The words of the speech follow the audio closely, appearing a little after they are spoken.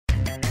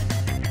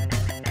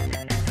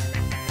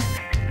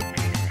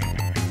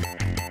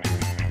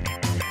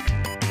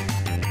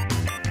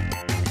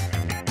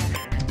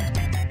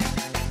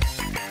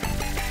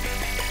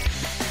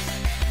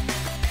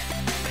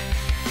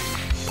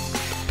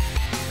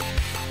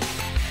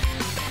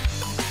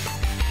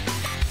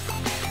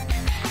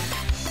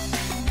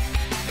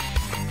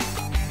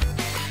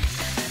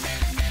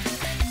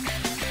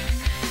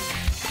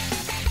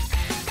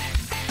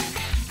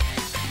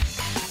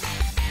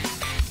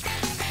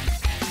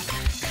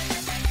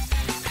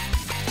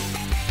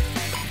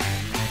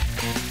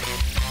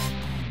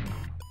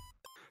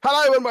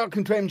Hello and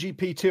welcome to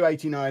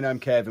MGP289. I'm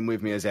Kev, and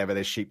with me as ever,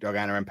 there's Sheepdog,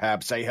 Anna and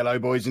Pab. Say hello,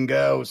 boys and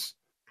girls.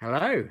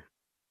 Hello.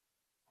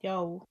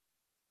 Yo.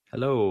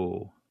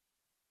 Hello.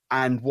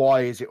 And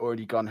why is it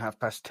already gone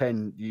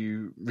 10:30,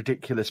 you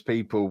ridiculous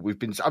people?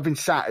 I've been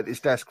sat at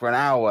this desk for an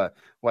hour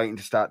waiting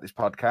to start this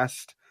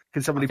podcast.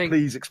 Can somebody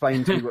please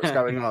explain to me what's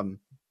going on?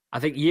 I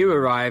think you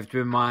arrived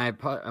when my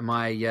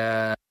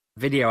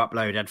video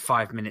upload had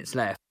 5 minutes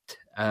left.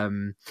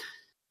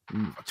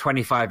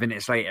 25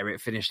 minutes later,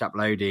 it finished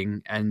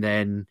uploading, and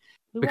then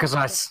because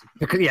I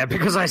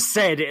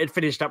said it had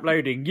finished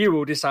uploading, you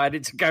all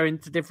decided to go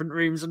into different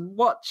rooms and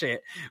watch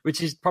it, which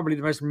is probably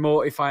the most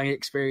mortifying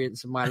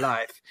experience of my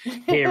life.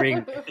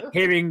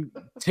 hearing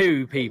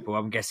two people,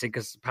 I'm guessing,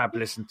 because Pab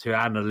listened to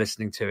Anna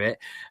listening to it,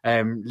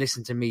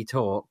 listen to me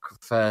talk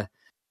for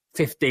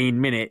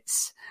 15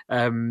 minutes.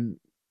 That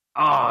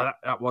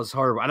was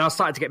horrible, and I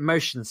started to get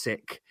motion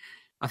sick.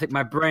 I think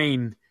my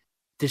brain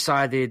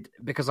decided,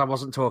 because I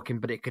wasn't talking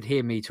but it could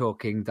hear me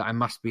talking, that I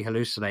must be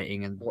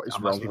hallucinating and I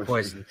must be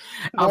poisoned.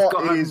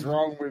 What is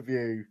wrong with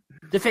you?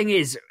 The thing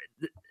is,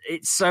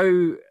 it's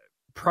so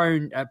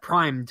primed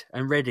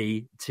and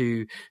ready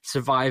to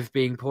survive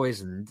being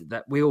poisoned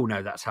that we all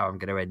know that's how I'm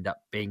going to end up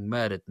being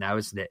murdered now,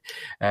 isn't it?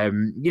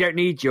 You don't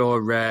need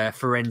your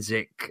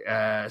forensic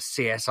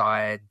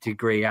CSI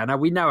degree, Anna.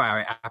 We know how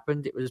it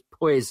happened. It was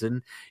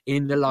poison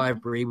in the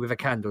library with a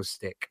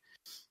candlestick.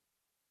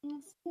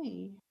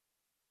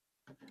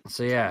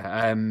 So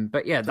yeah,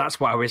 but yeah, that's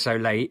why we're so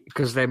late,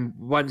 because then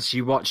once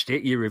you watched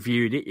it, you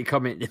reviewed it, you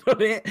commented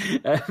on it,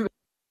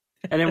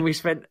 and then we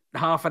spent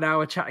half an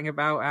hour chatting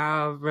about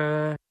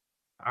our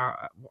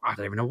I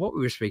don't even know what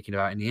we were speaking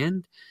about in the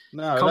end.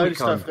 No, a load of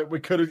stuff that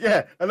we could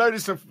have, a load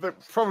of stuff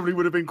that probably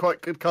would have been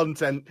quite good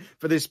content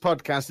for this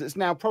podcast. It's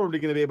now probably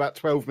going to be about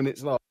 12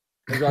 minutes long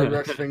as I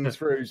rush things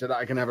through so that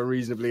I can have a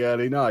reasonably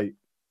early night.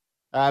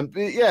 But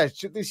yeah,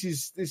 this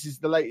is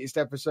the latest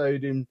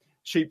episode in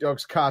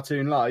Sheepdog's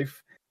cartoon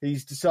life.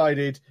 He's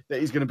decided that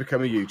he's going to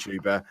become a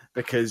YouTuber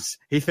because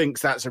he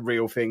thinks that's a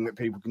real thing that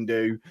people can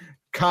do.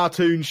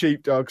 Cartoon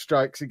Sheepdog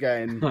strikes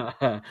again.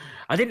 I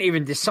didn't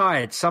even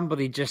decide.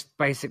 Somebody just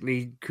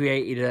basically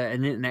created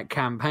an internet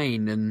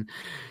campaign and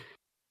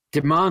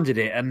demanded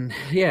it. And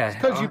yeah,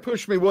 because you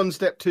pushed me one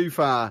step too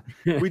far.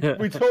 We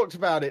talked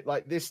about it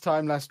like this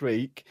time last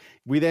week.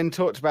 We then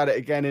talked about it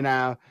again in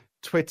our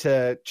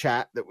Twitter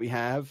chat that we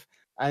have,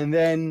 and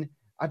then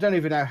I don't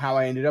even know how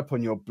I ended up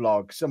on your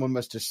blog. Someone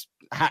must have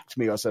hacked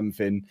me or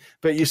something.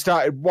 But you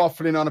started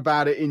waffling on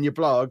about it in your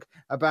blog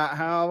about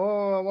how,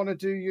 I want to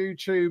do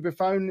YouTube. If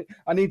only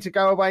I need to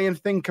go away and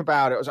think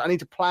about it. I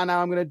need to plan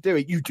how I'm going to do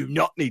it. You do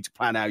not need to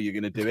plan how you're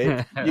going to do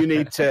it. You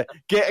need to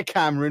get a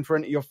camera in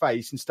front of your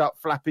face and start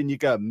flapping your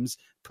gums,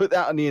 put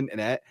that on the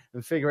internet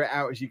and figure it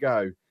out as you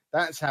go.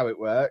 That's how it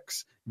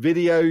works.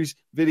 Videos.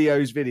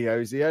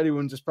 The early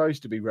ones are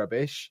supposed to be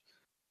rubbish.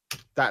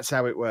 That's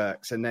how it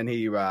works. And then here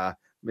you are,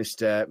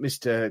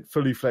 Mr.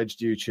 fully fledged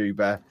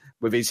YouTuber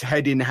with his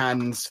head in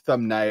hands,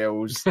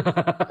 thumbnails,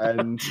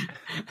 and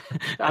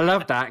I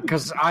love that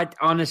because I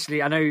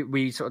know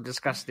we sort of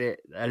discussed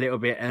it a little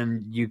bit,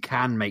 and you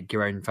can make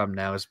your own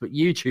thumbnails, but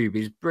YouTube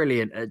is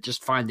brilliant at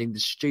just finding the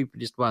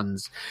stupidest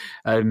ones.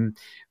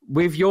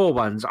 With your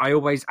ones, I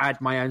always add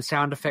my own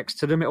sound effects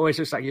to them. It always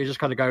looks like you're just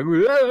kind of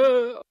going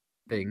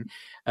thing,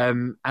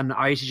 and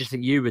I used to just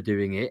think you were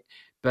doing it.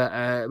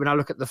 But when I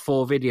look at the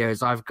 4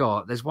 videos I've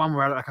got, there's one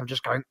where I look like I'm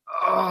just going,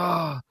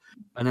 oh,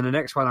 and then the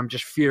next one I'm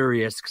just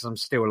furious because I'm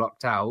still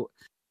locked out.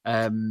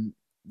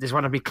 There's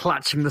one of me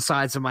clutching the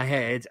sides of my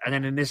head, and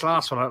then in this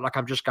last one I look like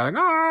I'm just going,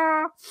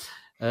 ah.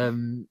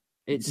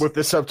 It's with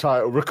the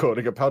subtitle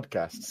recording a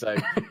podcast, so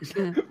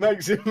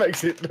makes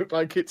it look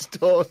like it's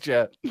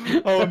torture.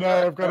 Oh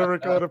no, I've got to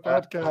record a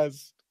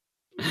podcast.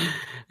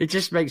 It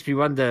just makes me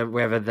wonder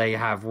whether they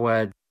have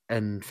words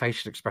and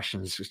facial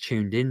expressions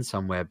tuned in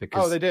somewhere,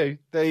 because they do.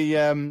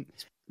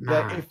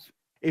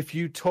 If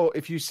you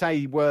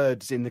say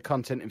words in the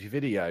content of your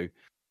video,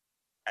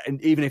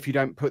 and even if you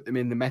don't put them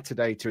in the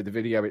metadata of the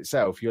video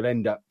itself, you'll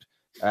end up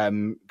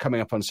coming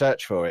up on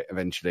search for it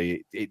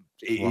eventually. It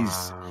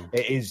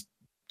is.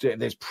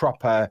 There's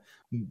proper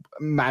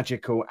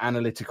magical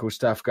analytical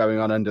stuff going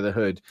on under the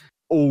hood,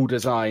 all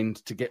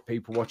designed to get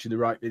people watching the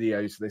right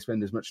videos so they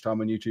spend as much time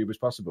on YouTube as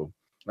possible.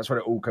 That's what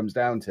it all comes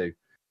down to.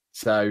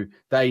 So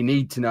they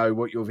need to know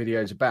what your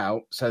video is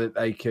about so that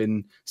they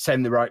can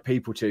send the right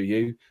people to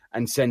you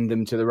and send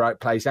them to the right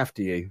place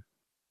after you.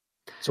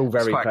 It's all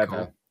very clever.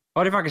 Cool.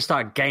 What if I could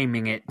start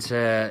gaming it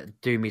to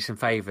do me some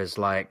favours?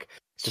 Like,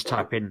 just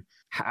type in,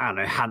 I don't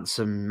know,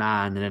 handsome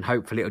man, and then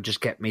hopefully it'll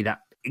just get me that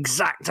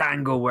exact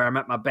angle where I'm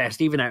at my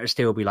best, even though it'll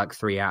still be like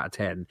 3 out of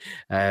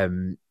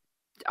 10.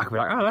 I could be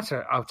like,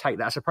 I'll take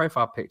that as a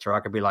profile picture.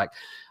 I could be like,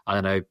 I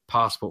don't know,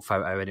 passport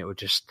photo, and it will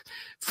just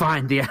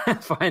find the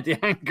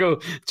angle.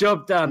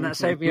 Job done. That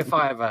saved me a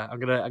 £5.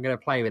 I'm gonna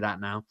play with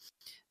that now.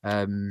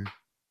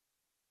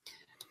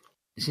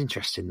 It's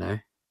interesting though.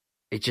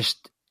 It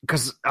just,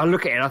 because I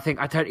look at it and I think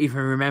I don't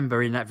even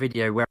remember in that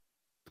video where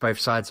both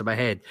sides of my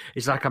head.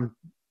 It's like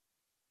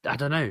I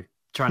don't know.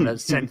 trying to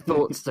send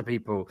thoughts to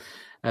people.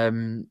 I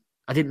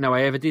didn't know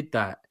I ever did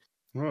that.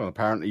 Well,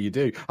 apparently you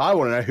do. I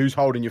want to know who's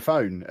holding your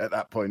phone at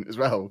that point as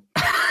well.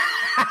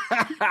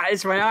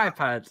 It's my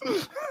iPad.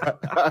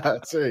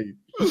 See,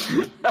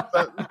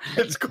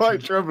 it's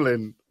quite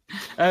troubling.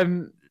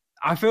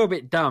 I feel a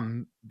bit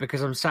dumb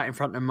because I'm sat in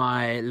front of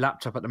my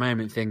laptop at the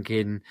moment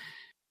thinking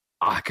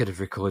I could have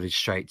recorded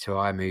straight to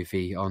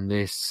iMovie on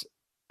this.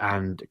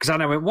 And because I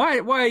know, why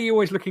are you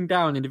always looking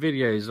down in the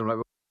videos? I'm like,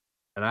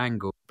 an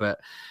angle, but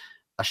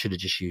I should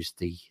have just used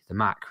the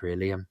Mac,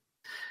 really.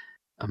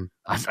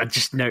 I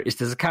just noticed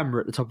there's a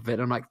camera at the top of it,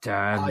 and I'm like,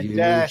 damn. I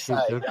dare say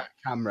that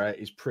camera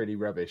is pretty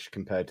rubbish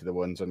compared to the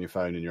ones on your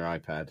phone and your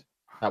iPad.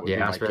 That would be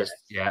my guess.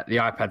 Yeah, the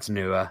iPad's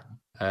newer.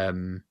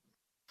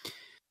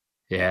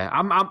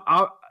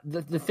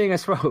 The thing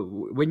as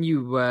well, when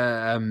you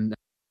were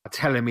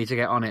telling me to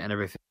get on it and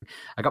everything,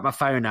 I got my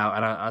phone out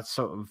and I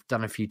sort of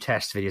done a few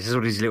test videos. There's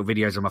all these little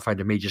videos on my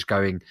phone of me just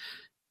going,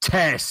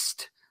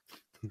 test,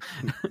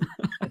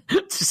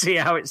 to see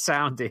how it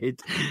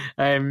sounded.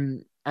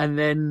 And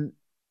then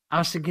I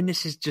was thinking,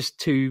 this is just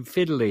too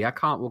fiddly. I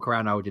can't walk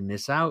around holding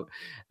this out.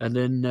 And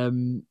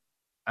then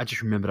I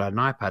just remembered I had an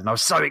iPad, and I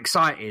was so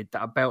excited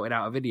that I belted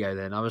out a video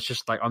then. I was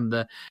just like on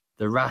the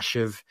rush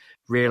of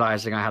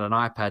realising I had an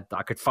iPad that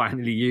I could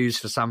finally use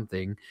for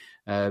something.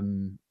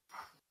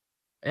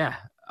 Yeah,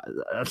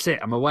 that's it.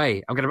 I'm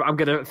away. I'm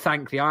gonna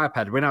thank the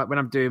iPad when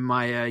I'm doing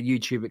my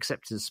YouTube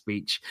acceptance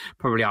speech,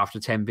 probably after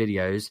 10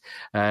 videos.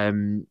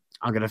 I'm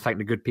gonna thank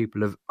the good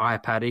people of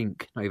iPad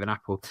Inc., not even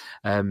Apple.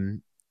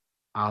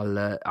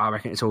 I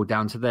reckon it's all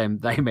down to them.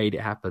 They made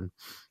it happen.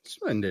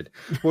 Splendid.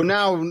 Well,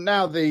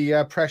 now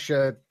the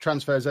pressure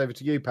transfers over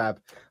to you, Pab.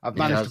 I've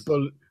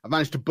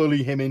managed to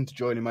bully him into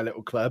joining my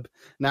little club.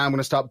 Now I'm going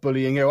to start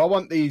bullying you. I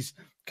want these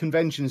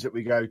conventions that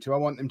we go to. I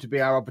want them to be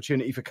our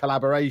opportunity for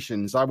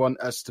collaborations. I want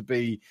us to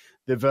be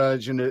the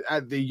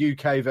the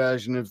UK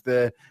version of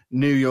the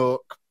New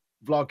York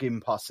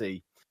vlogging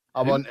posse.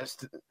 I want us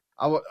to.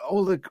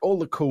 All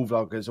the cool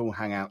vloggers all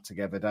hang out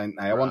together, don't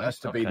they? I want us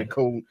to be the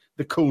cool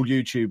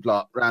YouTube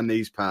lot around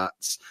these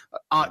parts.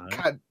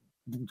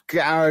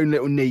 Get our own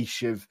little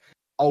niche of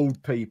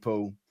old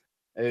people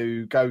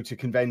who go to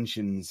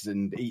conventions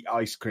and eat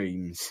ice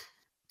creams.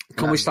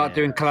 Can we start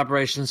doing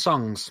collaboration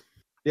songs?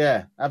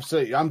 Yeah,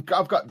 absolutely. I've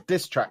got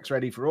diss tracks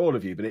ready for all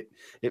of you, but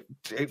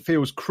it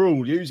feels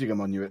cruel using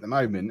them on you at the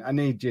moment. I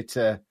need you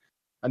to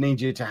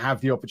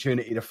have the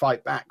opportunity to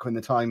fight back when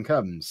the time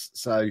comes.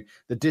 So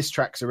the diss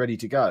tracks are ready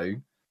to go,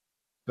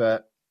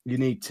 but you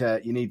need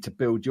to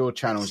build your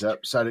channels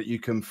up so that you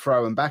can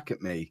throw them back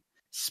at me,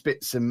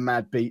 spit some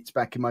mad beats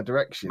back in my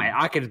direction. Mate,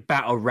 I could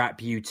battle rap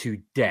you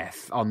to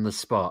death on the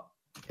spot.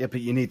 Yeah,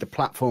 but you need the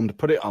platform to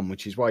put it on,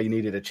 which is why you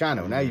needed a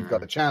channel. Now you've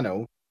got a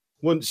channel.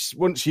 Once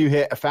you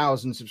hit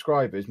 1,000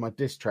 subscribers, my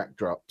diss track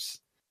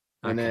drops,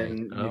 and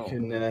then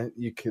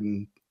you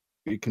can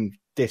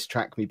diss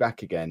track me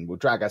back again. We'll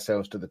drag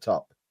ourselves to the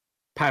top.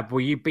 Pab, will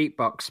you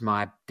beatbox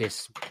my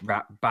diss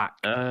rap back?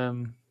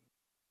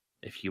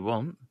 If you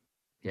want.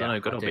 Yeah, I don't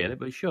know, got to be at it,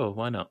 but sure,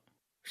 why not?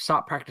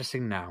 Start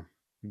practicing now.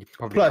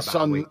 Plus,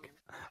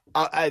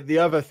 the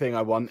other thing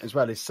I want as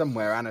well is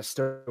somewhere Anna's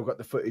still got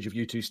the footage of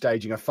you two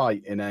staging a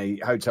fight in a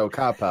hotel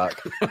car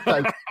park.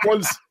 So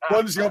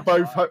once you're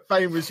both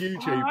famous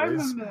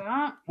YouTubers,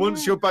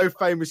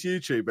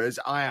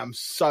 I am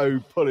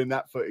so pulling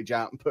that footage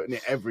out and putting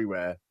it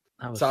everywhere.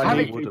 So I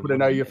need people to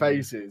know your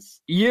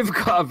faces. You've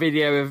got a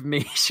video of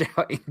me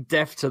shouting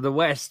 "Death to the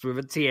West" with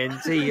a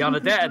TNT on a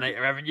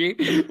detonator, haven't you?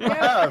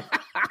 Yeah.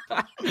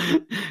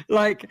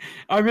 Like,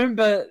 I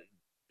remember.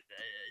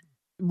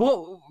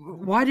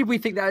 Why did we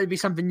think that would be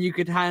something you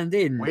could hand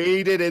in?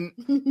 We didn't.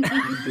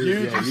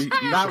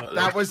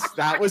 That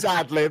was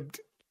ad-libbed.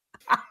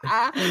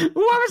 Why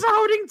was I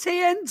holding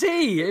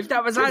TNT if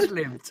that was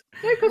ad-libbed?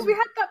 No, because we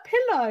had that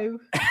pillow.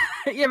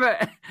 Yeah,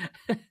 but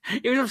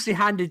it was obviously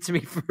handed to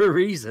me for a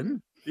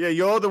reason. Yeah,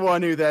 you're the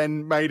one who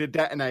then made a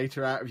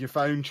detonator out of your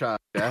phone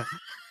charger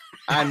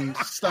and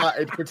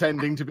started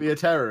pretending to be a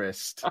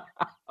terrorist.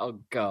 Oh,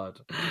 God.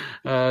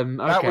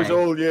 That was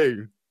all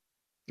you.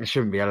 It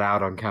shouldn't be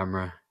allowed on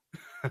camera.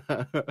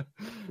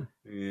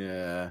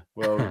 Yeah.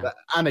 Well,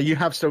 Anna, you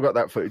have still got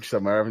that footage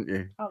somewhere, haven't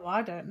you? Oh,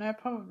 I don't know.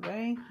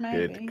 Probably.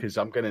 Maybe. Good, because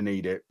I'm going to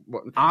need it.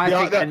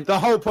 The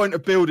whole point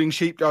of building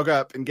Sheepdog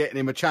up and getting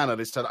him a channel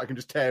is so that I can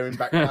just tear him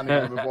back down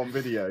again with one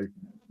video.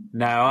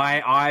 No,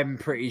 I'm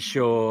pretty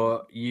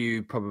sure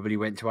you probably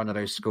went to one of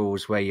those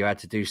schools where you had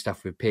to do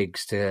stuff with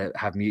pigs to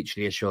have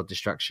mutually assured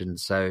destruction.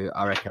 So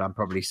I reckon I'm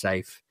probably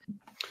safe.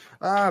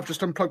 I've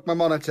just unplugged my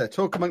monitor.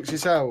 Talk amongst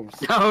yourselves.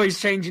 Oh, he's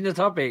changing the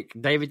topic.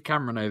 David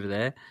Cameron over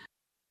there.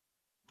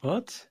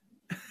 What?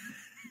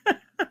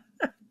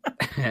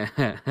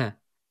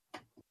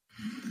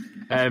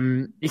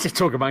 He said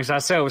talk amongst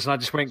ourselves, and I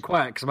just went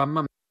quiet because my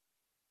mum.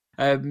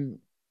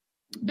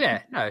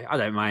 Yeah, no, I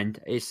don't mind.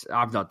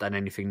 I've not done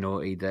anything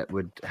naughty that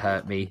would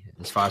hurt me,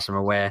 as far as I'm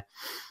aware.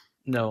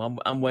 No,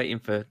 I'm waiting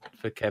for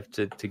Kev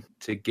to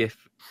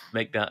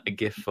make that a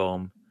GIF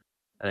form,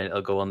 and then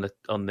it'll go on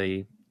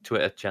the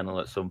Twitter channel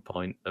at some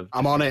point.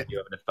 I'm on it. You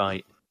having a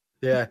fight.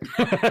 Yeah.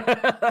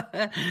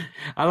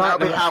 I like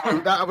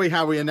That'll be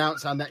how we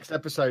announce our next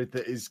episode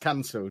that is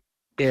cancelled.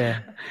 Yeah.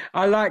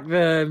 I like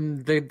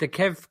the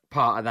Kev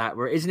part of that,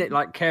 where isn't it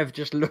like Kev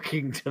just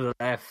looking to the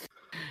left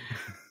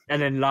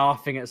and then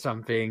laughing at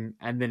something,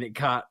 and then it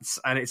cuts,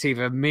 and it's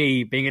either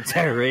me being a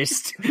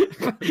terrorist,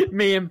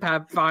 me and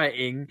Pab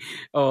fighting,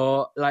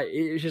 or like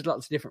it was just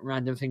lots of different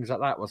random things like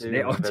that, wasn't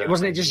it? Or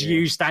wasn't it just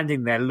you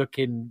standing there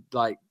looking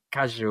like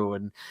casual,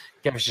 and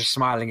Kev's just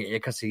smiling at you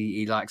because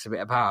he likes a bit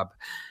of Pab?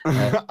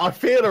 I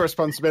feel a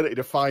responsibility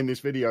to find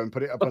this video and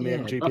put it up on the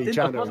MGP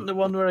channel Wasn't the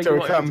one where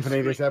to accompany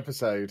this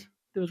episode.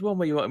 There was one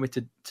where you wanted me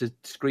to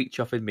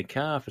screech off in my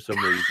car for some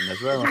reason as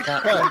well. I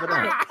can't remember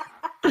that.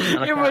 And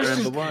I can't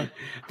remember why.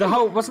 The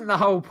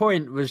whole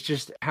point was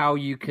just how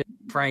you could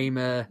frame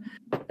a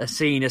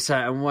scene a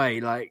certain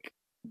way. Like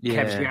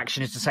Kev's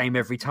reaction is the same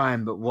every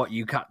time, but what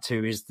you cut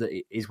to is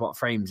what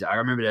frames it. I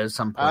remember there was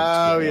some points.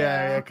 Oh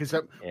yeah, because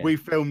we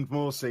filmed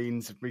more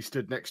scenes. We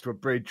stood next to a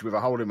bridge with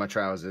a hole in my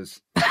trousers.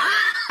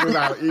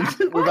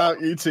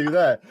 without you two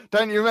there.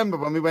 Don't you remember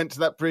when we went to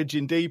that bridge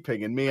in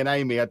Deeping and me and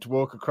Amy had to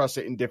walk across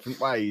it in different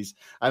ways?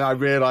 And I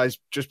realised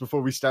just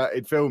before we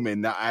started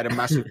filming that I had a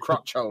massive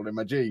crotch hole in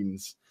my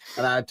jeans,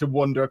 and I had to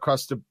wander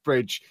across the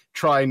bridge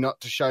trying not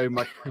to show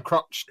my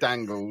crotch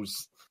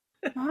dangles.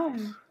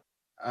 Oh.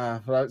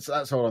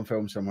 That's all on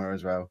film somewhere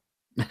as well.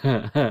 So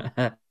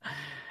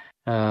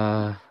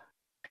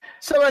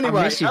anyway,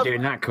 I miss you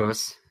doing that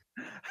course.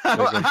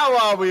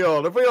 How are we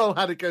all? Have we all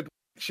had a good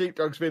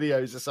Sheepdog's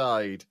videos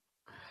aside?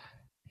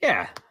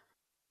 Yeah.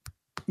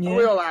 Are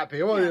we all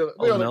happy? Are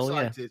we all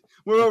excited? Yeah.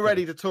 We're all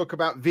ready to talk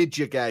about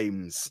video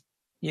games.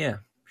 Yeah,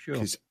 sure.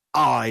 Because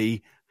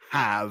I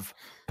have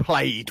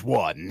played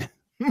one.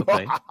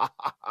 Okay.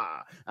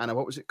 Anna,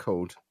 what was it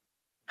called?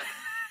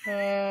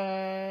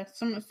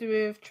 Something to do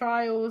with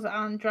Trials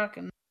and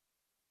Dragon.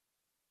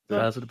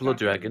 Trials of the Blood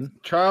Dragon.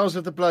 Trials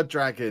of the Blood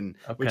Dragon,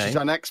 which is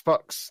on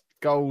Xbox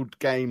Gold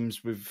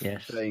Games with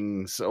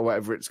things, or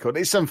whatever it's called.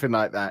 It's something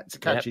like that. It's a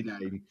catchy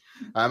name.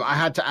 I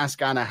had to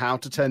ask Anna how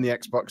to turn the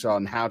Xbox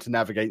on, how to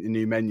navigate the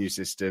new menu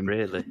system,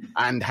 really,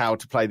 and how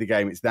to play the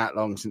game. It's that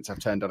long since I've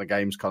turned on a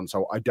games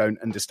console. I don't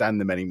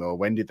understand them anymore.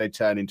 When did they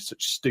turn into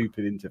such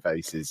stupid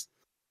interfaces?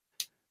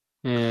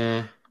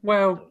 Yeah.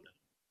 Well,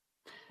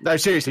 no,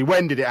 seriously,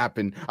 when did it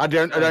happen? I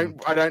don't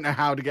know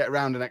how to get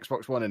around an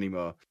Xbox One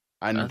anymore,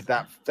 and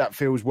that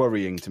feels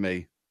worrying to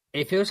me.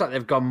 It feels like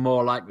they've gone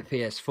more like the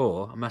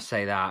PS4. I must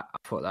say that. I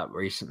thought that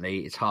recently.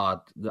 It's hard.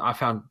 I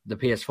found the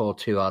PS4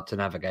 too hard to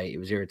navigate. It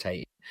was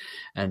irritating.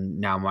 And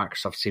now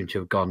Microsoft seem to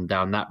have gone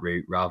down that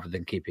route rather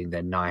than keeping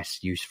their nice,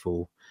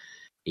 useful,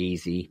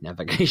 easy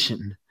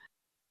navigation.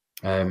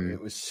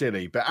 It was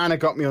silly. But Anna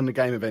got me on the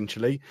game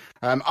eventually.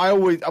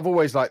 I've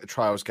always liked the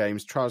Trials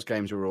games. Trials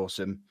games are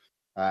awesome.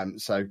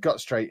 So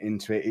got straight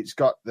into it. It's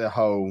got the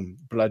whole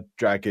Blood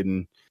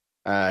Dragon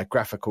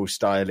graphical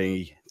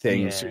styling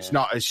thing, so it's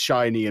not as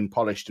shiny and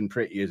polished and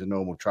pretty as a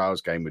normal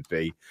Trials game would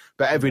be,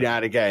 but every now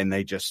and again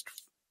they just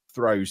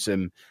throw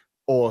some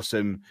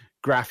awesome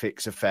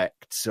graphics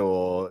effects,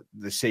 or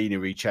the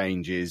scenery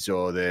changes,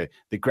 or the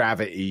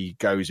gravity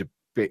goes a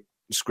bit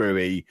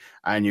screwy,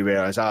 and you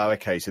realise,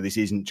 okay, so this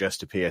isn't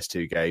just a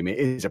PS2 game, it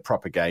is a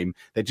proper game.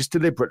 They're just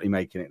deliberately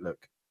making it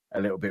look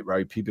a little bit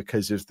ropey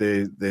because of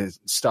the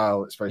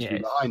style that's supposed to be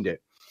behind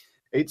it.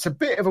 It's a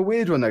bit of a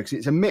weird one, though, because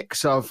it's a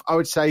mix of, I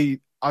would say,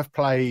 I've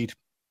played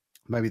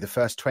maybe the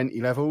first 20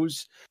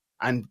 levels,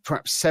 and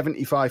perhaps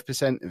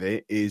 75% of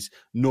it is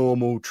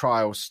normal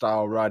trial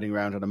style riding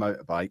around on a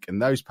motorbike,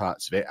 and those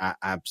parts of it are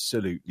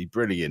absolutely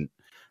brilliant.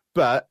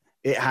 But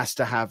it has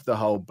to have the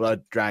whole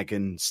Blood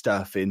Dragon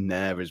stuff in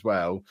there as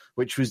well,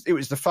 it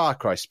was the Far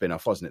Cry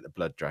spin-off, wasn't it, the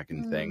Blood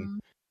Dragon thing?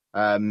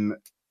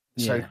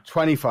 So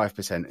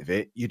 25% of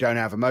it, you don't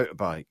have a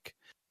motorbike.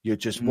 You're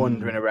just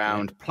wandering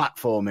around,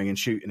 platforming and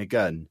shooting a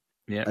gun.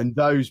 Yeah. And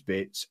those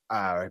bits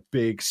are a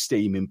big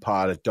steaming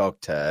pile of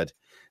dog turd.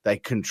 They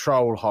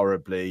control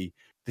horribly.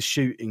 The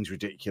shooting's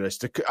ridiculous.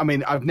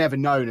 I've never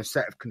known a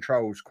set of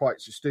controls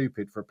quite so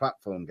stupid for a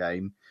platform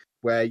game,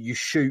 where you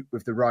shoot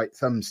with the right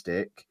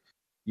thumbstick.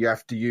 You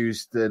have to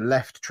use the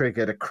left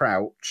trigger to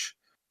crouch.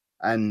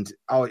 And,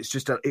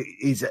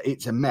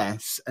 it's a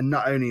mess. And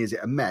not only is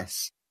it a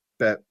mess,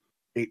 but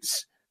it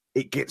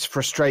gets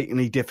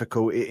frustratingly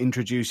difficult. It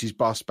introduces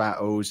boss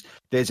battles.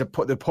 There's the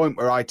point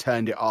where I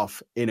turned it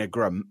off in a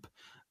grump,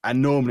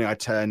 and normally I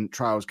turn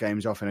Trials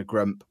games off in a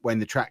grump when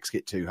the tracks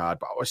get too hard,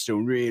 but I was still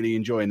really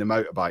enjoying the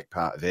motorbike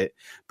part of it.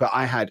 But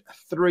I had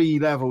 3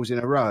 levels in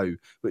a row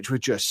which were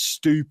just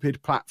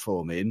stupid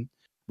platforming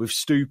with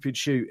stupid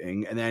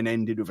shooting, and then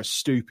ended with a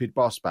stupid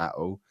boss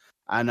battle.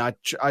 And I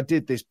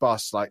did this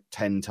boss like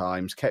 10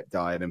 times, kept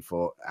dying, and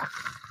thought,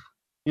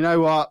 you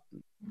know what?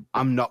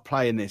 I'm not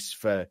playing this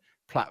for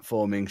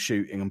platforming,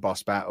 shooting and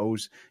boss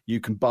battles. You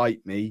can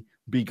bite me,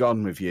 be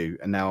gone with you,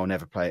 and now I'll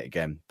never play it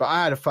again. But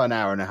I had a fun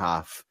hour and a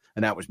half,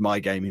 and that was my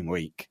gaming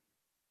week.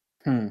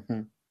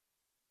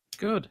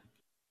 Good.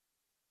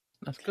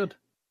 That's good.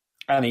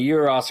 Annie, you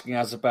were asking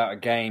us about a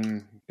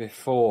game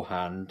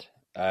beforehand.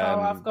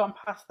 I've gone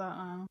past that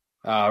now.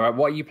 All right,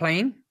 what are you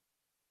playing?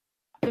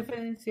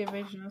 Divinity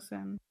Original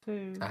Sin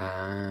 2.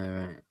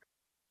 Right.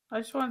 I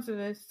just wanted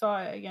to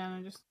start it again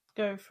and just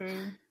go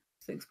through,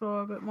 just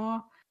explore a bit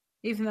more.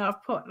 Even though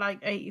I've put like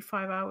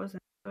 85 hours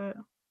into it.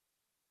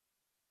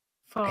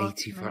 Far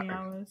too 85 many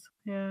hours.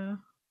 Yeah.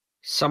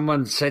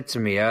 Someone said to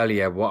me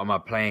earlier, "What am I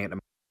playing at the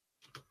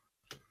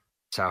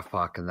South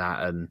Park and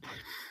that?" And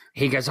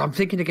he goes, "I'm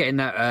thinking of getting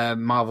that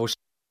Marvel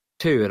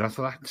 2," and I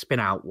thought that's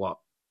been out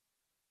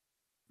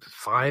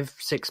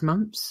 5-6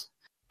 months.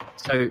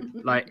 So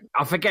like,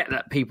 I forget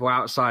that people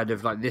outside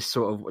of like this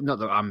sort of, not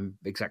that I'm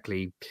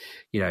exactly,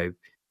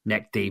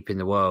 neck deep in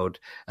the world,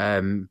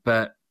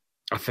 but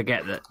I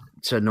forget that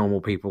to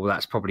normal people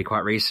that's probably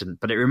quite recent.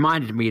 But it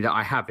reminded me that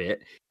I have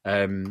it.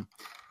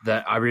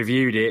 That I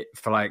reviewed it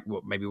for like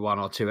maybe 1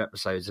 or 2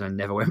 episodes and I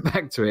never went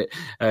back to it.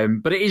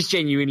 But it is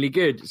genuinely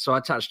good. So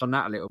I touched on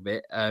that a little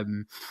bit. I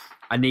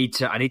need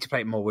to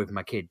play it more with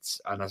my kids,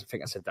 and I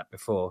think I said that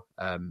before.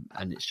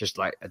 And it's just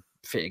like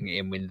fitting it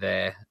in when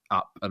they're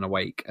up and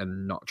awake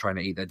and not trying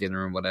to eat their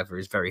dinner and whatever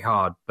is very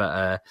hard.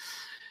 But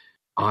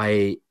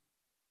I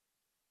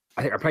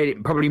think I played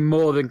it probably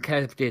more than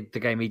Kev did the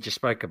game he just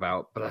spoke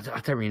about, but I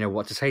don't really know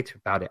what to say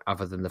about it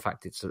other than the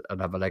fact it's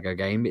another Lego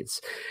game.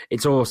 It's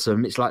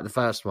awesome. It's like the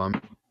first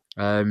one.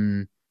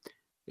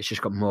 It's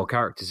just got more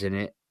characters in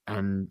it,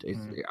 and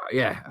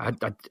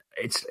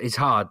it's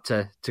hard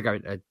to go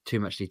into too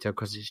much detail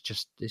because it's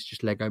just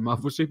Lego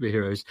Marvel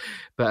superheroes.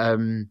 But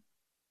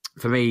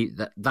for me,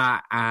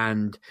 that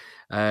and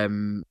I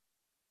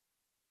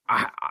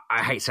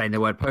hate saying the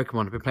word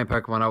Pokemon. I've been playing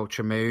Pokemon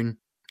Ultra Moon.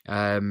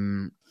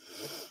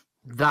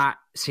 That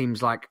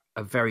seems like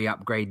a very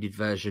upgraded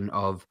version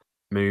of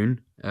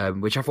Moon,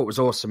 which I thought was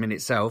awesome in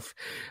itself.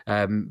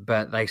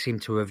 But they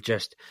seem to have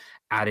just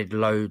added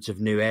loads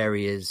of new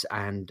areas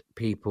and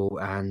people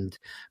and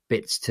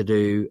bits to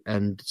do.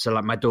 And so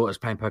like my daughter's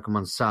playing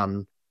Pokemon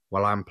Sun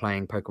while I'm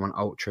playing Pokemon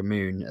Ultra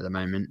Moon at the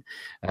moment.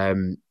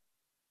 And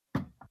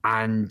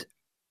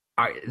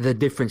the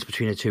difference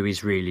between the two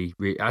is really,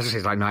 really, as I say,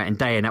 it's like night and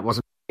day, and that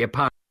wasn't a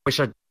pun. I wish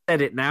I'd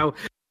said it now.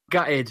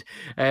 Gutted.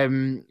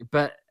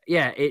 But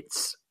yeah,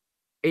 it's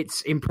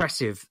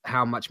impressive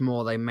how much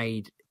more they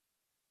made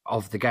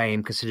of the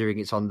game, considering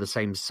it's on the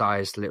same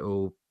size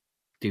little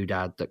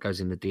doodad that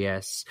goes in the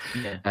DS.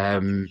 Yeah.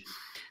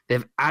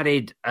 They've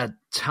added a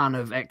ton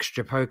of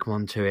extra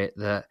Pokemon to it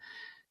that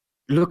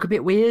look a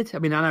bit weird. I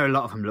mean, I know a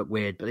lot of them look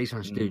weird, but these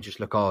ones do just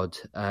look odd.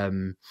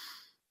 And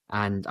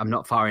I'm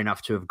not far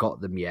enough to have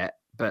got them yet.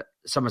 But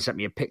someone sent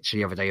me a picture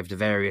the other day of the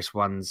various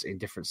ones in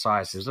different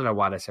sizes. I don't know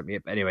why they sent me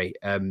it, but anyway,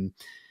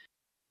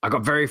 I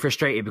got very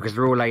frustrated because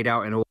they're all laid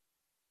out in all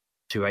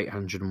to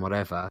 800 and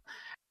whatever.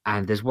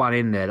 And there's one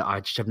in there that I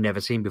just have never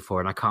seen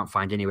before, and I can't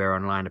find anywhere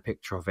online a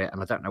picture of it,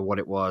 and I don't know what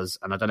it was,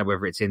 and I don't know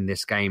whether it's in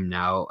this game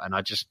now, and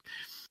I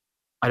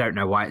don't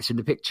know why it's in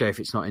the picture if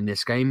it's not in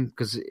this game,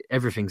 because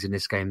everything's in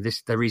this game.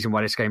 The reason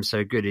why this game's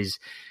so good is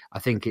I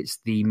think it's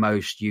the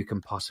most you can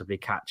possibly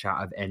catch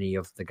out of any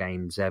of the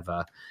games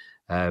ever.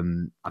 I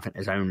think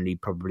there's only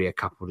probably a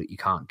couple that you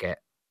can't get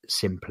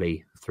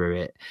simply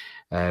through it,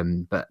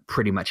 but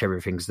pretty much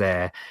everything's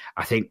there.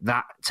 I think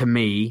that to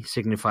me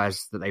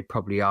signifies that they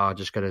probably are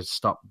just going to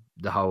stop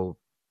the whole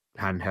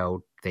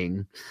handheld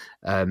thing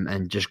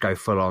and just go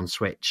full on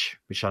Switch,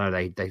 which I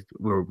know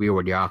we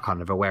already are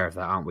kind of aware of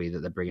that, aren't we, that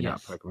they're bringing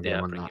out Pokemon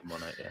Game on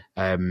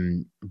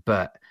that.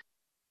 But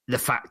the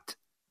fact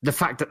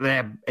that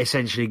they're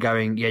essentially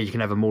going, you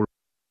can have them all,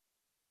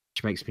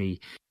 which makes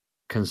me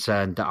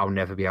concerned that I'll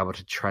never be able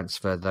to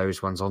transfer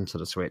those ones onto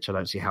the Switch. I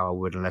don't see how I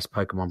would unless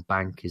Pokemon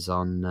Bank is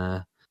on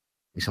the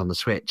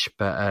Switch.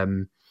 But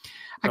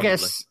I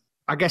guess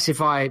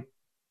if I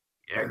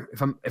if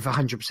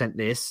 100%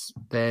 this,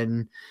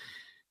 then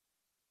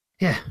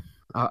yeah.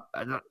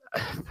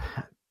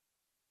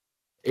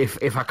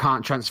 If I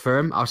can't transfer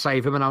them, I'll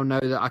save them and I'll know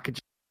that I could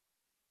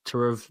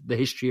tour of the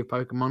history of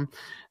Pokemon.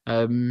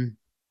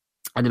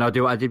 And then I'll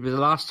do what I did with the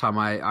last time.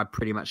 I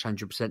pretty much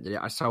 100% did it.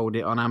 I sold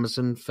it on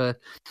Amazon for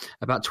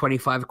about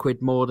 25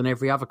 quid more than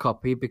every other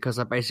copy because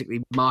I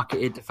basically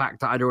marketed the fact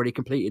that I'd already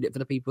completed it for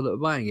the people that were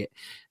buying it.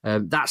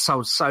 That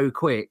sold so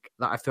quick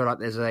that I feel like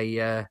there's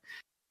a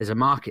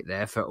market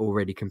there for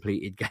already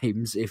completed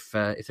games if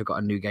they've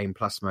got a new game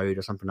plus mode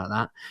or something like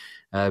that.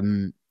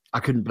 I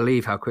couldn't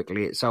believe how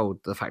quickly it sold.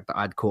 The fact that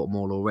I'd caught them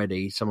all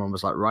already. Someone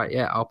was like, right,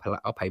 yeah,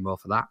 I'll pay more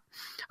for that.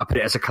 I put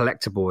it as a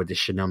collectible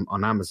edition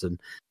on Amazon.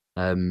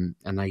 And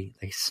they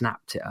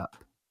snapped it up,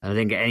 and I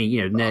didn't get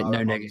any,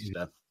 no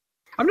negative.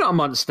 I'm not a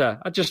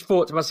monster. I just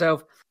thought to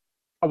myself,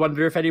 I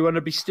wonder if anyone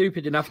would be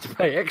stupid enough to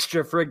pay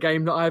extra for a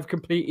game that I've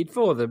completed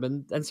for them,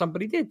 and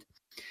somebody did.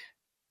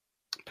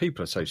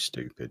 People are so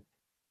stupid.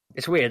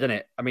 It's weird, isn't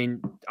it? I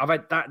mean, I've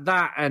had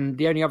that, and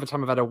the only other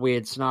time I've had a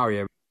weird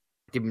scenario, I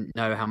didn't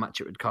know how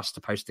much it would cost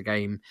to post a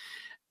game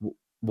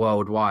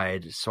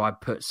worldwide, so I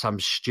put some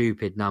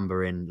stupid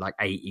number in, like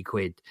 80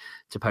 quid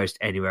to post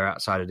anywhere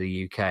outside of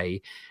the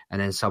UK,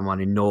 and then someone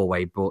in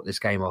Norway bought this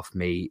game off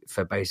me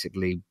for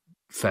basically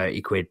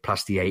 30 quid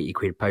plus the 80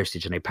 quid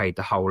postage, and they paid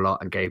the whole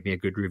lot and gave me a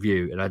good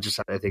review. And I just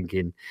sat there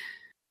thinking,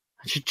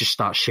 I should just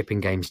start shipping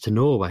games to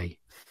Norway.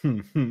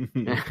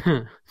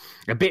 It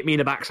bit me in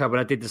the backside when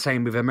I did the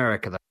same with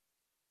America. That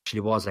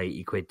actually was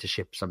 £80 to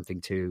ship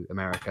something to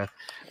America,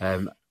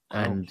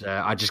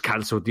 I just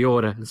cancelled the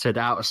order and said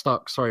out of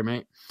stock. Sorry,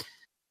 mate.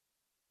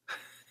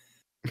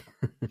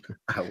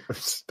 Out of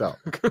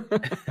stock.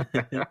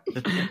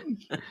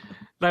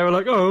 They were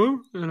like, "Oh,"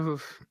 and I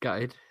was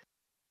gutted.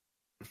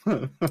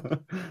 You're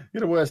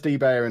the worst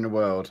eBayer in the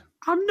world.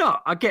 I'm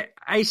not. I get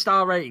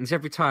A-star ratings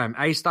every time.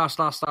 A-star,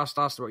 star, star,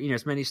 star, star. You know,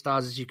 as many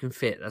stars as you can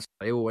fit. That's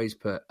what they always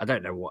put. I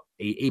don't know what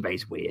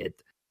eBay's weird.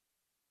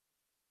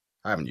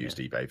 I haven't used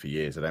eBay for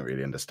years. I don't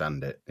really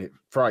understand it. It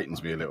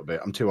frightens me a little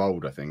bit. I'm too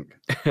old, I think.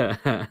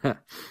 But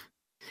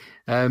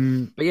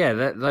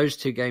yeah, those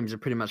two games are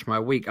pretty much my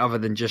week. Other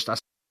than just us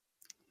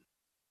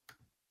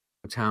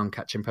town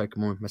catching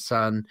Pokemon with my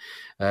son.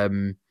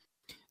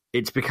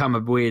 It's become a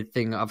weird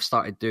thing that I've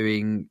started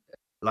doing.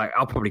 Like,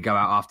 I'll probably go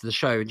out after the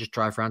show and just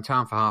drive around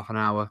town for half an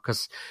hour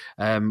because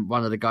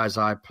one of the guys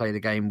I play the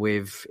game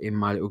with in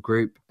my little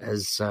group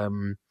has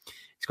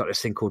he's got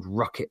this thing called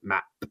Rocket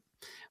Map,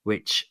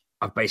 which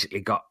I've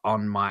basically got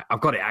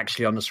I've got it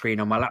actually on the screen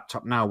on my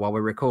laptop now while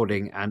we're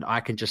recording, and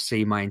I can just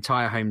see my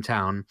entire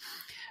hometown,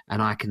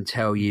 and I can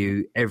tell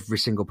you every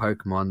single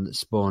Pokemon that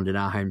spawned in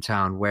our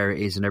hometown, where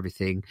it is and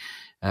everything.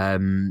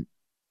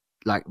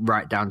 Like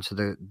right down to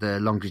the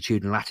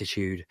longitude and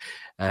latitude.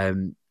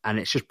 And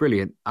it's just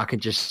brilliant. I can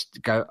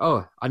just go,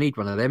 oh, I need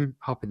one of them,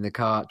 hop in the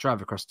car,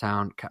 drive across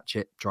town, catch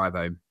it, drive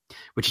home.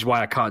 Which is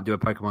why I can't do a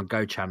Pokemon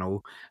Go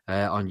channel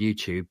on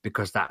YouTube,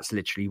 because that's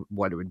literally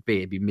what it would be.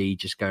 It'd be me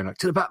just going like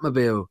to the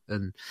Batmobile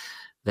and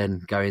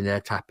then going there,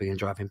 tapping and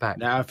driving back.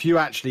 Now, if you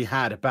actually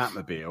had a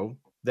Batmobile,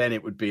 then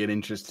it would be an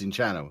interesting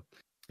channel.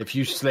 If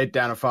you slid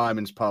down a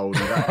fireman's pole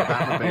and got a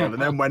Batmobile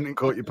and then went and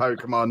caught your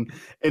Pokemon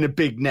in a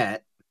big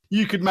net,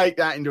 you could make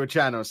that into a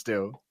channel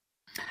still.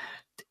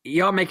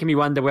 You're making me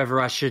wonder whether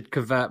I should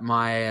convert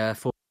my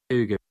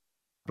Fortitude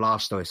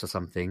Blastoise or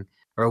something,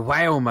 or a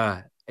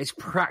Wailmer. It's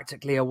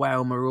practically a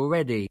Wailmer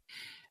already.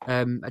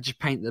 I just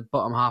paint the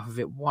bottom half of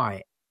it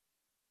white.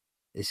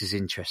 This is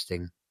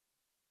interesting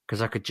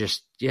because I could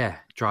just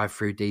drive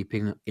through deep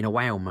in a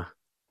Wailmer.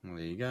 Well,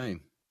 there you go.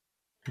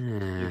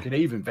 You can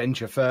even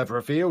venture further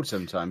afield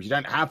sometimes. You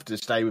don't have to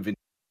stay within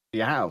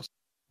your house.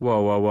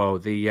 Whoa.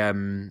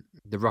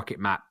 The rocket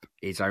map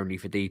is only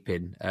for deep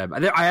in.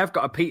 I have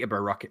got a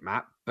Peterborough rocket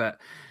map, but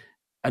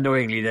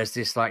annoyingly there's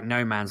this like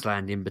no man's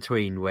land in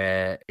between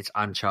where it's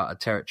uncharted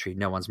territory.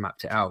 No one's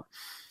mapped it out.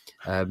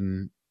 So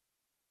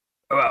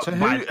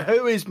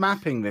who is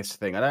mapping this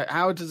thing?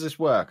 How does this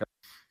work?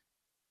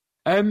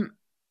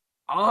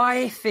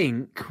 I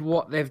think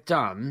what they've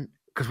done,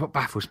 because what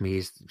baffles me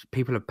is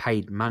people have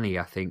paid money,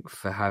 I think,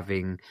 for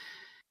having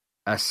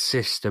a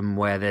system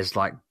where there's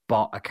like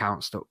bot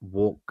accounts that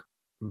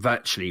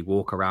virtually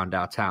walk around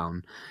our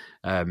town,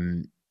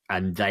 and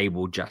they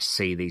will just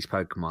see these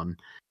Pokemon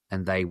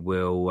and they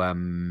will I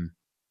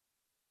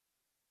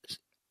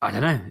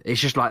don't know,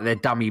 it's just like they're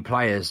dummy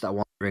players that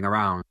are wandering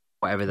around,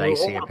 whatever they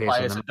see all appears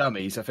players on are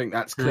dummies. I think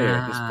that's clear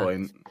at this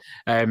point.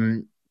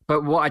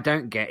 But what I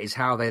don't get is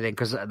how they then,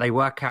 because they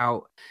work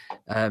out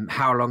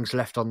how long's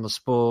left on the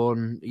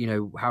spawn, you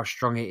know, how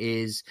strong it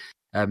is.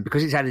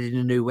 Because it's added in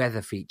a new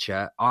weather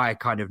feature, I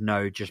kind of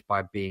know just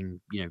by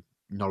being, you know,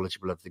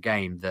 knowledgeable of the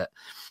game that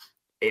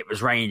it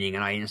was raining,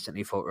 and I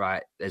instantly thought,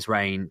 right, there's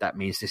rain, that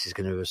means this is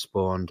going to have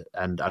spawned.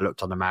 And I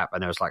looked on the map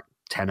and there was like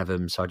 10 of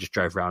them, so I just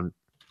drove around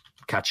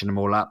catching them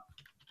all up.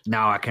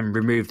 Now I can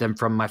remove them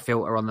from my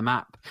filter on the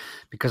map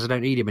because I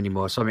don't need them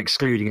anymore, so I'm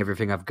excluding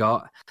everything I've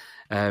got.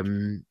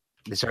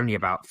 There's only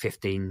about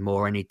 15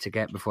 more I need to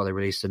get before they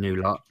release the new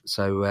lot,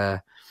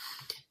 so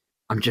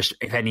I'm just,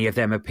 if any of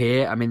them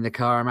appear, I'm in the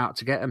car, I'm out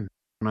to get them.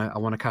 I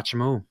want to catch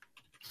them all.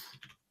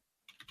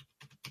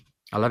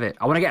 I love it.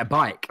 I want to get a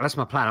bike. That's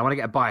my plan. I want to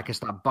get a bike and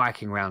start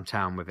biking around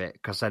town with it,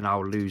 because then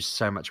I'll lose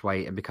so much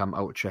weight and become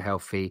ultra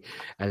healthy,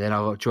 and then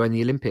I'll join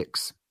the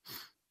Olympics.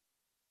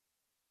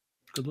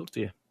 Good luck to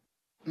you.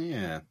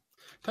 Yeah.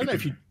 Don't know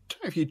if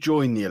you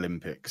join the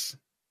Olympics.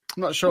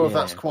 I'm not sure if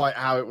that's quite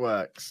how it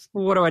works.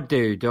 Well, what do I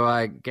do? Do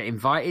I get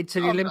invited to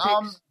the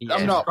Olympics?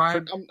 I'm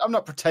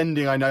not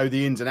pretending I know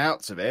the ins and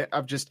outs of it.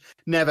 I've just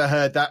never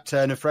heard that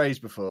turn of phrase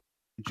before.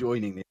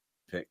 Joining the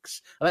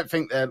Olympics. I don't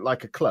think they're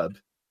like a club.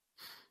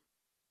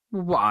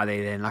 What are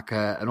they then? Like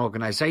an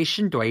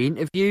organisation? Do I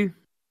interview?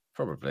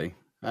 Probably.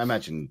 I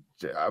imagine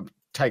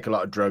take a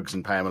lot of drugs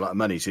and pay them a lot of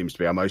money seems to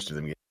be how most of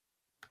them get.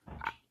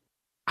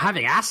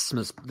 Having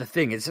asthma's the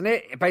thing, isn't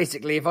it?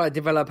 Basically, if I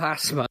develop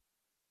asthma,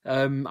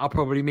 I'll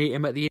probably meet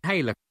him at the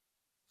inhaler.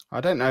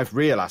 I don't know if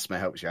real asthma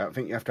helps you out. I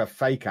think you have to have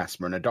fake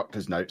asthma and a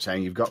doctor's note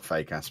saying you've got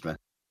fake asthma.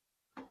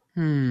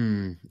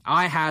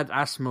 I had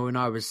asthma when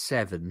I was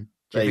 7.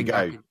 There you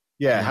go.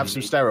 Have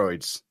some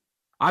steroids.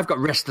 I've got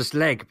restless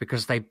leg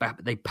because they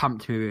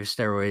pumped me with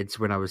steroids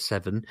when I was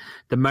 7.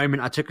 The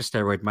moment I took a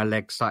steroid, my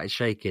leg started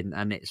shaking,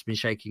 and it's been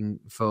shaking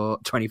for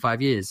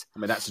 25 years. I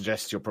mean, that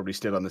suggests you're probably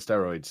still on the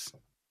steroids.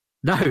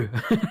 No.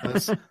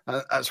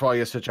 that's why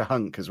you're such a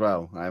hunk as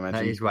well, I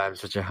imagine. That is why I'm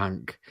such a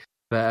hunk.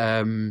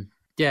 But,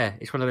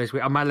 it's one of those...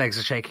 My legs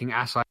are shaking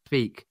as I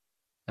speak.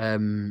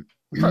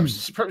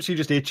 Perhaps you're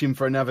just itching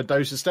for another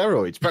dose of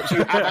steroids. Perhaps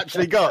you have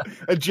actually got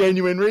a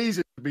genuine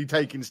reason to be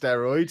taking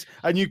steroids,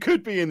 and you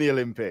could be in the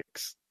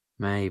Olympics.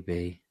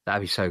 Maybe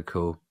that'd be so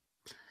cool.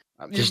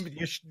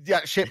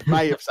 That ship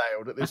may have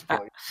sailed at this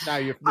point. Now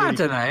you're I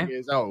don't know.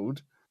 years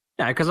old.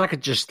 No, because I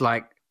could just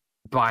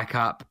bike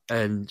up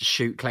and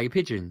shoot clay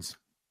pigeons.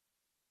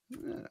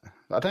 Yeah.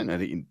 I don't know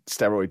that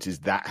steroids is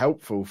that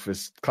helpful for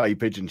clay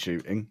pigeon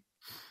shooting.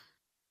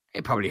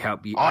 It'd probably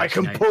help you. I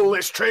can pull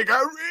this trigger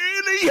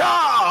really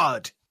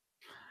hard.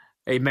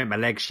 It'd make my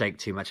legs shake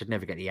too much. I'd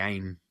never get the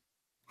aim.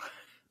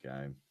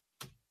 Okay.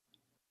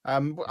 I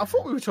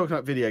thought we were talking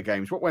about video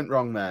games. What went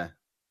wrong there?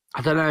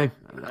 I don't know.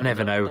 I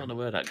never know. I don't know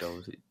where that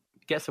goes. It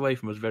gets away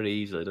from us very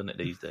easily, doesn't it,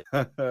 these days?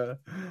 Power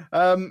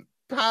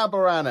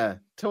Borana,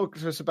 talk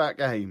to us about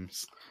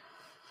games.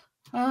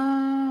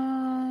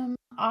 I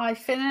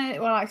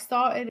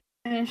started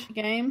and finished a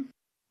game.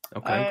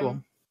 Okay, go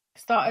on. I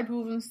started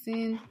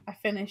Wolfenstein. I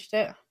finished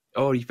it.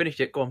 Oh, you finished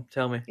it? Go on,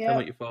 tell me. Yeah. Tell me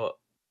what you thought.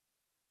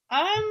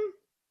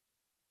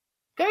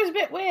 Goes a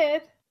bit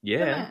weird.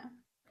 Yeah. Doesn't it?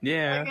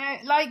 Yeah.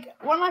 Okay, like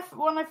when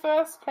I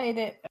first played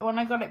it, when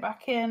I got it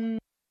back in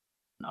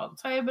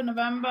October,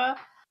 November,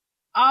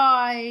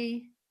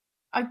 I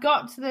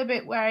got to the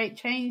bit where it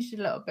changed a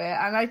little bit,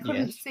 and I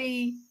couldn't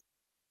see,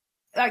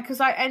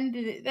 because I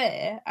ended it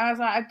there, and I was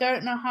like, I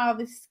don't know how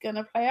this is going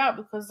to play out,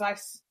 because I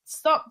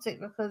stopped it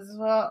because I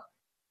thought,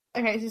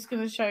 okay, it's just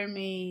going to show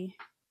me,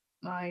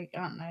 I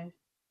don't know,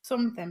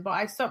 something, but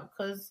I stopped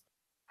because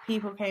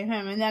people came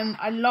home, and then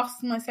I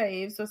lost my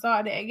save, so I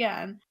started it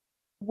again,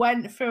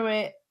 went through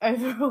it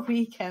over a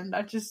weekend.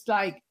 I just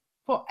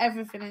put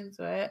everything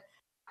into it.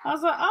 I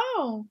was like,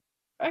 oh,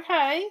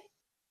 okay.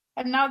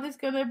 And now there's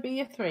going to be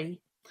a 3.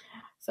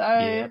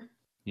 So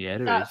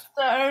that's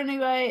the only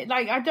way.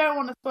 I don't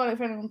want to spoil it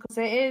for anyone because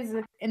it is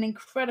an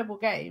incredible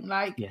game.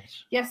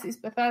 Yes, it's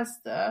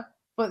Bethesda,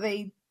 but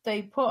they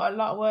put a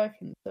lot of work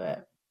into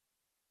it.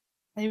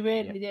 They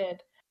really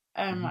did.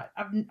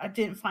 I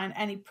didn't find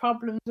any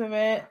problems with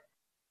it,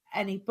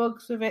 any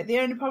bugs with it. The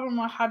only problem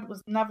I had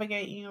was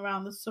navigating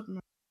around the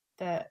submarine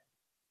that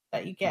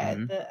you get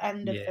at the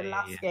end of the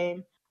last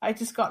game. I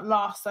just got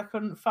lost. I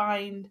couldn't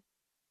find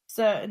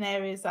certain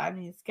areas that I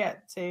needed to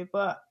get to.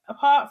 But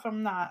apart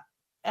from that,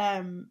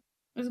 it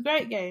was a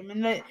great game.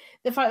 And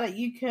the fact that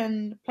you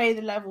can play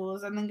the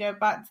levels and then go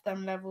back to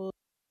them levels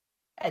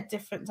at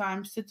different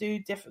times to do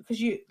different...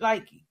 Because you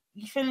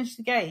finish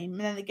the game,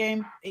 and then the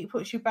game, it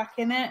puts you back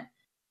in it.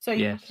 So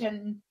you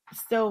can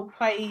still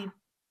play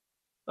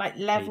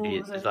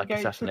levels. It's like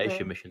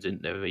assassination missions,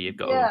 isn't there? Where you've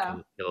got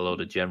to kill a load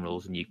of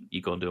generals, and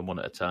you go and do them one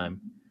at a time.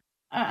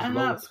 And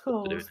that's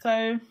cool.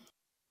 So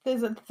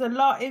there's a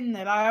lot in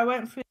there. I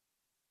went through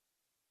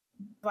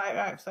so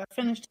I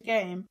finished the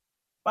game,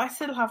 but I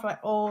still have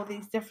all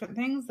these different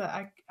things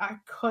that I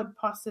could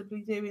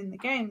possibly do in the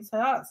game. So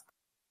that's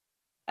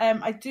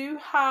I do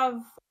have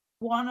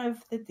one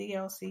of the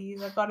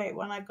DLCs. I got it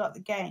when I got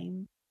the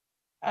game.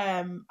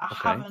 I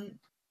haven't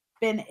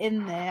been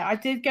in there. I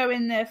did go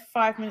in there for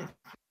 5 minutes.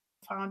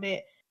 Found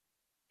it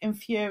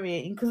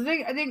infuriating because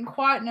I didn't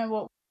quite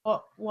know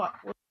what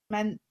was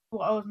meant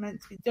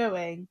to be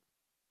doing.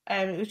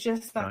 It was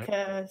just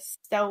a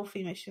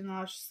stealthy mission.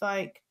 I was just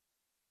like,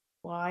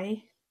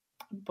 why?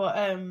 But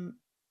I don't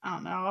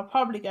know. I'll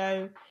probably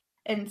go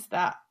into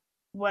that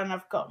when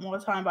I've got more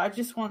time. But I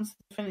just wanted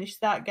to finish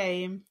that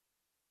game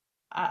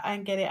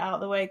and get it out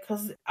of the way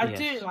because I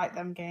do like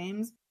them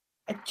games.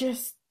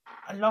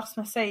 I lost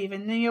my save,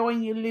 and then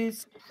when you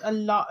lose a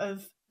lot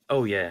of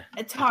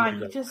time,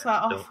 you're just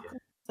like, oh, for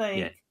God's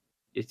sake.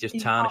 It's just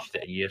tarnished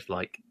it, and you're just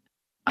like,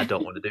 I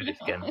don't want to do this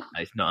again.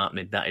 It's not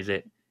happening. That is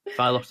it. If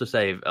I lost a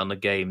save on a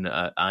game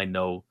that I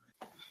know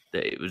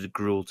that it was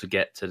gruel to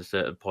get to a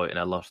certain point and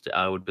I lost it,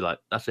 I would be like,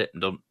 that's it, I'm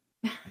done.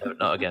 No,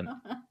 not again.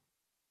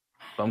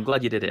 But I'm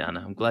glad you did it,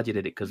 Anna. I'm glad you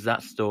did it because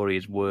that story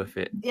is worth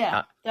it.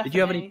 Yeah, definitely. Did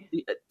you have any,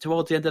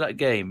 towards the end of that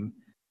game,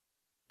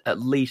 at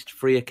least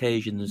 3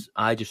 occasions,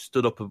 I just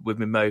stood up with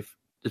my mouth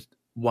just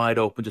wide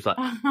open, just like,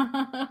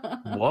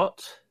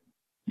 what?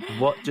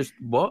 What? Just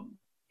what?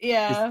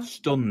 Yeah. Just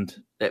stunned.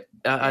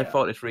 I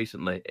thought this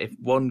recently. If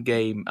one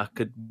game I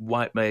could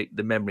wipe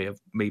the memory of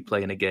me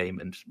playing a game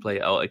and just play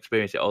it all,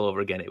 experience it all over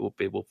again, it would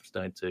be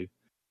Wolfenstein 2.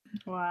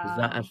 Wow. Because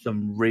that has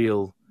some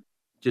real,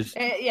 just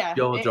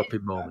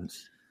jaw-dropping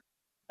moments.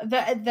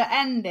 The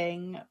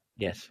ending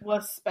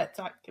was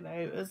spectacular.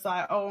 It was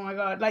like, oh my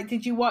God.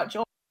 Did you watch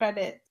all the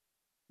credits?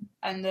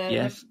 And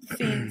the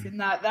scenes in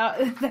that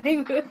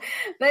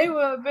they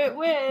were a bit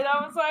weird.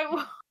 I was like,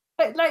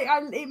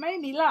 it made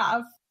me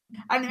laugh.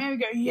 And it made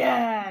me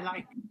go,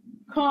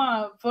 come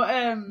on.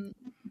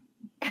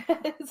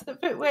 But it's a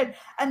bit weird.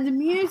 And the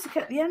music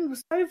at the end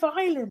was so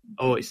violent.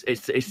 Oh,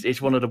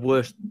 it's one of the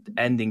worst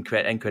end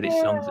credit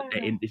songs.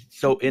 It's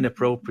so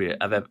inappropriate.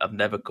 I've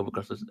never come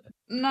across this.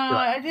 No,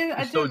 I didn't like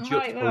that. So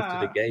juxtaposed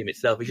to the game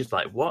itself. It's just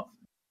like, what?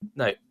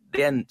 No,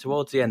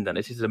 towards the end, and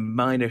this is the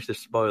minorest of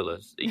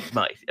spoilers. It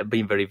might have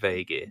been very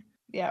vague here.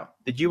 Yeah.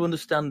 Did you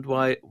understand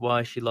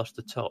why she lost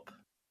the top?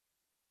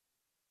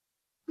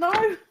 No.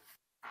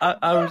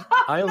 No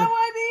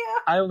idea.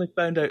 I only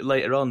found out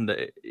later on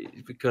that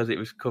it's because it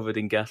was covered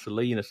in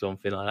gasoline or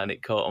something like that, and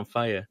it caught on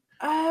fire.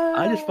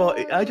 I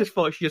just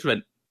thought she just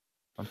went,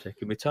 "I'm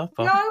taking my top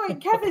off." No, I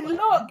went, Kevin,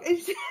 look.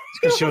 It's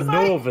because you're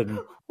northern.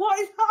 What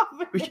is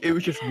happening? It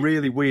was just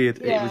really weird.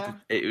 Yeah.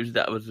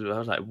 I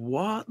was like,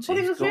 what? But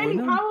it was really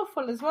on?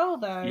 powerful as well,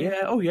 though.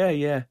 Yeah. Oh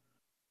yeah.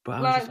 But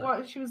I was just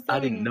what she was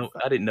doing.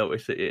 I didn't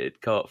notice that it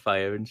had caught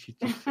fire, and she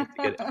just had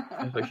to get it.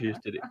 I thought she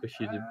just did it because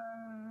she's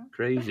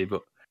crazy.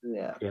 But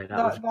yeah,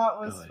 that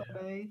was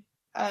funny.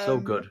 So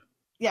good.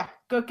 Yeah,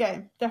 good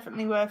game.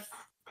 Definitely worth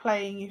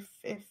playing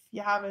if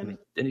you haven't.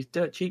 And he's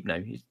dirt cheap now.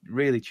 He's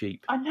really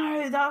cheap. I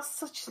know, that's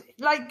such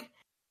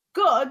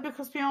good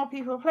because more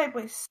people play,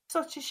 but it's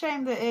such a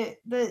shame that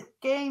the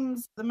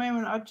games at the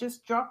moment are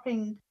just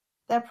dropping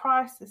their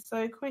prices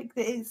so quick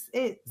that it's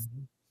I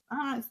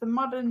don't know, it's the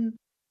modern,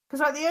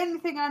 because the only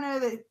thing I know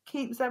that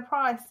keeps their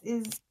price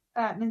is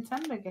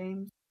Nintendo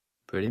games.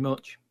 Pretty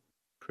much.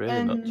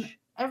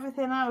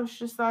 Everything else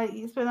just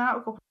it's been out a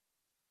couple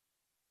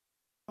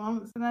of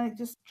months and then it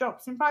just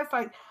drops in price.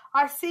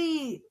 I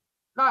see,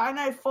 I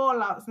know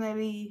Fallout's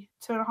nearly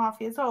 2.5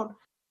 years old,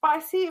 but I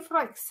see it for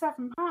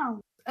 £7, and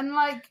I'm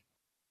like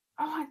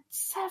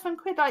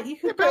 £7. You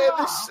could. Yeah,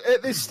 but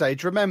at this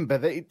stage, remember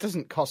that it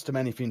doesn't cost them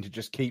anything to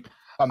just keep.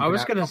 I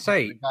was going to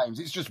say games.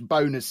 It's just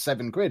bonus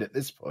 £7 at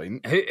this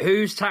point.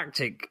 Whose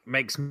tactic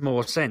makes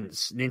more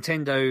sense?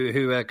 Nintendo,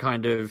 who are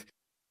kind of,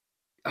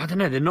 I don't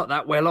know, they're not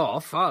that well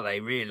off, are they?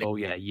 Really? Oh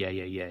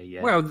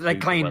yeah. Well, they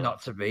claim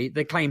not to be.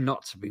 They claim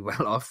not to be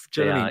well off.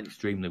 Do you know what I mean?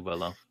 Extremely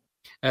well off.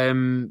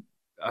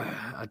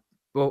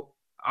 Well,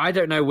 I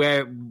don't know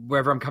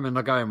whether I'm coming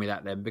or going with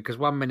that then, because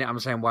one minute I'm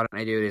saying why don't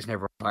they do this, and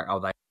everyone's like, oh,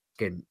 they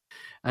skin,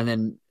 and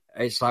then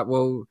it's like,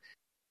 well,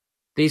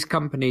 these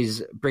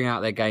companies bring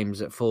out their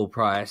games at full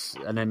price,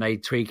 and then they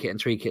tweak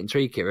it,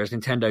 whereas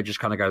Nintendo just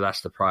kind of go,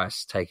 that's the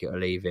price, take it or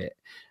leave it,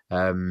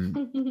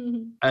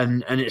 and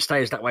it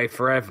stays that way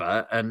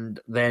forever, and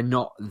they're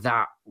not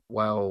that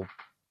well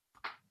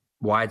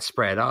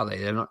widespread, are they?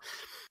 They're not.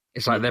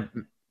 It's like they're,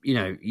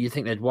 you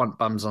think they'd want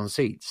bums on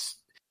seats.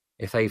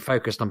 If they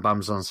focused on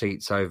bums on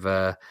seats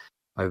over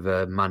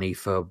money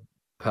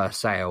per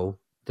sale,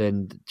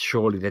 then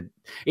surely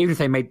even if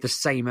they made the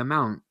same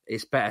amount,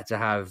 it's better to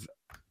have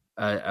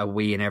a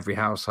Wii in every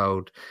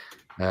household,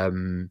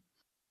 and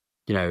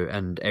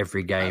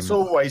every game. That's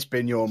always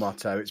been your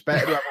motto. It's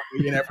better to have a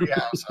Wii in every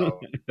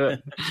household.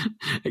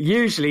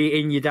 Usually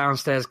in your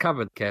downstairs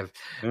cupboard, Kev.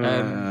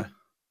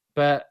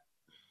 But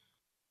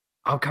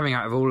I'm coming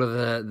out of all of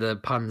the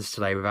puns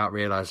today without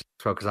realising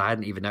as well, because I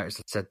hadn't even noticed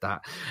I said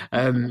that.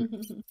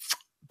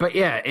 But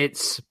yeah,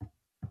 it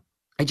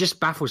just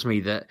baffles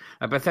me that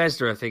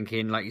Bethesda are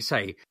thinking, like you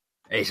say,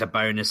 it's a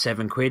bonus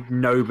 £7.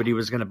 Nobody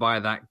was going to buy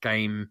that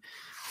game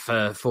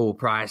for full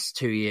price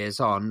 2 years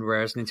on,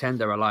 whereas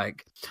Nintendo are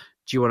like,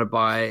 do you want to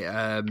buy,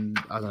 I don't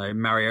know,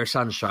 Mario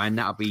Sunshine?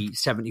 That'll be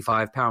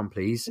 £75,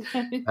 please.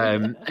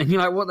 And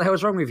you're like, what the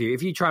hell's wrong with you?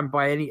 If you try and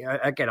buy any,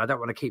 again, I don't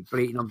want to keep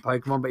bleating on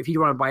Pokemon, but if you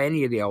want to buy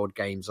any of the old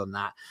games on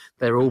that,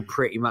 they're all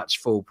pretty much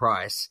full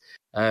price.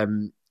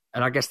 And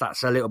I guess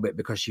that's a little bit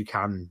because you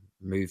can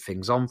move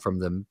things on from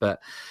them, but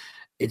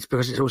it's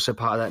because it's also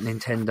part of that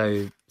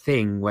Nintendo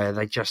thing where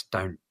they just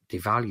don't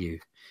devalue.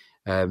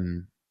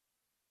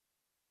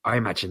 I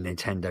imagine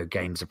Nintendo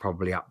games are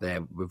probably up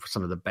there with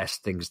some of the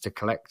best things to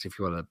collect if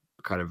you want to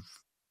kind of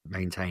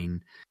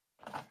maintain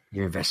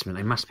your investment.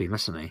 They must be,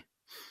 mustn't they?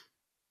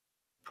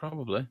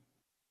 Probably.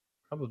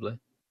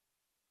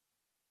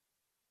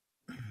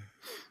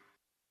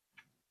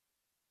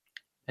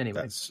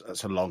 Anyway.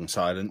 That's a long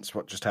silence.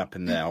 What just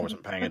happened there? I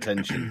wasn't paying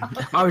attention.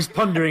 I was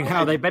pondering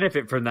how they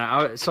benefit from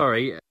that.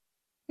 Sorry.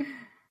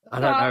 I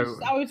don't know.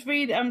 I was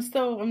reading.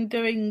 I'm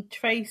doing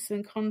trace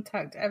and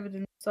contact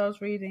evidence. So I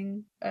was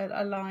reading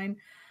a line.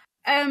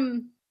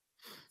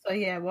 So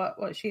yeah,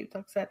 what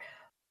Sheepdog said.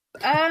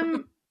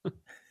 I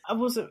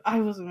wasn't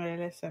really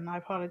listening. I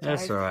apologize.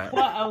 That's all right.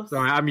 What else?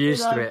 Sorry, I'm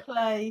used to it.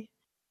 Play?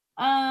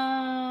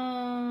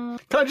 Can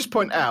I just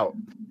point out,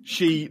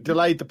 she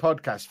delayed the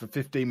podcast for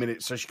 15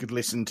 minutes so she could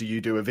listen to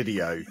you do a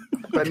video,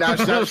 but now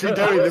she's actually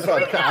doing the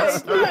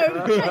podcast. No,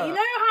 you know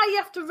how you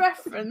have to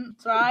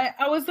reference, right?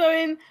 I was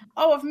going,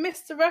 I've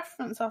missed a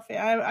reference off it.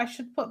 I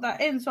should put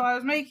that in. So I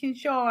was making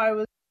sure I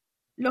was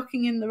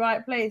looking in the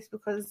right place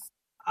because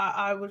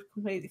I would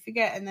completely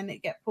forget and then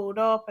it get pulled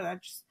up and I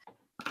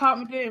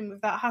can't be doing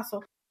with that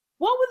hassle.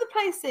 What would the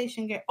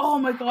PlayStation get? Oh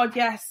my God,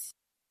 yes.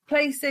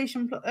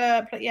 PlayStation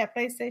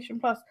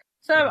Plus.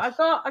 So I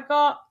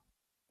got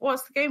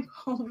what's the game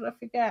called? I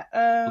forget.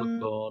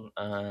 Bloodborne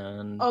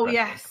and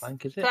yes.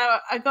 Clank, is it?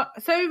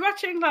 So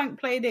Ratchet and Clank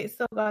played it,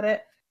 still got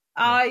it.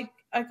 Yes.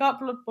 I got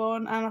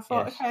Bloodborne and I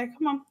thought, okay,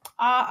 come on,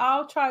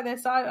 I'll try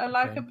this. I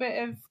like a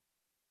bit of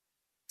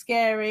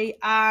scary,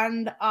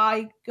 and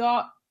I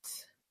got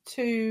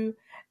to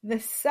the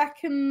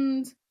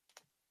second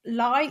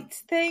light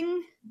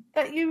thing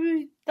that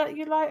you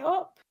light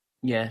up.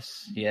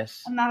 Yes.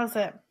 And that was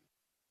it.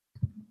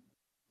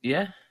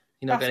 Yeah.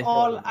 That's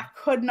all. I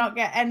could not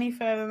get any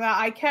further than that.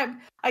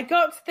 I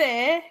got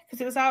there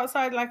because it was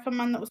outside, like a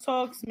man that was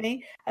talking to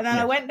me, and then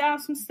I went down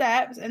some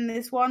steps, and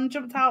this one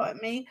jumped out at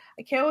me.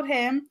 I killed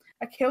him.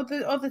 I killed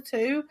the other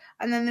two,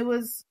 and then there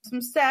was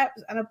some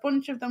steps, and a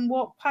bunch of them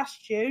walked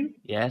past you.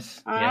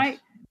 Yes. All right.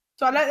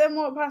 So I let them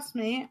walk past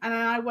me, and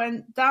then I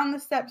went down the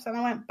steps, and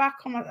I went back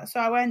on my. So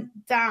I went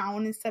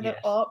down instead of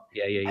up.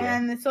 Yeah. And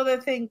then this other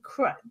thing,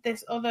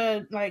 this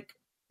other like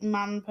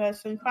man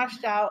person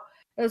crashed out.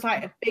 It was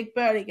like a big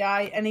burly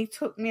guy, and he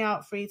took me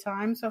out 3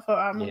 times. So I thought,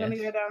 I'm not going to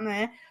go down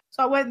there.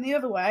 So I went the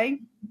other way,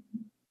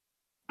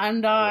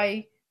 and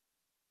I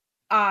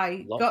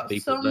got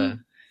some. There.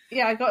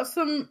 Yeah, I got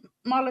some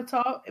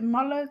Molotov.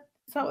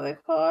 Is that what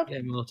they're called? Yeah,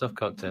 Molotov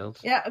cocktails.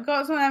 Yeah, I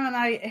got some of them, and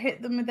I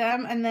hit them with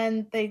them, and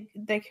then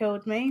they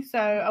killed me. So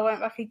I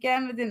went back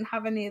again. I didn't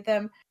have any of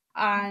them,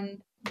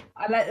 and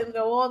I let them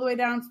go all the way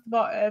down to the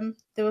bottom.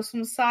 There was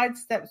some side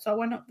steps, so I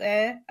went up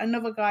there.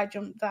 Another guy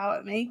jumped out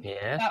at me.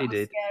 Yes, he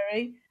did.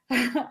 Scary.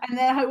 And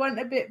then I went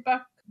a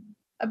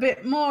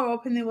bit more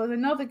up, and there was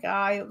another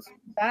guy up some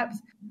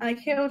steps, and I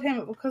killed him.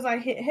 But because I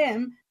hit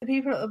him, the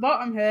people at the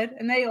bottom heard,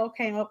 and they all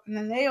came up, and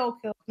then they all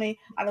killed me.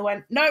 And I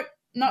went, nope,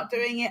 not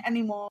doing it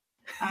anymore.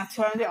 And I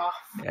turned it off.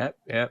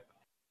 Yep.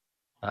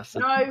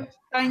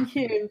 Thank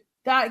you.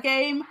 That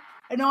game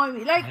annoyed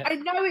me. Like, I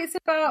know it's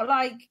about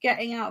like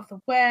getting out of the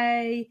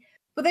way,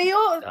 but they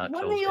all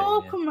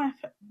come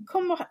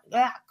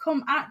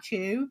at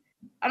you,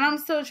 and I'm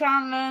still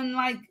trying to learn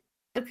like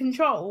the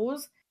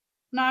controls.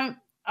 No,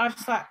 I was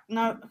just like,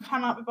 no, I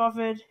cannot be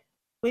bothered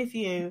with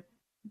you.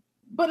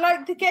 But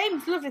like the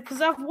game's lovely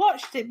because I've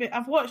watched it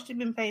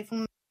been played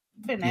from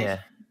finish. Yeah.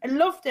 I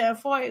loved it. I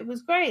thought it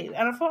was great,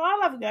 and I thought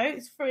I'll have a go.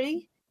 It's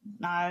free.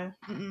 No.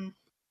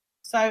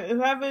 So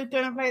whoever's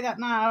going to play that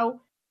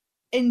now,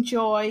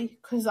 enjoy,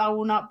 because I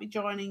will not be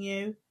joining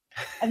you.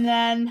 And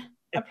then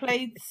I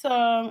played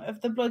some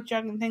of the Blood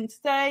Dragon thing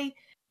today.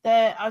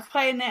 I was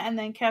playing it, and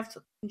then Kev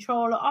took the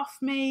controller off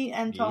me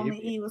and told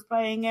me he was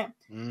playing it.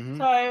 Mm-hmm.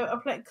 So I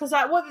played because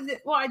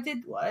what I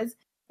did was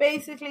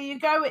basically you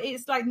go.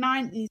 It's like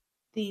 90s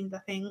themed, I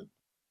think.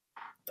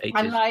 80s.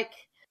 And like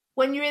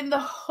when you're in the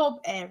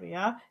hub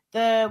area,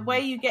 the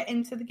way you get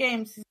into the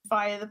games is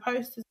via the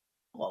posters.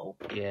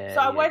 Yeah. So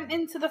I went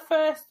into the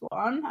first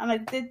one, and I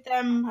did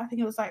them. I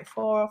think it was like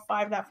 4 or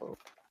 5 levels,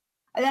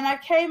 and then I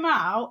came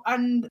out,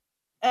 and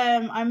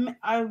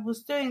I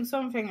was doing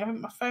something. I think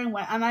my phone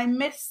went, and I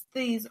missed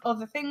these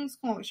other things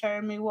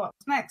showing me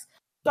what's next.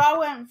 So I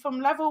went from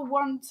level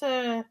 1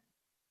 to,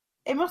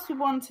 it must be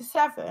 1 to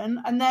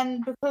 7, and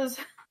then because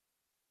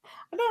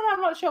I don't know,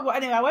 I'm not sure, but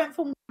anyway, I went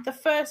from the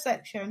first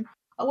section.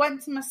 I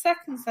went to my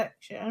second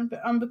section,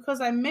 but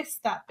because I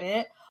missed that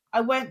bit,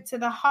 I went to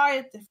the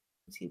higher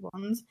difficulty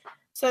ones.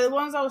 So the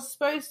ones I was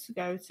supposed to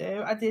go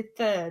to, I did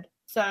third.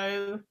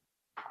 So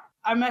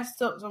I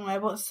messed up somewhere,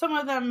 but some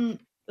of them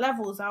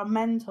levels are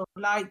mental.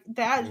 Like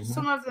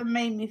some of them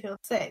made me feel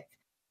sick.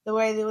 The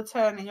way they were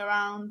turning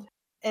around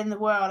in the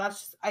world,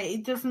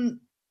 it doesn't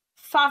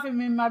fathom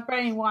in my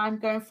brain why I'm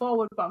going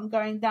forward, but I'm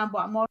going down, but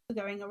I'm also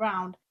going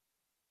around.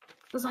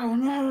 It was like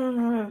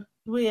no,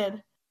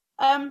 weird.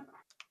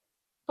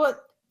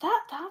 But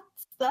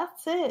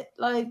that's it.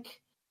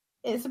 Like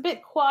it's a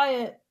bit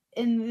quiet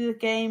in the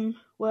game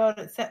world,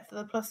 except for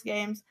the Plus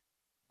games.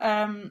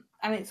 And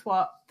it's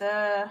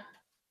the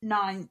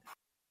 9th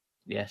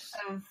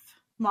of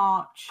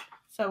March.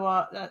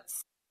 So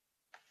that's,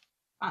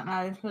 I don't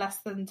know, less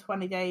than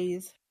 20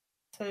 days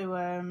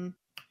to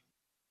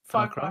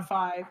Far Cry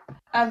 5.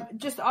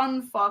 Just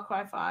on Far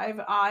Cry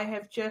 5, I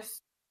have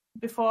just,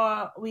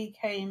 before we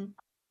came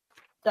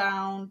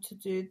down to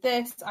do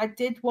this, I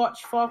did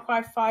watch Far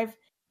Cry 5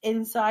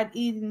 Inside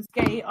Eden's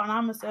Gate on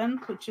Amazon,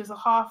 which is a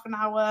half an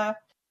hour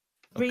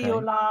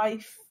real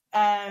life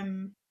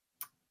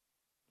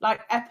like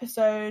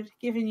episode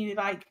giving you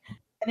like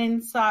an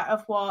insight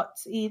of what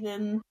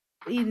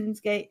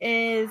Eden's Gate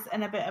is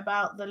and a bit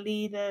about the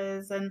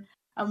leaders and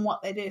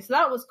what they do. So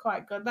that was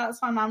quite good. That's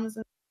on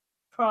Amazon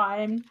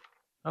Prime.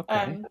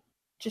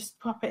 Just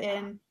pop it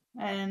in,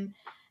 and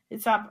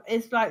it's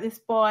like this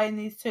boy and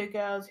these 2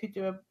 girls who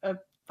do a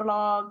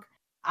vlog,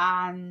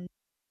 and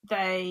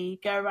they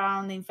go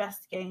around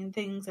investigating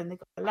things, and they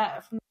got a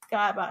letter from this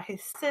guy about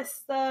his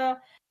sister,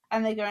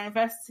 and they go and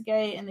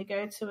investigate, and they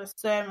go to a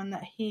sermon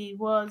that he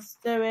was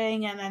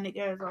doing, and then it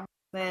goes on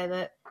there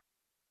that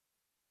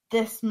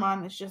this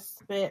man is just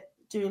a bit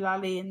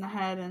doolally in the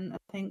head and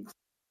thinks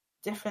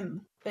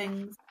different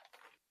things.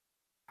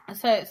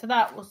 So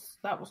that was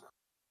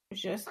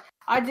just,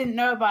 I didn't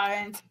know about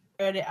it until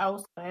I heard it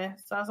elsewhere.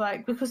 So I was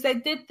like, because they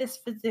did this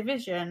for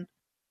Division.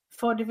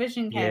 Before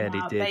Division came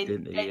out, they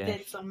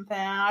did something.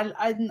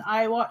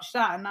 I watched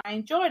that and I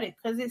enjoyed it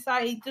because it's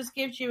like it just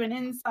gives you an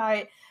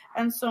insight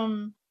and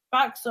some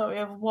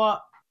backstory of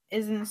what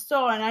is in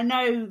store. And I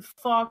know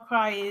Far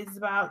Cry is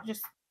about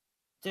just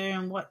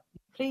doing what you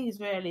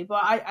please, really.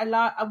 But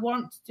I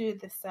want to do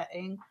this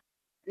setting.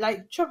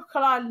 Like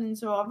Tropical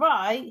Islands are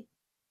alright,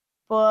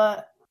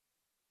 but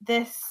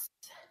this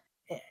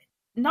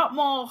not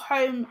more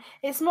home.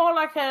 It's more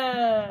like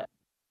a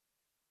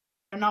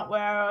not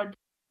where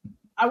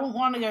I wouldn't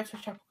want to go to a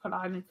tropical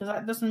island because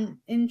that doesn't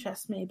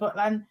interest me. But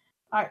then,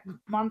 like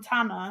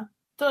Montana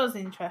does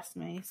interest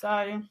me.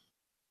 So,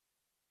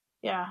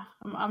 yeah,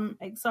 I'm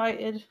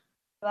excited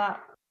for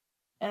that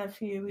in a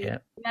few weeks. Yeah,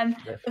 and then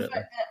definitely. the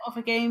fact that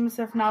other games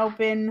have now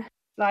been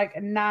like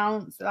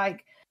announced,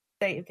 like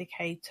State of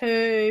Decay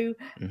 2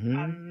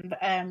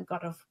 and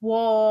God of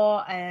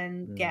War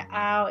and Get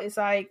Out. It's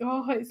like,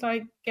 it's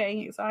like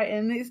getting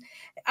exciting.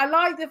 I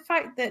like the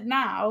fact that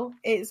now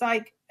it's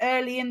like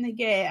early in the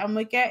year and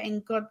we're getting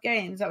good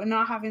games that we're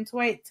not having to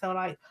wait till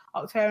like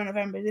October,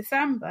 November,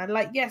 December.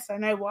 Like, yes, I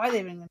know why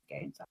they bring the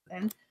games out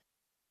then.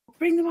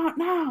 Bring them out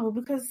now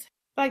because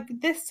like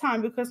this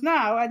time, because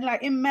now and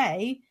like in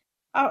May,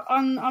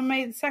 on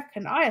May the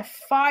 2nd, I have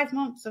 5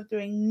 months of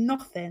doing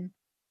nothing.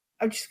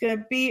 I'm just going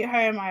to be at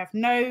home. I have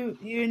no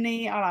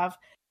uni. I'll have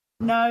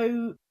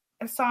no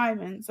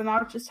assignments, and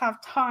I'll just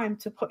have time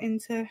to put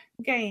into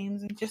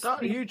games and just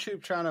start a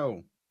YouTube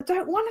channel. I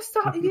don't want to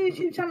start a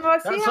YouTube channel.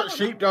 That's what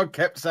Sheepdog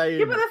kept saying.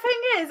 Yeah, but the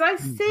thing is, I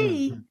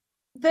see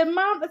the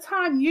amount of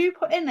time you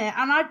put in it,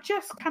 and I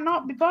just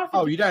cannot be bothered.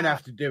 Oh, you don't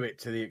have to do it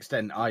to the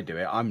extent I do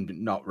it. I'm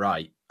not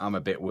right. I'm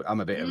a bit of a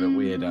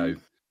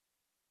weirdo.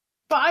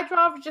 But I'd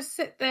rather just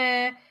sit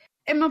there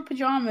in my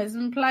pajamas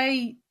and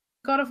play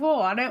God of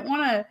War. I don't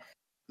want to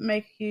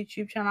make a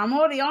YouTube channel. I'm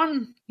already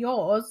on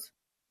yours.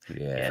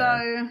 Yeah.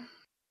 So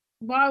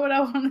why would I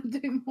want to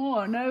do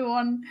more? No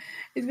one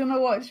is going to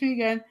watch me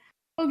going,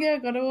 oh yeah,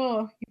 God of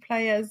War. You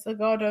play as a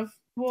God of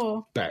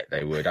War. Bet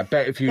they would. I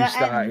bet if you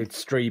started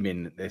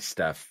streaming this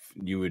stuff,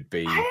 you would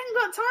be I ain't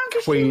got time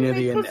to queen stream of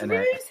the because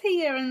internet. Rue's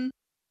here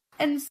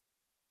and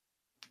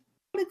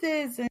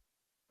holidays and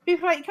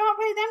people are like, you can't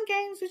play them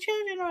games with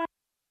children around.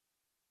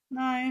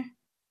 No.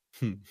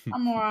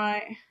 I'm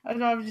alright. I'd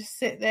rather just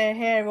sit there,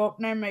 hair up,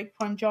 no makeup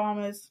on,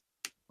 pajamas.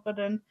 But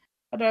I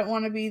don't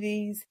want to be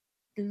these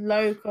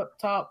low cut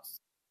tops,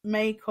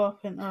 makeup,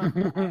 and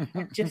I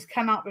just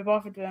cannot be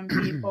bothered with them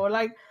people.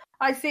 Like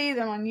I see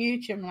them on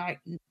YouTube, like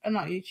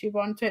not YouTube,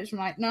 on Twitch. I'm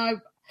like, no,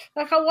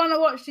 like I want to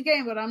watch the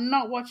game, but I'm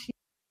not watching.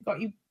 You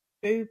got your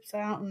boobs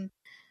out and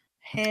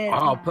hair.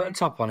 I'll put a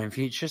top on in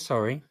future.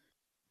 Sorry.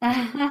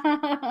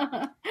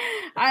 I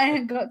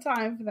ain't got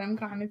time for them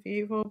kind of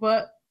people,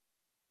 but.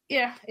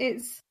 Yeah,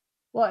 it's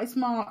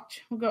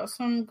March. We've got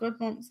some good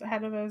months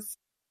ahead of us.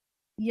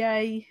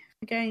 Yay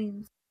for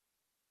games.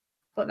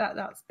 But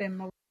that's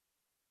been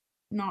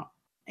not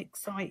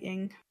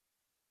exciting.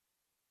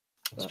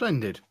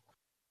 Splendid.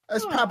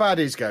 Has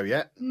Pabaddies go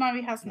yet? No,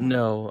 he hasn't.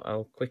 No,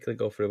 I'll quickly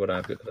go through what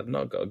I've got because I've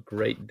not got a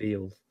great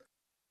deal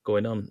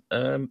going on.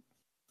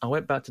 I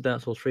went back to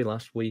Dark Souls 3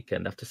 last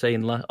weekend after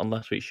saying on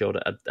last week's show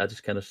that I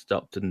just kind of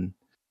stopped and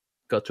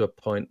got to a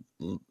point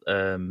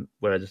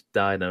where I just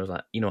died and I was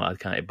like, you know what, I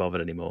can't be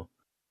bothered anymore.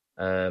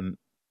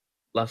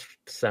 Last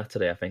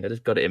Saturday, I think, I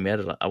just got it in my head.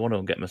 I was like, I want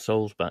to get my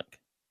souls back.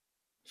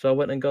 So I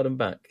went and got them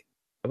back.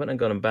 I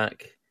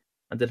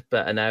did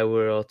about an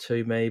hour or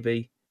two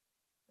maybe.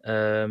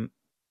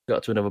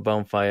 Got to another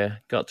bonfire,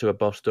 got to a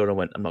boss door and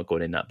went, I'm not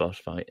going in that boss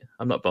fight.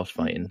 I'm not boss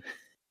fighting.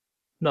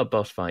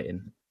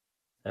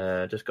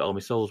 Just got all my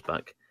souls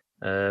back.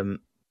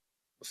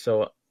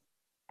 So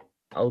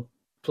I'll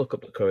pluck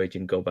up the courage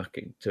and go back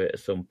into it at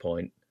some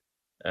point.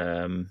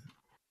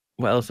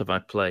 What else have I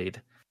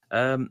played?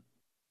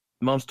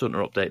 Monster Hunter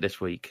update this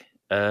week.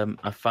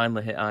 I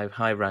finally hit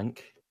high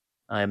rank.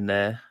 I am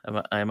there.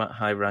 I'm at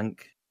high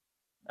rank.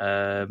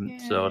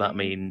 So that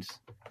means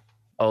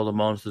all the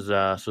monsters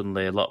are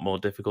suddenly a lot more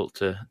difficult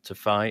to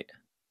fight.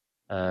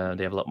 They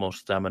have a lot more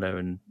stamina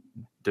and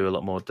do a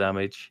lot more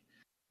damage.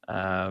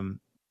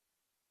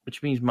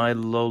 Which means my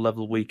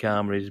low-level weak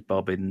armor is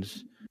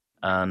bobbins,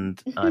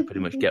 and I pretty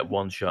much get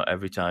one shot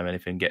every time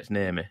anything gets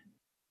near me.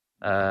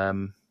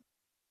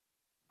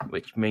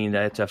 Which means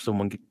I had to have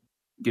someone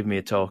give me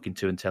a talking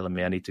to and telling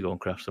me I need to go and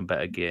craft some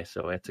better gear.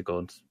 So I had to go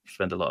and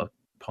spend a lot of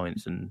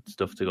points and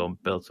stuff to go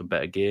and build some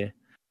better gear.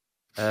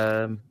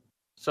 So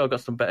I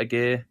got some better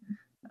gear.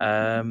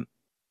 And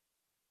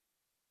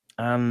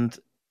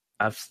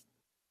I've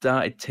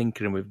started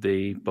tinkering with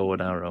the bow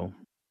and arrow,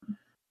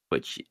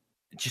 which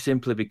just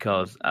simply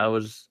because I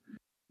was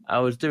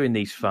doing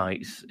these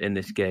fights in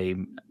this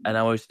game, and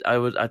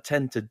I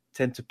tend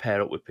to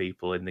pair up with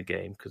people in the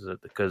game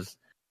because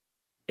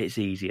it's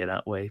easier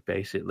that way.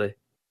 Basically,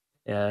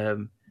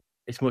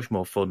 it's much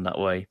more fun that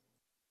way.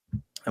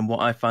 And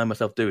what I find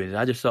myself doing is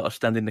I just sort of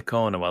stand in the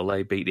corner while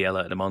they beat the hell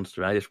out of the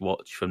monster. I just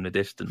watch from the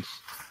distance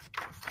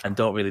and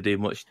don't really do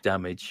much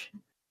damage.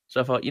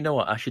 So I thought, you know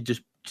what, I should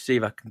just see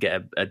if I can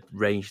get a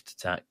ranged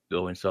attack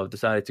going. So I've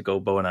decided to go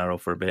bow and arrow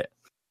for a bit,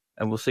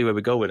 and we'll see where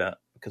we go with that.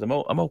 Because I'm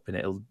hoping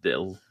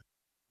it'll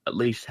at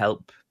least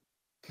help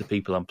the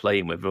people I'm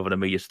playing with, rather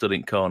than me just stood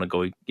in corner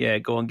going, yeah,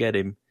 go and get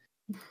him.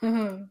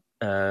 So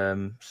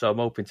I'm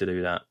hoping to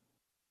do that.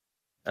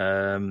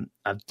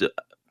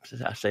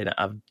 I say that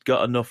I've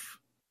got enough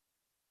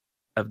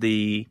of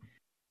the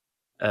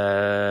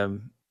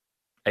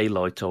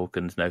Aloy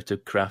tokens now to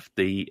craft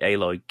the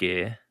Aloy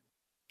gear,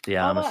 the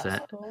armor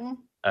set. Cool.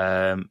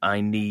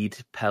 I need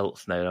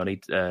pelts now. I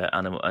need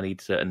I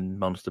need certain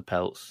monster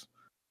pelts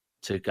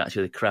to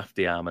actually craft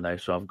the armor now.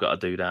 So I've got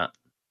to do that.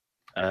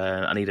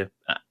 I need a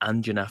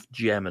Anjanath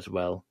gem as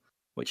well,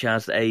 which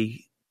has a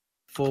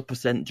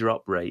 4%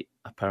 drop rate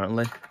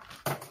apparently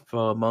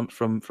from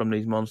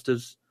these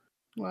monsters.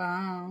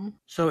 Wow.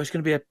 So it's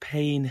going to be a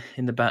pain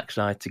in the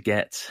backside to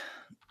get.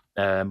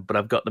 But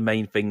I've got the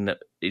main thing that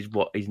is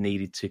what is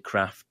needed to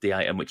craft the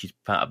item, which is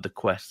part of the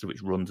quest,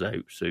 which runs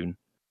out soon.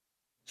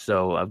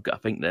 So I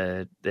think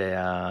they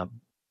are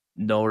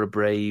Nora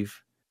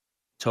Brave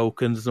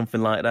tokens or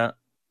something like that.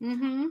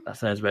 Mm-hmm. That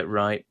sounds about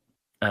right.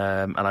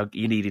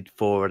 You needed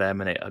 4 of them,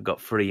 and I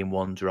got 3 in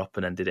one drop,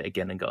 and then did it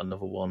again and got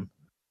another one.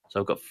 So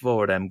I've got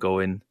 4 of them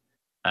going.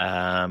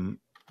 And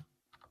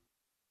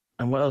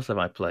what else have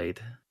I played?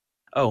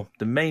 Oh,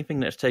 the main thing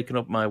that's taken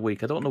up my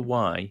week. I don't know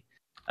why.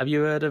 Have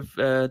you heard of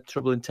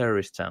Trouble in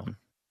Terrorist Town?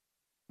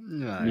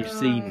 No. Have you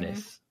seen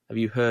this? Have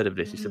you heard of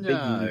this? It's a big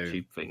No.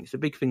 YouTube thing. It's a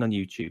big thing on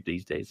YouTube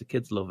these days. The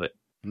kids love it.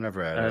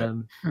 Never heard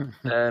of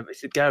it.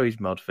 It's a Garry's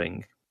mod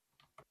thing,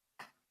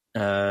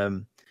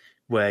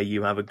 where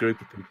you have a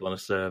group of people on a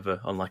server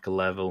on like a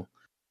level,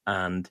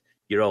 and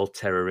you're all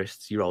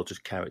terrorists. You're all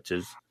just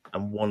characters,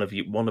 and one of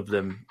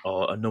them,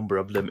 or a number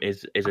of them,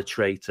 is a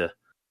traitor,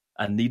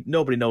 and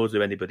nobody knows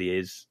who anybody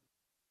is.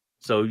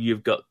 So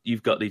you've got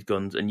these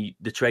guns, and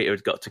the traitor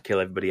has got to kill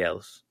everybody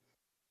else,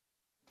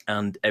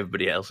 and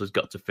everybody else has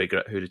got to figure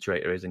out who the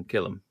traitor is and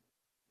kill him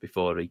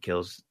before the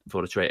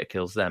traitor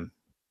kills them.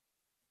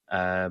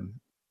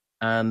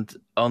 And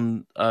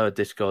on our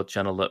Discord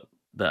channel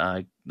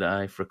that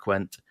I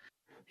frequent,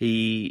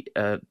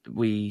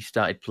 we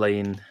started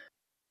playing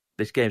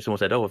this game. Someone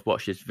said, "Oh, I've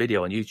watched this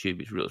video on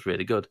YouTube. It looks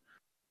really good.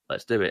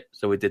 Let's do it."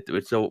 So we did.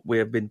 So we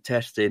have been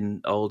testing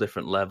all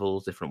different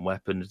levels, different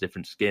weapons,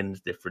 different skins,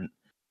 different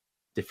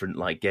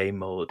like game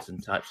modes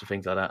and types of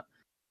things like that,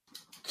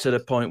 to the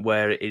point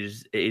where it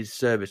is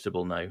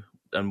serviceable now.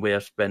 And we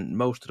have spent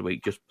most of the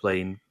week just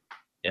playing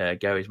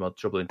Garry's mod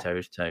Trouble in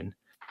Terrorist Town,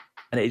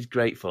 and it is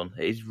great fun.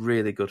 It is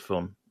really good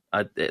fun.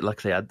 I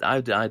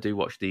do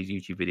watch these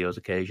YouTube videos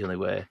occasionally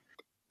where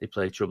they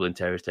play Trouble in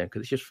Terrorist Town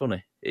because it's just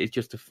funny. It's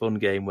just a fun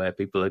game where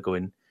people are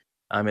going,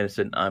 I'm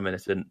innocent, I'm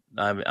innocent,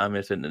 I'm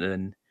innocent, and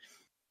then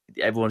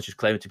everyone's just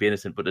claiming to be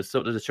innocent, but there's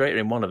a traitor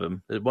in one of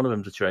them. One of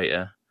them's a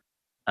traitor,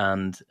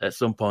 and at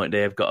some point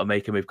they've got to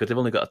make a move because they've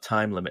only got a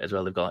time limit as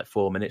well. They've got like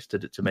 4 minutes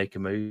to make a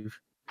move.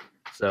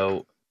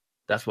 So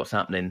that's what's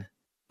happening.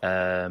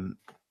 And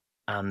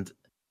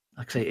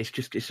like I say, it's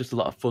just a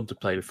lot of fun to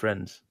play with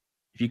friends.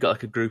 If you've got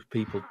like big group of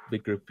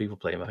people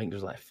playing, I think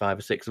there's like 5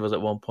 or 6 of us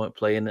at one point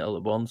playing it all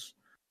at once,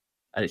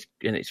 and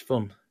it's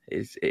fun.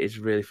 It is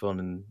really fun,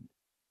 and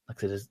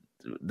like I said,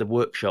 the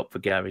workshop for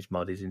Garry's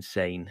mod is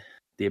insane.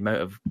 The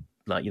amount of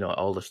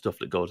all the stuff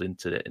that goes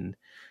into it, and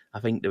I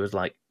think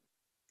the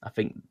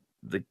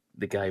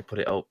guy who put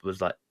it up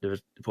was like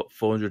put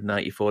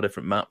 494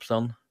 different maps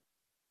on.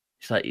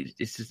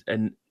 It's just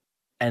an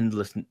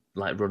endless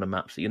like run of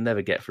maps that you'll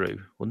never get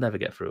through. We'll never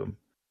get through them.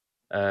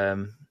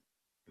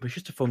 But it's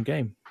just a fun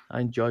game. I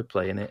enjoy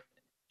playing it.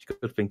 It's a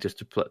good thing just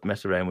to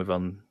mess around with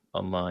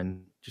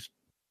online. Just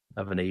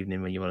have an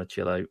evening when you want to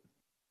chill out.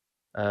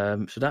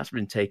 So that's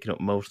been taking up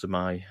most of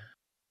my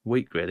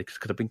week really, because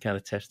I've been kind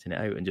of testing it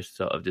out and just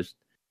sort of just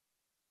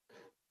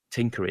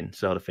tinkering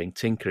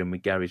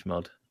with Garry's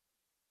mod,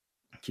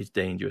 which is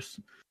dangerous.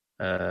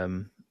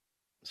 So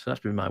that's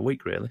been my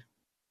week really.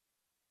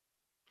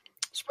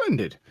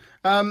 Splendid.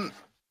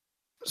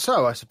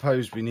 So I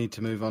suppose we need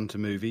to move on to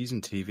movies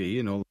and TV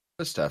and all that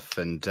other stuff.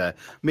 And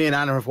me and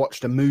Anna have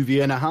watched a movie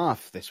and a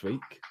half this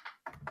week.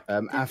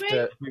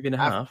 Movie and a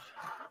half.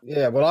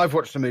 Yeah, well, I've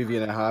watched a movie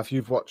and a half.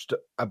 You've watched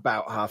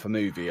about half a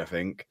movie, I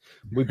think.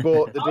 We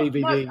bought the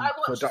DVD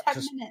for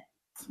Doctor.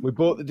 We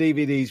bought the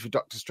DVDs for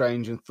Doctor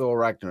Strange and Thor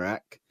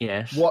Ragnarok.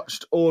 Yes.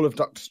 Watched all of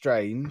Doctor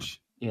Strange.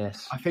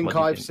 Yes. I think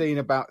I've seen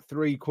about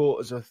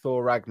 3/4 of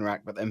Thor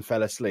Ragnarok, but then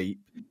fell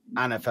asleep.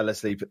 Anna fell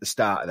asleep at the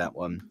start of that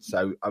one,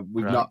 so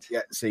we've not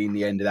yet seen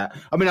the end of that.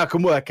 I mean, I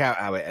can work out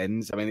how it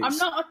ends. I mean, I'm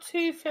not a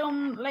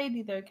 2-film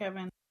lady though,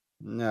 Kevin.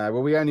 No,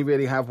 well, we only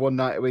really have one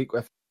night a week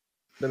with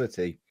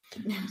ability,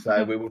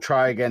 so we will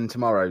try again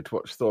tomorrow to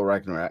watch Thor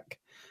Ragnarok.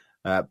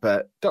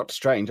 But Doctor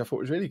Strange, I thought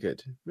was really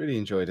good. Really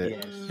enjoyed it.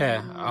 Yes.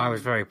 Yeah, I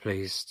was very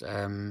pleased.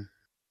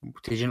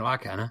 Did you not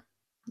like it, Anna?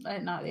 I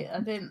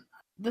didn't.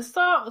 The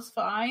start was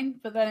fine,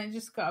 but then it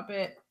just got a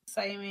bit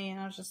samey, and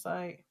I was just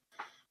like,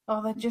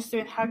 "Oh, they're just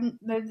doing."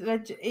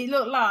 It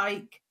looked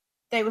like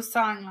they were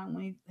sign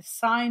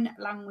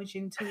language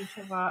into each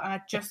other, and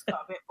I just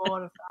got a bit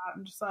bored of that.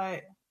 I'm just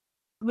like,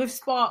 with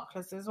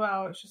sparklers as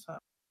well. It's just like,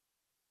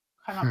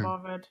 kind of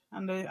bothered,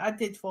 and I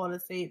did fall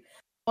asleep,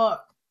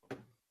 but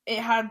it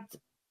had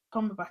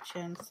Cumberbatch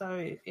in, so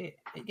it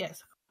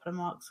gets a couple of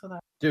marks for that.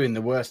 Doing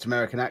the worst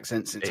American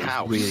accent since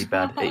House. Really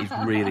bad. It is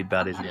really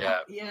bad, isn't it?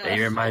 Yeah.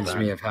 It reminds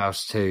me of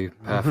House too.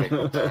 Perfect,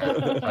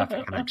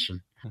 perfect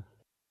connection.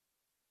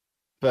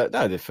 But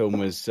no, the film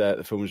was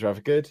rather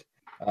good.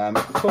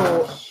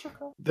 For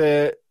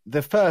the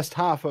first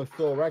half of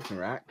Thor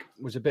Ragnarok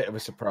was a bit of a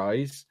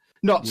surprise.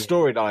 Not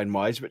storyline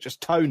wise, but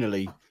just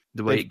tonally.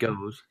 The way it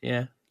goes,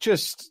 yeah.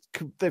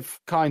 They've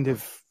kind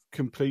of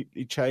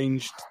completely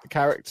changed the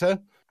character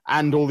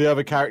and all the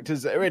other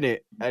characters that are in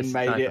it and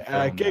made it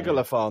a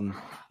giggle-a-thon.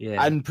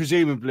 Yeah. And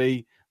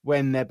presumably,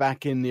 when they're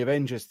back in the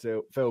Avengers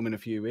film in a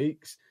few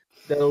weeks,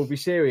 they'll be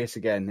serious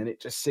again. And it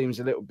just seems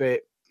a little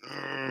bit...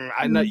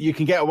 I know you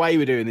can get away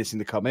with doing this in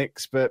the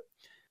comics, but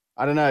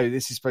I don't know.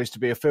 This is supposed to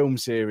be a film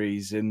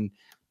series, and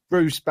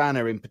Bruce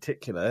Banner in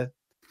particular,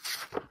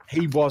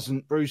 he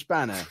wasn't Bruce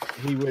Banner.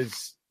 He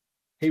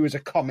was a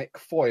comic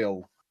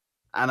foil,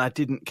 and I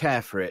didn't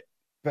care for it.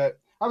 But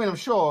I mean, I'm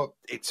sure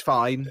it's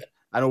fine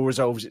and all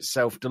resolves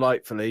itself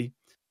delightfully.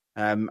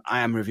 I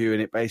am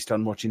reviewing it based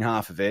on watching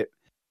half of it,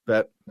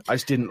 but I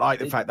just didn't like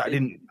the fact that I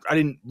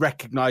didn't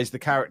recognise the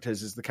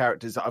characters as the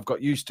characters that I've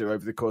got used to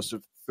over the course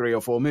of 3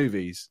 or 4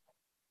 movies.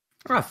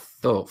 I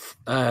thought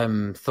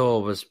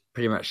Thor was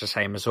pretty much the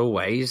same as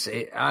always.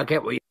 I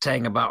get what you're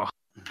saying about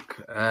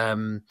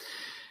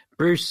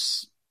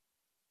Bruce.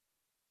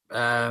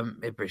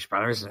 It's Bruce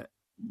Banner, isn't it?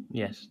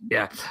 Yes.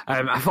 Yeah.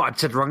 I thought I'd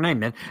said the wrong name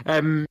then.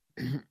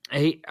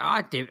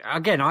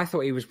 I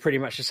thought he was pretty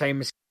much the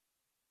same as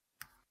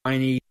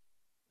tiny,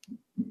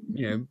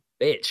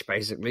 bitch,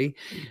 basically.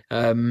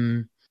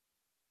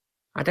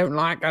 I don't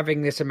like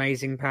having this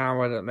amazing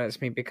power that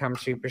lets me become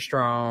super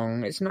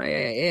strong. It's not.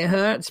 It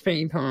hurts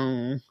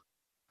people.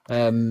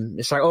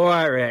 It's like, all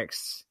right,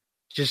 Rex.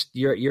 Just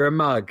you're a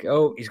mug.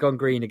 Oh, he's gone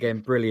green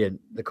again.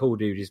 Brilliant. The cool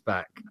dude is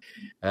back.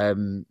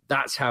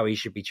 That's how he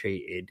should be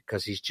treated,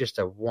 because he's just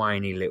a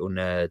whiny little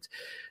nerd.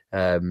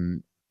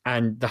 And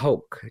the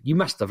Hulk. You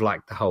must have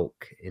liked the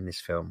Hulk in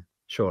this film,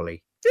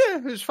 surely. Yeah,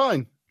 it was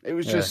fine. It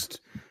was just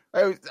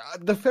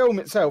the film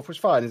itself was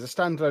fine. As a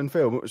standalone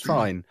film, it was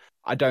fine.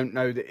 I don't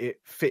know that it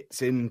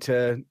fits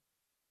into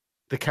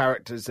the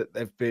characters that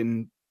they've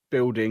been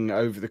building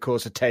over the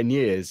course of 10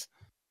 years.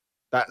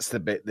 That's the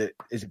bit that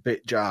is a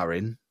bit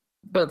jarring.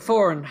 But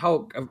Thor and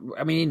Hulk,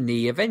 I mean, in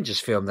the Avengers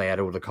film, they had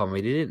all the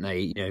comedy, didn't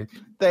they?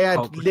 They had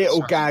Hulk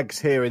little gags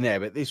here and there,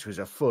 but this was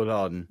a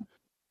full-on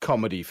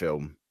comedy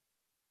film.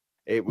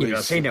 It was.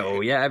 You've seen it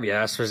all, yeah.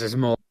 I suppose there's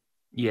more.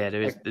 Yeah,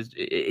 there is.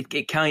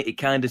 It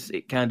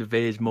kind of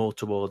veers more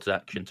towards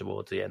action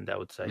towards the end, I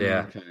would say.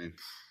 Yeah. Okay.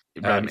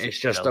 It's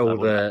just all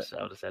the.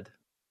 I would have said.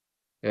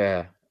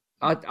 Yeah,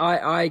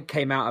 I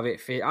came out of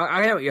it.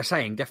 I know what you're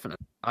saying.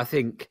 Definitely, I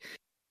think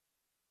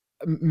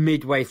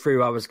midway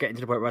through, I was getting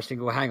to the point where I was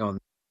thinking, "Well, hang on,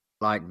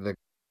 like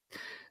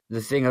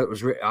the thing that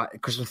was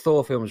because the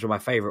Thor films were my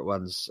favourite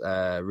ones.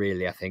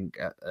 Really, I think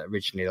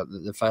originally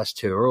the first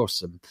 2 are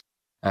awesome,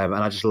 and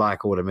I just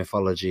like all the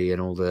mythology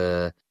and all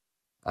the.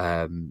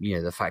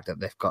 The fact that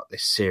they've got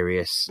this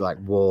serious like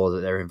war that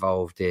they're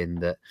involved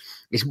in that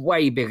is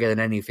way bigger than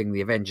anything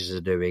the Avengers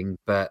are doing,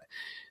 but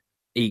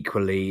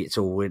equally it's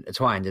all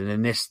intertwined. And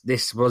then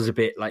this was a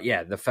bit like,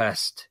 the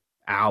first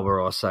hour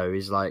or so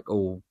is like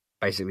all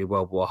basically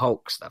World War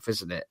Hulk stuff,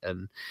 isn't it?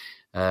 And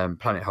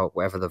Planet Hulk,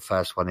 whatever the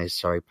first one is,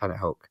 Planet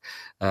Hulk.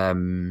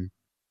 And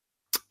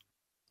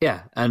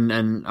I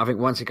think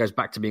once it goes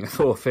back to being a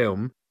Thor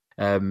film,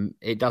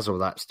 it does all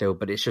that still,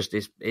 but it's just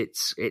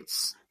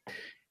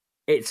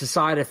it's a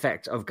side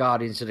effect of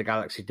Guardians of the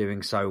Galaxy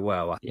doing so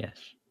well. Yes.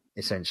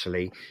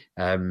 Essentially.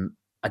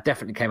 I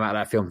definitely came out of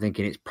that film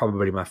thinking it's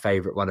probably my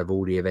favourite one of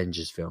all the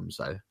Avengers films,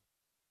 though.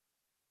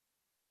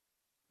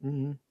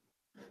 Mm-hmm.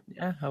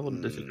 Yeah, I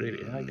wouldn't disagree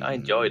with you. I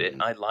enjoyed it.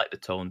 I like the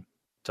tone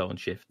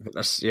shift.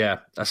 That's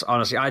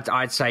honestly,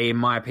 I'd say, in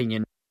my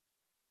opinion,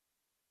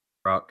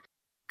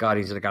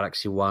 Guardians of the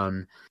Galaxy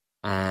 1,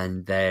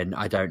 and then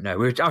I don't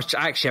know. I was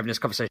actually having this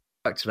conversation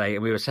today,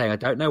 and we were saying I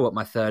don't know what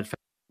my third film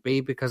would be,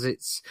 because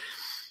it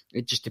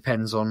just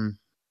depends on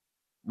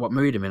what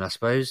mood I'm in, I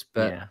suppose.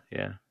 But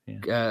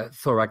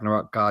Thor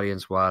Ragnarok,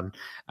 Guardians 1,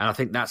 and I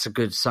think that's a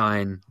good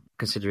sign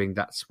considering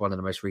that's one of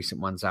the most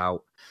recent ones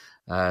out.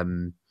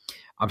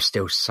 I'm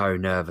still so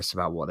nervous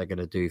about what they're going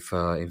to do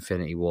for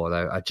Infinity War,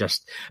 though.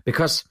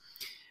 Because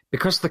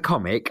the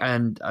comic,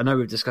 and I know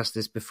we've discussed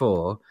this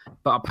before,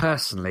 but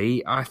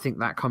personally, I think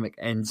that comic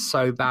ends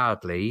so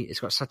badly. It's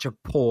got such a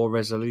poor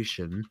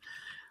resolution.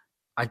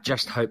 I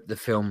just hope the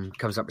film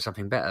comes up with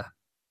something better.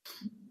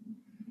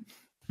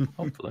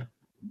 Hopefully.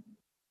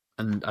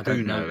 And I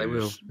don't know. They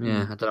will.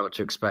 Yeah, I don't know what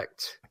to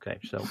expect. Okay,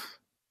 so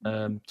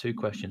 2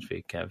 questions for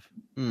you, Kev.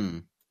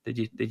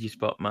 Did you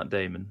spot Matt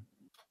Damon?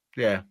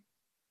 Yeah.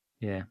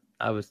 Yeah.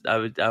 I was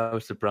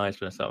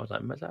surprised when I saw it. I was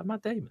like, is that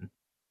Matt Damon?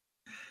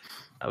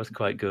 That was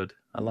quite good.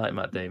 I like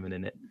Matt Damon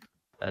in it.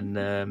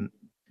 And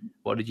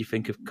what did you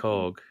think of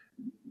Korg?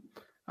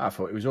 I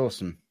thought it was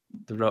awesome.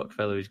 The Rock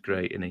fellow is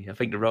great, isn't he? I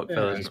think the Rock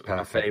fellow is one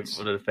of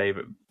the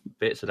favourite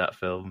bits of that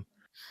film.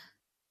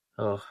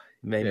 Oh,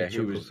 he made me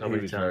chuckle so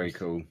many times. Very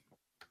cool.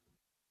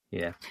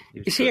 Yeah.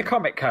 Is he a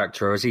comic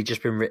character, or has he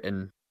just been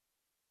written?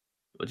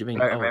 What do you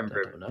mean? I don't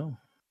remember. I don't know.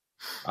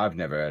 I've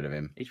never heard of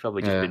him. He's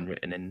probably just been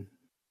written in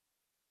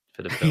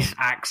for the film. His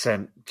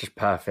accent, just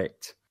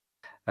perfect.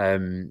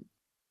 Again,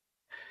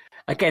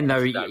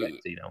 though,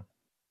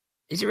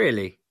 is it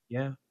really?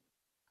 Yeah.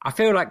 I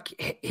feel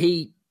like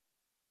he.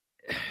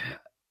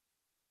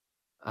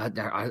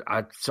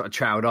 I sort of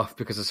trailed off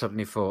because I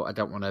suddenly thought I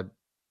don't want to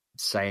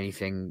say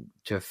anything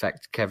to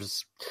affect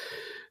Kev's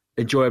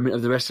enjoyment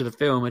of the rest of the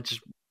film. I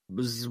just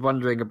was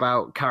wondering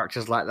about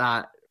characters like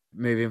that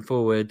moving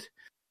forward.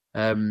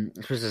 I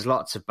suppose there's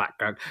lots of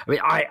background. I mean,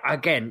 I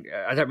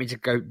don't mean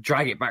to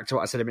drag it back to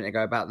what I said a minute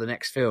ago about the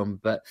next film,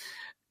 but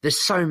there's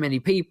so many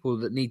people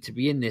that need to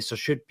be in this, or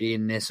should be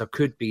in this, or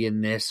could be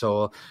in this,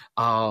 or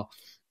are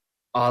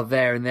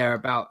there and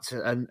thereabouts.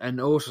 And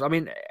also, I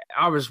mean,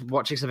 I was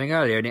watching something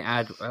earlier, and it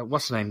had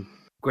what's her name,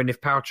 Gwyneth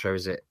Paltrow,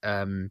 is it?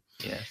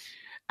 Yes.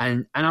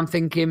 And I'm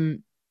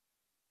thinking,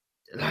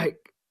 like,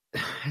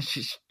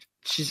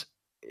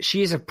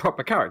 she is a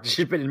proper character.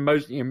 She's been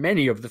in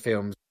many of the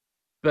films,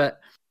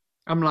 but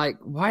I'm like,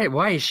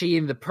 why is she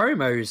in the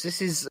promos?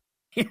 This is,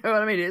 you know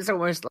what I mean? It's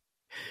almost like,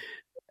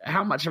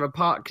 how much of a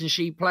part can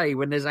she play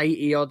when there's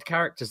 80 odd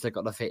characters they've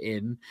got to fit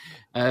in?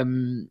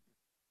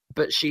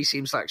 But she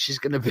seems like she's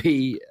going to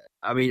be,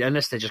 I mean,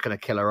 unless they're just going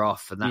to kill her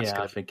off, and that's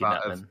going to be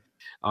part of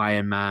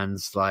Iron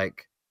Man's,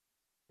 like,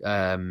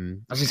 I was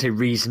going to say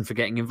reason for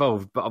getting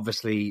involved, but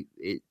obviously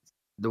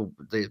the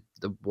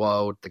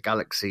world, the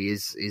galaxy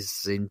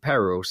is in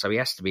peril, so he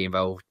has to be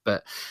involved.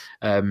 But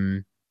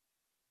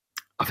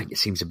I think it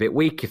seems a bit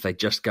weak if they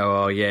just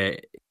go, oh yeah,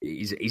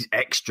 he's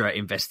extra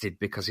invested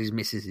because his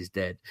missus is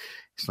dead.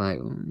 It's like,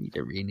 you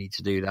don't really need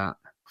to do that.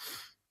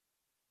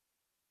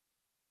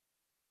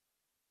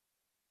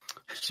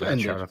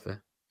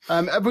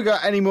 Have we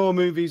got any more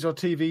movies or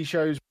TV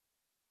shows?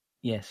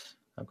 Yes,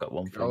 I've got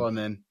one. Go on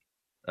then.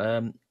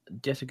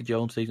 Jessica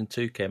Jones season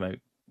 2 came out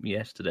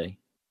yesterday,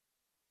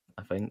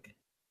 I think.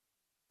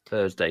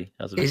 Thursday.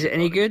 Is it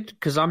any good?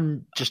 Because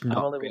I'm just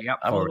not really up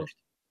for it.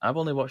 I've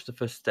only watched the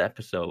first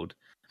episode,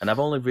 and I've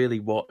only really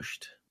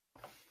watched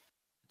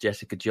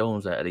Jessica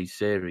Jones out of these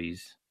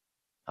series.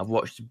 I've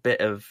watched a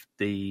bit of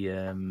the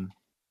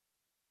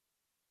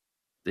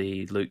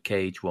Luke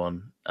Cage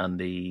one,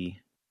 and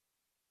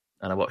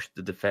I watched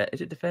the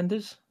Is it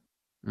Defenders?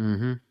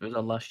 Mm-hmm. It was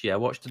on last year. I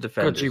watched the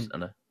Defenders.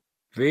 God, you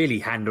really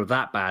handled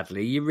that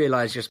badly. You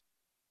realised just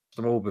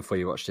them all before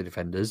you watched the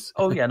Defenders.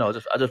 Oh yeah, no,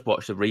 I just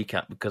watched the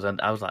recap because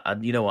I was like,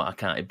 you know what, I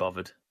can't be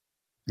bothered.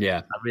 Yeah,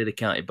 I really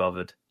can't be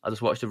bothered. I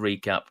just watched the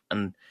recap,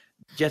 and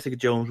Jessica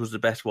Jones was the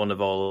best one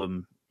of all of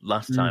them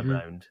last time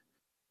round.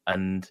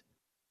 And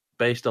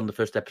based on the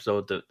first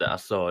episode that I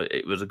saw,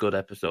 it was a good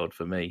episode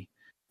for me.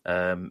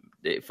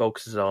 It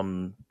focuses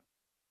on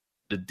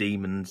the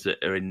demons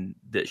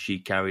that she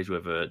carries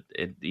with her.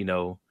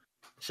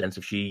 Sense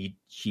of she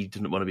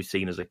doesn't want to be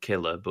seen as a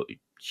killer, but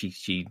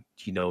she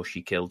knows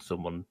she killed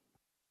someone,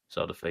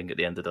 sort of thing, at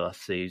the end of the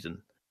last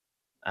season.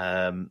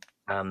 And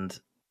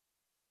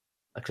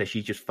like I say,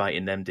 she's just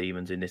fighting them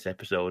demons in this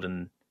episode,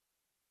 and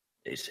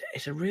it's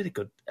a really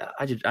good.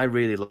 I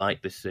really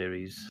like this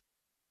series,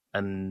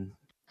 and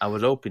I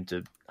was hoping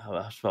to.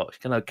 I thought,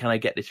 can I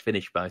get this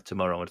finished by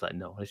tomorrow? I was like,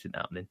 no, this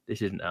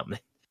isn't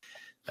happening.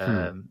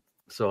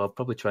 So I'll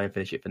probably try and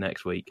finish it for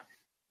next week.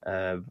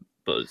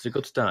 But it's a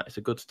good start. It's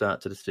a good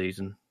start to the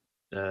season.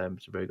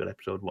 It's a very good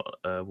episode,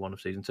 one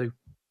of season 2.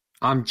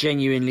 I'm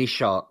genuinely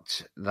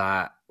shocked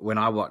that when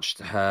I watched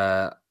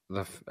her,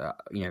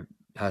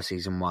 her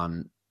season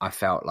 1, I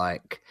felt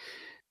like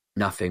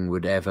nothing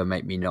would ever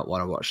make me not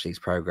want to watch these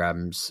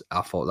programs.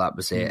 I thought that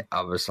was it.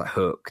 I was like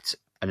hooked,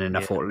 and then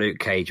I thought Luke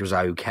Cage was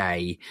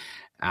okay,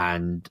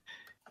 and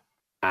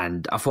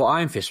I thought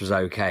Iron Fist was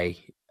okay,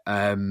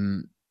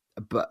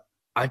 but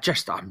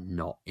I'm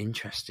not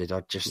interested.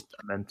 I just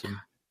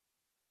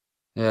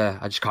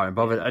can't be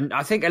bothered. And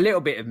I think a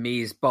little bit of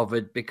me is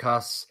bothered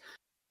because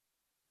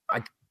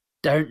I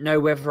don't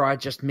know whether I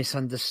just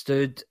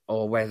misunderstood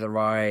or whether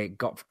I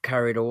got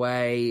carried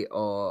away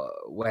or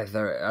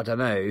whether, I don't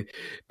know.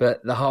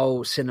 But the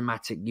whole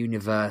cinematic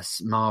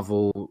universe,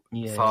 Marvel,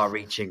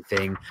 far-reaching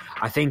thing,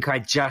 I think I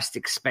just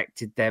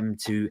expected them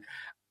to,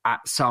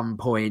 at some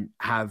point,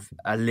 have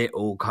a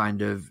little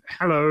kind of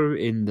hello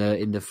in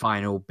the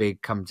final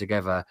big come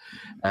together.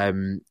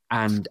 And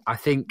I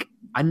think,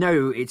 I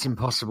know it's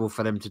impossible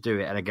for them to do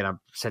it. And again, I've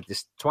said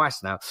this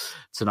twice now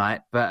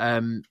tonight,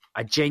 but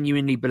I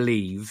genuinely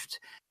believed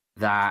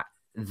that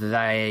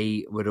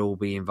they would all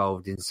be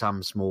involved in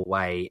some small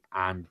way,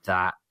 and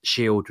that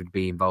S.H.I.E.L.D. would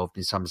be involved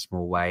in some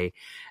small way.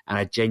 And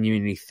I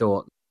genuinely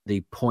thought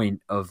the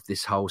point of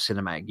this whole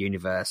cinematic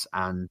universe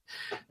and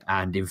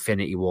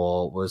Infinity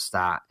War was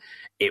that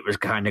it was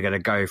kind of going to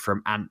go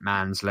from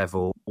Ant-Man's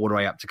level all the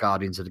way up to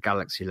Guardians of the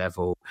Galaxy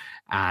level,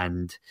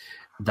 and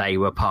they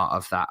were part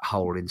of that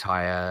whole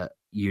entire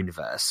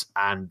universe.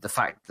 And the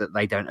fact that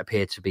they don't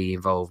appear to be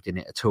involved in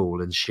it at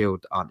all, and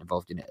S.H.I.E.L.D. aren't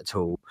involved in it at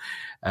all,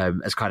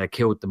 has kind of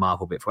killed the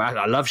Marvel bit for me.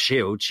 I love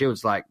S.H.I.E.L.D.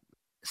 S.H.I.E.L.D's like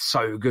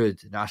so good.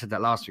 I said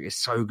that last week. It's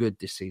so good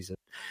this season.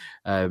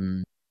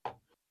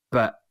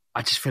 But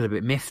I just feel a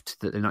bit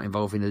miffed that they're not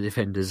involving the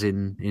Defenders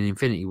in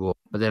Infinity War.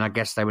 But then I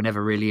guess they were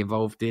never really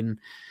involved in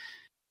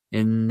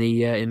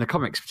the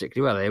comics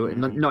particularly, were they?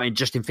 Not in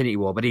just Infinity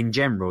War, but in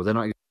general. They're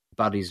not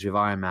buddies with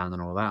Iron Man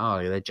and all that,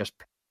 are they? They're just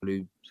people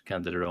who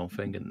kind of their own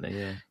thing, aren't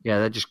they? Yeah,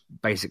 they're just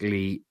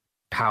basically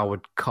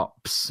powered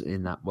cops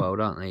in that world,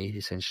 aren't they?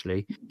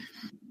 Essentially.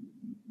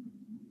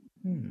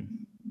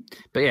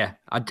 But yeah,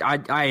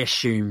 I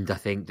assumed, I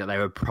think, that they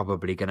were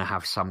probably going to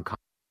have some kind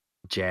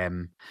of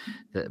gem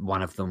that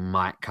one of them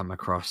might come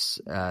across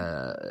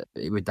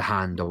with the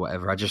hand or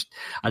whatever.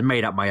 I'd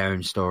made up my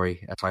own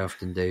story, as I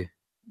often do.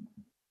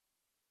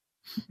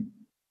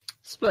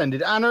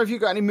 Splendid. Anna, have you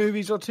got any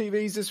movies or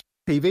TV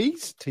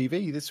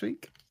this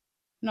week?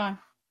 No.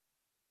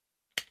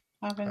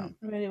 I haven't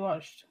really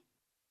watched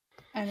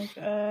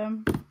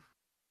anything.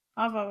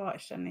 Have I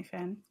watched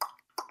anything?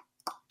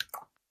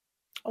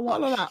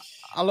 I'll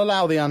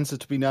allow the answer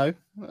to be no.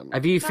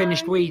 Have you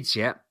finished Weeds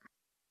yet?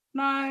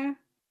 No.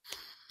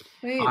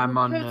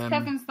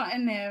 Kevin's not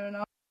in there,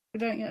 and we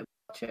don't get to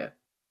watch it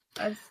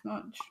as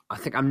much. I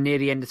think I'm near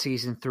the end of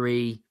season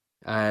 3.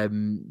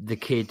 The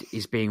kid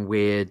is being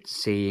weird,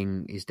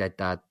 seeing his dead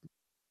dad.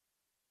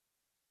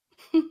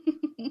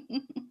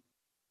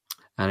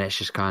 And it's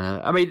just kind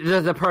of... I mean,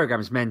 the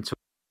program's mental.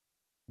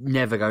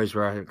 Never goes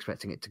where I'm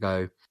expecting it to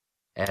go,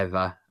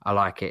 ever. I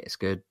like it. It's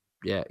good.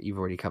 Yeah, you've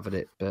already covered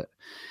it, but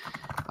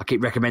I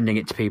keep recommending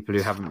it to people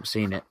who haven't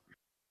seen it.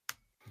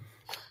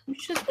 You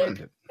should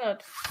do.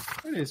 Good.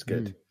 It is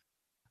good.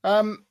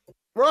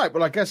 Right,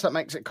 well, I guess that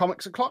makes it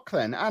Comics O'Clock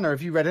then. Anna,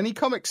 have you read any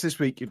comics this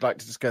week you'd like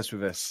to discuss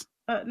with us?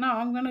 No,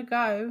 I'm going to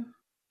go.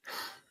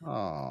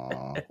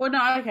 Aww. Well,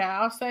 no, okay,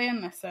 I'll stay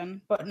and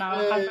listen. But no,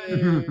 I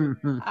haven't.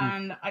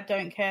 And I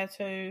don't care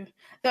to.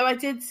 Though I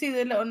did see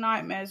the Little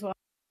Nightmares one,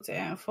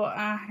 and I thought,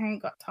 I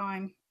ain't got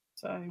time.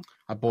 So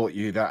I bought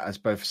you that as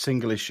both a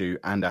single issue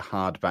and a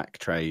hardback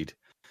trade.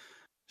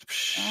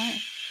 Right.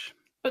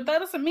 But that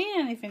doesn't mean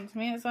anything to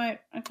me. It's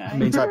like, okay. It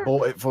means I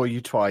bought it for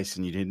you twice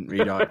and you didn't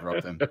read either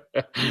of them.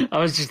 I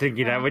was just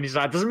thinking that when you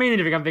said, it doesn't mean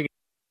anything, I'm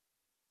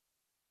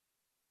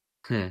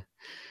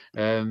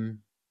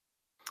thinking...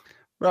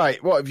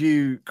 Right, what have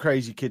you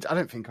crazy kids? I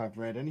don't think I've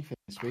read anything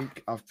this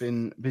week. I've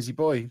been busy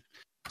boy.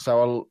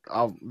 So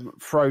I'll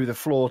throw the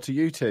floor to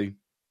you two.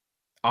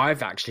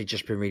 I've actually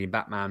just been reading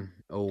Batman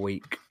all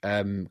week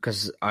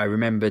because I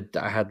remembered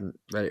that I hadn't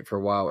read it for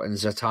a while, and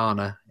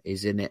Zatanna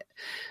is in it.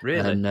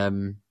 Really?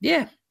 And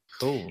yeah,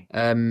 cool.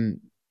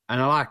 And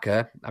I like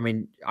her. I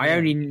mean, I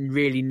only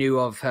really knew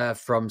of her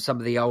from some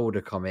of the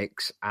older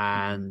comics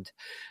and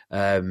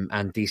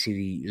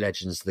DC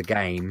Legends, the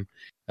game,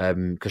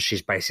 because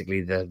she's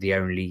basically the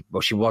only.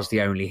 Well, she was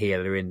the only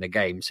healer in the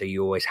game, so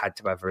you always had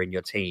to have her in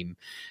your team.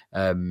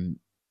 And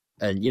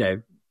you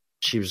know,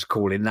 she was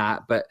cool in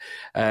that, but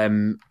I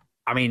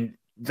mean,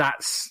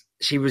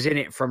 she was in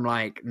it from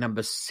like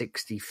number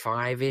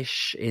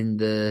 65-ish in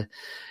the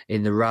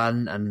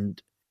run,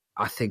 and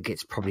I think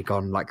it's probably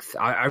gone like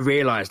I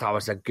realized I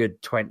was a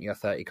good 20 or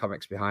 30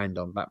 comics behind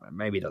on Batman.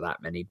 Maybe not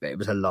that many, but it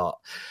was a lot.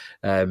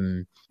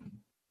 And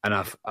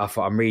I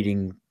thought, I'm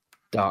reading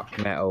Dark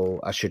Metal.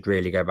 I should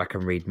really go back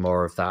and read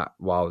more of that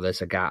while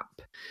there's a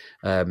gap.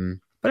 But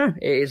no,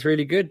 it is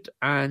really good,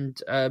 and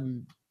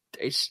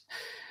it's.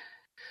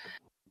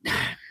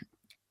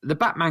 The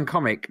Batman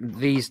comic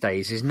these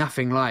days is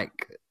nothing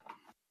like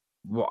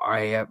what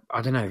I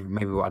don't know.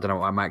 Maybe I don't know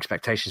what my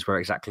expectations were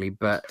exactly,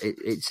 but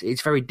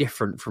it's very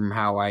different from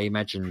how I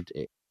imagined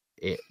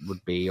it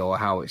would be, or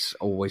how it's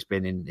always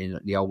been in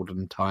the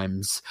olden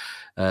times.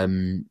 I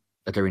don't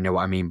really know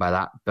what I mean by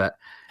that, but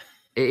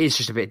it is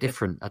just a bit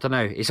different. I don't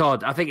know. It's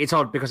odd. I think it's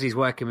odd because he's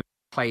working with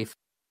Clay,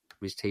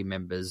 his team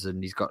members,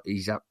 and he's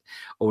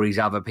all these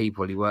other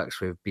people he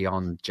works with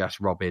beyond just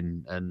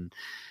Robin and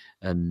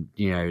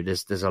you know,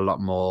 there's a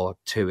lot more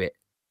to it,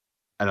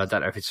 and I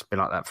don't know if it's been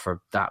like that for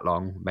that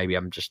long. Maybe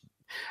I've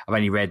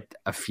only read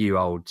a few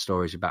old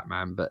stories of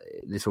Batman, but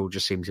this all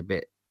just seems a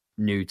bit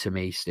new to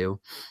me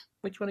still.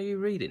 Which one are you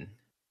reading?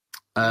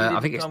 I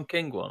think it's Tom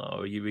King one,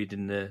 or are you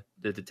reading the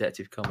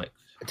Detective Comics?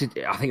 I think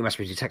it must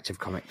be Detective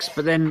Comics,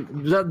 but then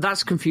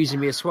that's confusing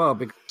me as well,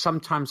 because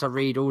sometimes I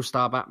read All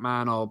Star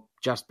Batman or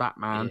just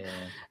Batman,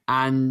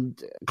 and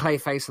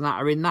Clayface and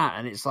that are in that,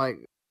 and it's like,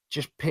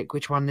 just pick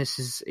which one this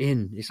is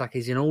in. It's like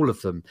he's in all of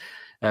them.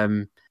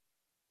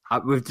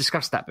 We've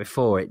discussed that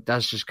before. It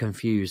does just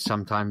confuse.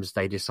 Sometimes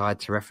they decide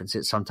to reference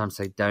it, sometimes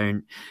they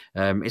don't.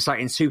 It's like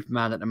in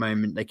Superman at the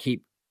moment, they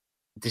keep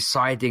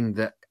deciding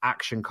that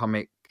Action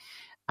Comic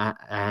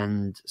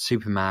and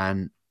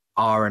Superman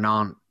are and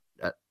aren't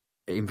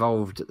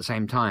involved at the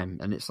same time.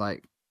 And it's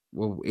like,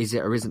 well, is it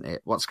or isn't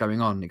it? What's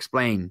going on?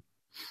 Explain.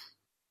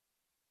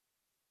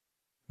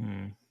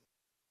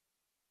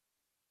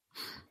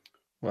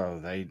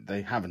 Well,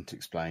 they haven't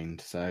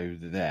explained, so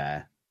they're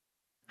there.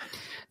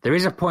 There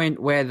is a point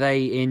where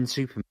they, in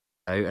Superman,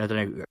 I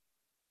don't know,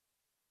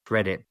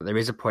 read it, but there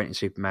is a point in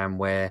Superman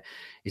where,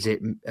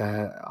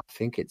 I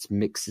think it's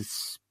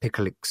Mixus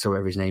Piccolix, or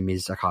whatever his name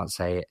is, I can't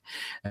say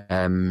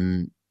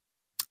it,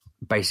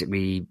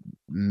 basically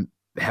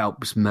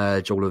helps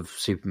merge all of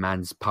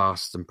Superman's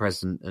past and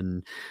present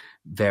and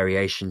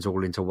variations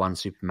all into one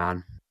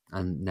Superman,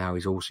 and now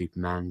he's all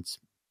Superman's,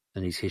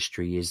 and his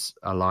history is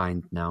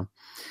aligned now,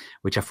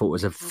 which I thought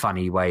was a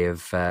funny way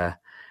of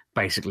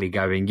basically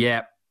going,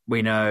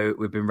 we know,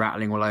 we've been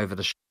rattling all over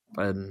the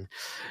and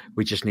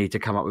we just need to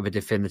come up with a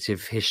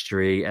definitive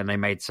history. And they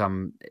made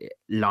some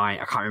line,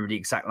 I can't remember the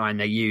exact line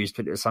they used,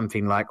 but it was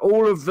something like,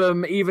 all of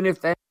them, even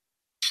if they're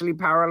actually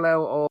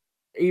parallel or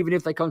even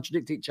if they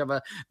contradict each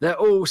other, they're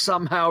all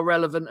somehow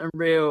relevant and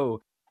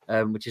real,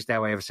 which is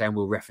their way of saying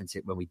we'll reference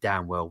it when we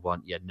damn well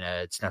want, you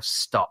nerds. Now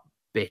stop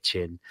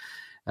bitching.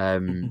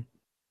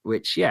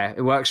 Which, yeah,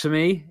 it works for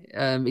me.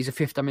 He's a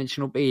fifth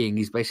dimensional being.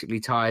 He's basically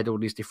tied all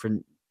these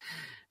different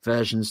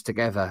versions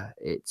together.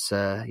 It's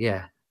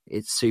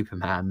it's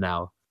Superman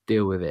now.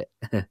 Deal with it.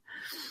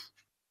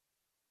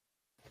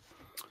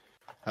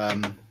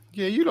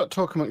 You lot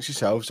talk amongst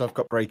yourselves. I've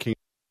got breaking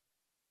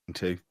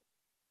too.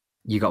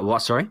 You got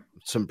what? Sorry,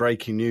 some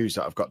breaking news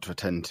that I've got to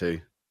attend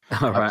to.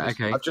 All right,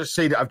 okay. I've just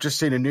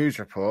seen a news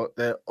report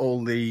that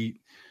all the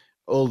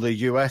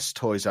US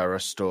Toys R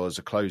Us stores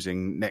are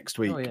closing next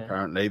week.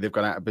 Apparently, they've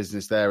gone out of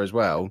business there as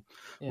well.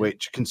 Yeah.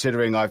 Which,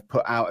 considering I've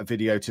put out a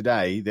video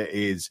today that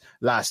is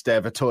last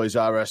ever Toys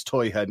R Us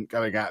toy hunt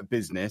going out of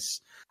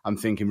business, I'm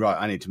thinking, right,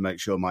 I need to make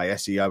sure my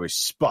SEO is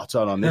spot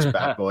on this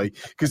bad boy,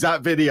 because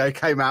that video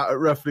came out at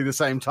roughly the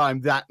same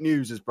time that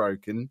news has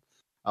broken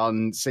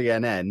on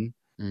CNN.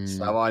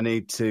 So I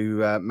need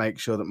to make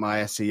sure that my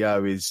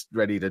SEO is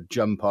ready to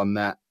jump on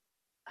that.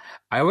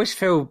 I always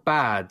feel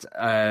bad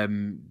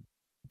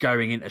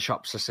going into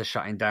shops as they're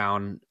shutting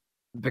down,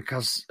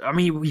 because I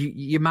mean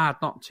you're mad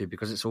not to,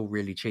 because it's all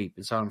really cheap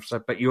and so on.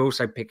 But you're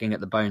also picking at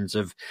the bones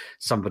of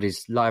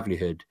somebody's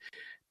livelihood.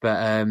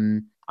 But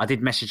I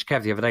did message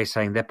Kev the other day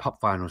saying their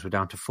pop vinyls were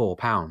down to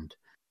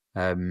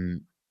 £4,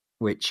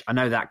 which I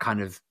know that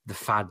kind of the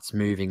fad's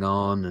moving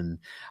on, and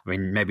I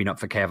mean maybe not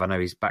for Kev. I know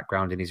his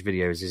background in his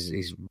videos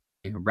is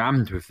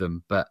rammed with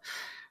them, but.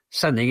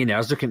 Something, you know, I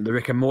was looking at the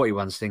Rick and Morty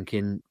ones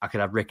thinking I could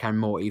have Rick and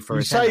Morty for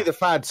You say the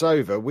fad's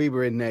over. We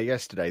were in there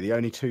yesterday. The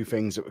only two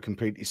things that were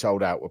completely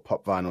sold out were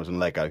pop vinyls and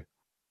Lego.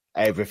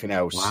 Everything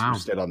else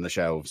was still on the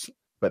shelves.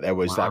 But there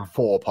was like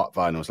 4 pop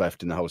vinyls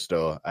left in the whole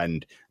store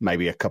and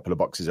maybe a couple of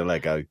boxes of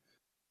Lego.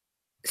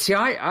 See,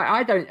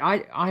 I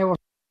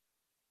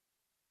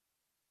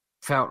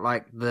felt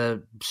like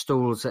the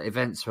stalls at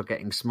events were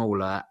getting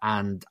smaller,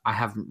 and I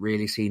haven't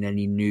really seen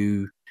any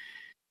new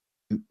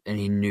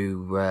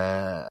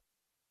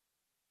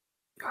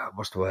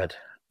what's the word?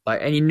 Like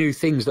any new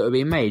things that are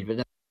being made, but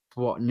then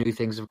what new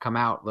things have come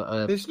out that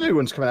are... There's new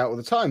ones coming out all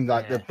the time.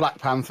 Like the Black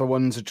Panther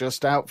ones are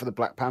just out for the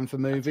Black Panther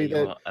movie.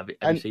 Have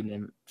you seen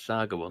them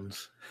Saga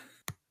ones?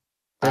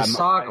 The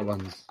Saga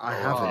ones? I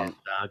haven't.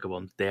 Saga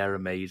ones, they're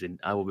amazing.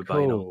 I will be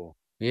buying them.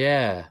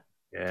 Yeah.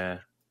 Yeah.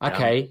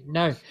 Okay,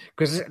 no,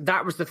 because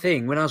that was the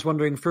thing when I was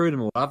wandering through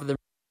them all. Other than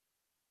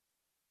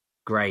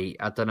great,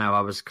 I don't know.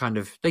 I was kind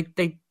of they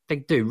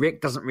do.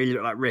 Rick doesn't really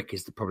look like Rick.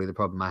 Is probably the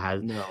problem I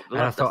had. No,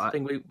 that's the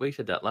thing. We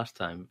said that last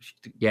time.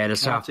 Yeah, the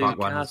South Park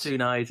ones.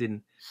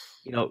 Cartoonizing,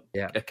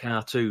 a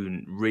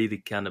cartoon really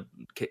kind of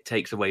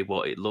takes away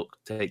what it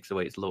takes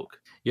away its look.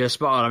 Yeah,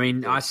 spot on. I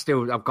mean,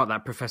 I've got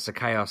that Professor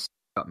Chaos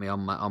got me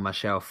on my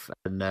shelf,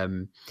 and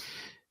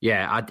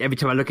every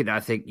time I look at that, I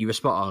think you were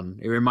spot on.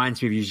 It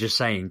reminds me of you just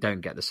saying, don't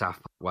get the South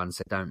Park ones,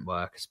 they don't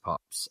work as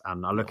pops.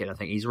 And I look at it and I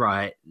think he's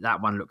right.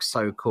 That one looks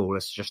so cool.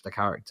 It's just a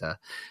character.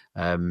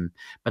 But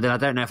then I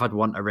don't know if I'd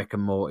want a Rick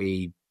and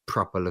Morty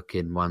proper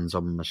looking ones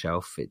on my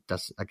shelf. It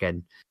does,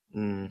 again,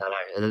 they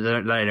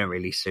don't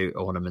really suit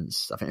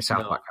ornaments. I think the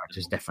South Park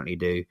characters definitely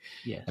do.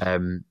 Yeah.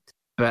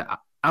 But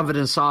other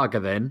than Saga,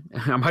 then,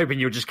 I'm hoping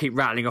you'll just keep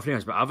rattling off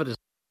names, but other than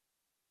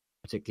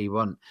particularly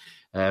want,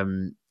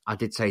 I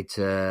did say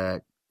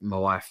to my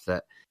wife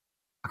that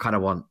I kind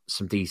of want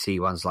some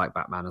DC ones like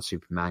Batman and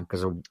Superman,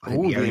 because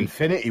the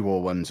Infinity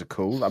War ones are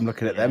cool. I'm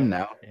looking at them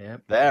now. Yeah.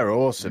 They're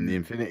awesome, the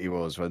Infinity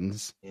Wars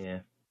ones.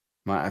 Yeah.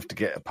 Might have to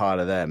get a pile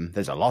of them.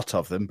 There's a lot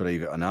of them,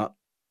 believe it or not.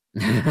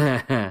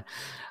 I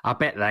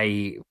bet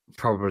they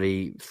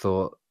probably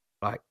thought,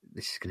 like,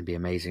 this is going to be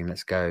amazing,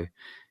 let's go,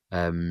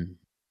 when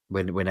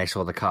they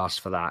saw the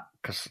cast for that,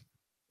 because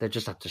they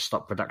just have to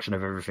stop production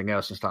of everything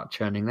else and start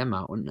churning them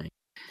out, wouldn't they?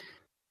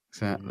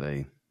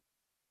 Exactly.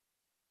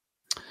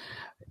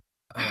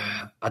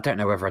 I don't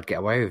know whether I'd get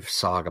away with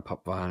Saga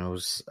pop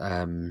vinyls.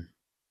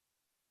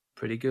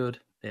 Pretty good.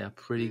 They are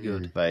pretty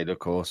good. They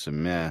look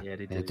awesome, yeah. Yeah,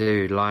 they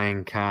do.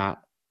 Lion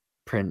Cat,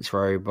 Prince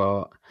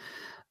Robot.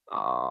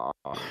 Oh,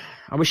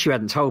 I wish you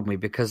hadn't told me,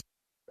 because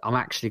I'm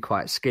actually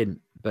quite skint,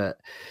 but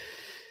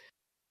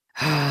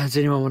does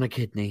anyone want a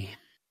kidney?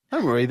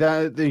 Don't worry,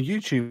 the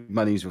YouTube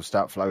monies will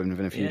start flowing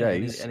within a few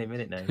days. Any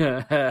minute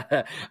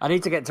now. I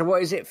need to get to,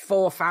 what is it,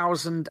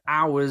 4,000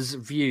 hours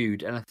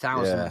viewed and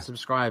 1,000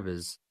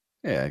 subscribers.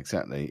 Yeah,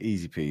 exactly.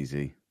 Easy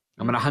peasy.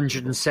 I'm at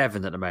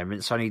 107 at the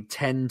moment, so I need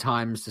 10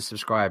 times the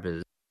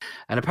subscribers.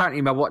 And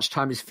apparently my watch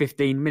time is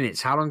 15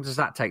 minutes. How long does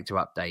that take to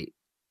update?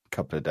 A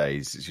couple of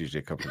days. It's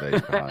usually a couple of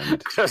days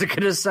behind. I was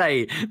going to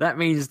say, that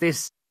means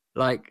this,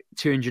 like,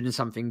 200 and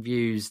something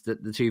views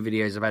that the two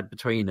videos I've had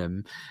between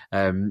them,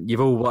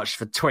 you've all watched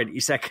for 20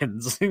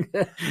 seconds. And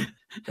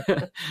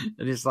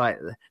it's like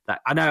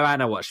that. I know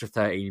Anna watched for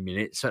 13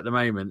 minutes. So at the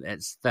moment,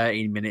 it's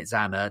 13 minutes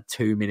Anna,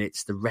 2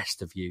 minutes the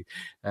rest of you.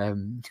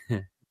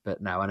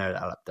 But no, I know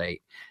that'll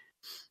update.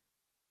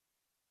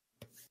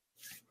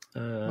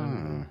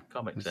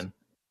 Comics in.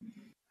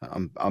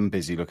 I'm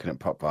busy looking at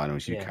pop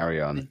vinyls. You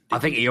carry on. I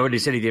think he already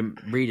said he didn't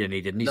read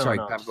any, didn't he? No, Sorry,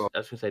 no, I was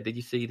going to say, did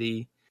you see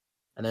the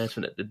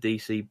announcement that the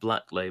DC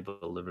Black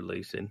label they're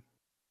releasing?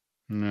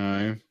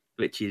 No.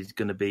 Which is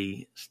going to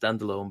be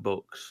standalone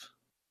books,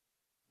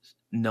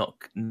 not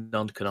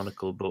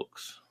non-canonical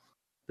books.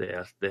 They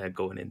are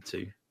going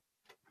into,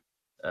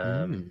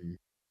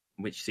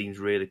 which seems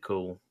really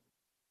cool.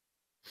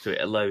 So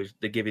it allows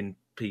they're giving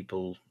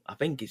people. I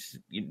think it's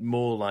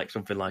more like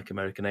something like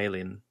American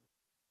Alien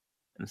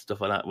and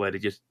stuff like that, where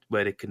they're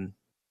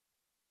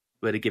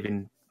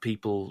giving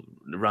people,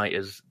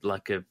 writers,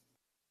 like a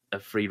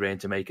free rein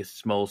to make a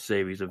small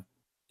series of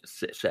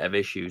set of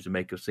issues and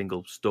make a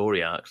single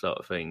story arc sort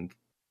of thing,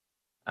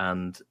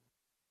 and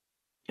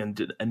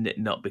it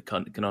not be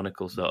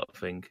canonical sort of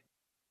thing.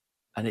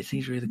 And it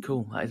seems really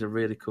cool. That is a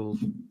really cool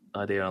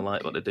idea. I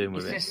like what they're doing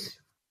with it.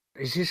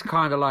 Is this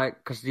kind of like,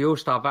 because the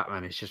All-Star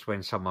Batman is just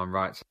when someone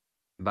writes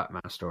a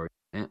Batman story,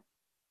 isn't it?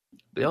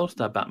 The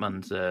All-Star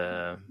Batman's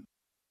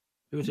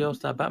who was the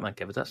All-Star Batman,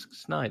 Kev? Was that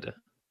Snyder?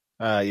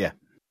 Yeah.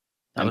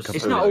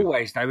 It's not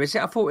always, though, is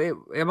it? I thought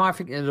am I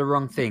thinking of the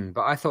wrong thing?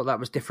 But I thought that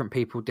was different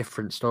people,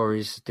 different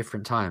stories,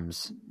 different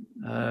times.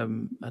 I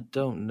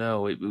don't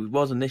know. It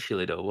was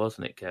initially, though,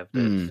 wasn't it, Kev?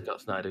 That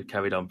Scott Snyder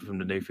carried on from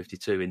the New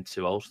 52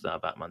 into All-Star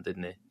Batman,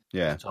 didn't he?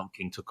 Yeah. Tom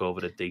King took over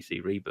the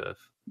DC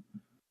Rebirth.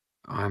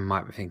 I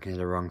might be thinking of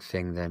the wrong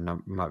thing then. I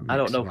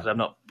don't know, because I've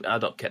not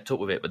kept up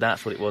with it, but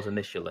that's what it was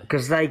initially.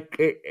 Because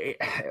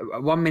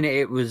 1 minute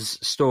it was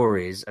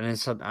stories, and then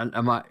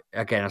I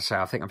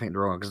think I'm thinking the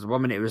wrong, because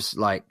 1 minute it was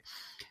like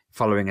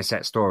following a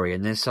set story,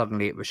 and then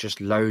suddenly it was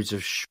just loads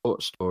of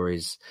short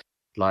stories.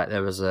 Like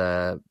there was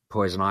a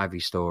Poison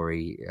Ivy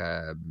story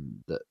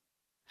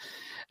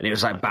and it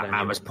was like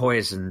Batman was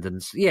poisoned,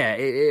 and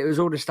it was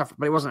all this stuff,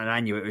 but it wasn't an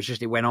annual. It was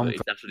just it went on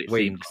for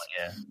weeks,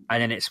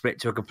 and then it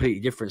split to a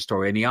completely different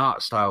story, and the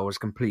art style was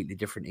completely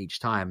different each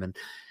time, and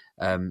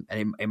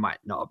it might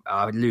not.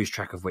 I would lose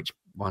track of which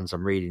ones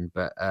I'm reading,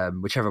 but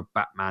whichever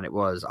Batman it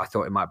was, I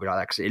thought it might be like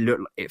that, because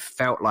it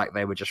felt like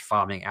they were just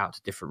farming out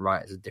to different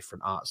writers and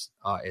different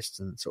artists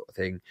and sort of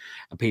thing,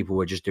 and people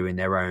were just doing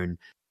their own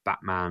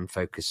Batman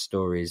focused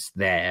stories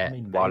there.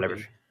 While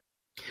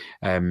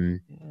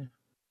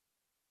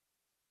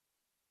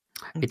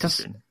it does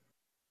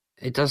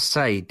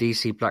say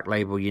DC Black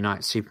Label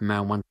unites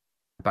Superman, Wonder Woman,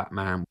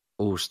 Batman,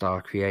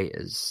 All-Star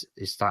creators.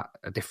 Is that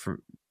a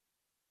different?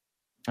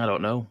 I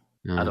don't know.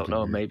 I don't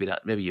know. Maybe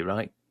you're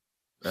right.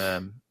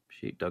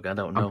 Sheepdog, I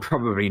don't know. I'm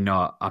probably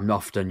not. I'm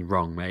often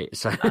wrong, mate.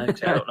 So I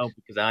don't know,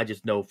 because I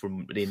just know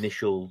from the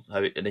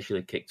how it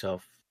initially kicked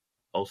off.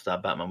 All-Star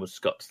Batman was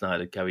Scott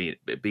Snyder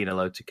being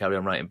allowed to carry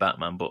on writing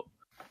Batman, but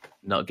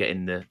not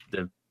getting the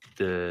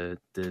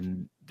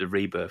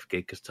Rebirth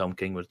gig because Tom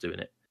King was doing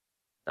it.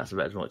 That's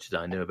about as much as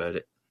I knew about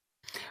it.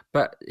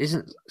 But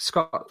isn't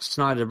Scott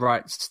Snyder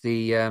writes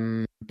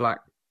the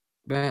Dark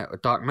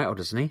Metal,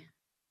 doesn't he?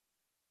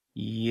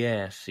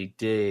 Yes, he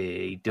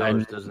did. He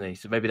does, doesn't he?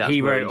 So maybe that's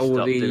where he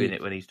stopped doing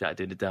it, when he started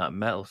doing the Dark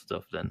Metal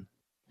stuff. Then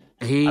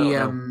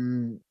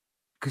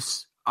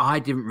because I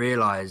didn't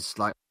realise,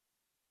 like,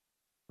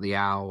 the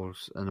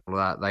owls and all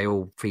that, they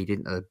all feed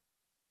into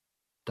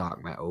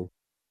Dark Metal.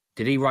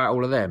 Did he write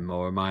all of them,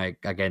 or am I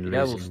again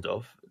losing?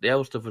 The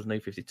owl stuff was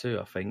New 52,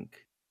 I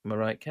think. Am I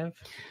right, Kev?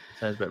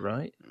 Sounds about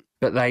right.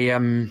 But they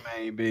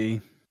maybe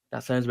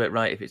that sounds about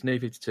right. If it's New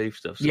 52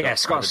 stuff,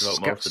 Scott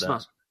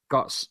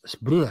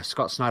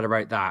Snyder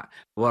wrote that.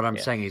 What I'm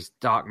saying is,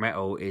 Dark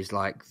Metal is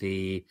like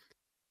the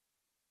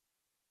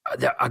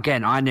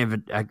again.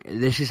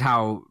 This is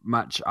how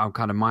much I'm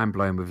kind of mind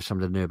blown with some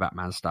of the new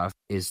Batman stuff.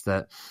 Is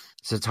that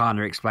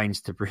Zatanna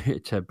explains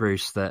to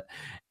Bruce that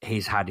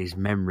he's had his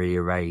memory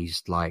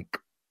erased like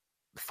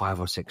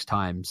 5 or 6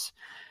 times.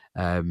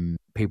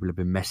 People have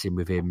been messing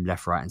with him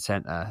left, right, and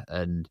centre,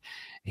 and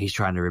he's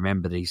trying to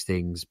remember these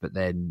things. But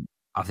then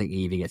I think he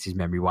even gets his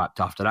memory wiped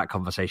after that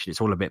conversation.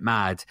 It's all a bit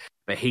mad,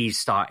 but he's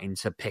starting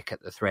to pick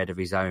at the thread of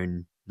his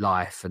own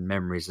life and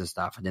memories and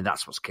stuff. And then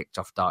that's what's kicked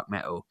off Dark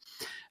Metal,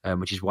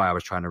 which is why I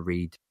was trying to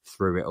read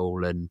through it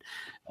all and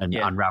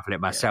unravel it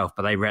myself.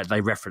 But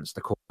they reference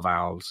the Court of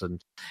Owls,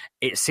 and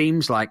it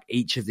seems like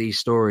each of these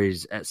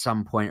stories at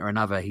some point or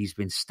another he's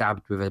been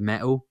stabbed with a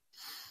metal,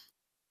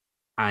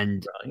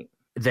 and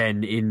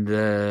then in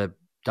the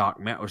Dark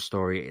Metal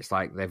story, it's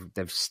like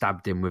they've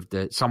stabbed him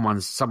with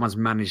someone's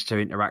managed to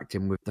interact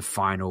him with the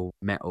final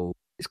metal.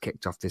 It's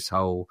kicked off this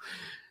whole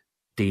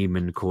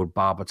demon called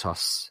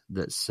Barbatos.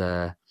 That's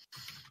the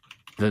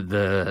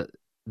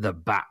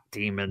bat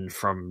demon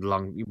from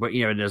long. But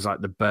there's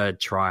like the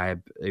bird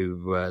tribe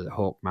who were the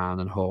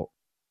Hawkman and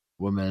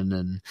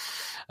Hawkwoman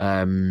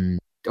and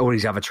all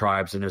these other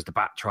tribes, and there's the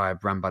bat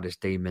tribe run by this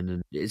demon,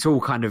 and it's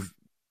all kind of.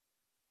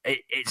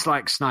 It's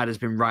like Snyder's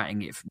been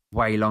writing it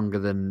way longer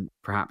than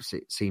perhaps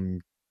it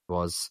seemed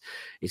was.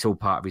 It's all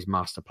part of his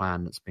master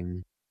plan that's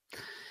been,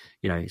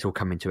 it's all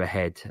coming to a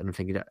head. And I'm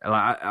thinking,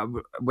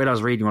 when I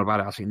was reading all about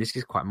it, I was thinking, this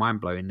is quite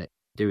mind-blowing that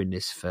doing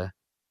this for a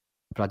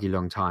bloody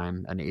long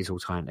time, and it is all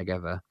tying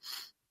together.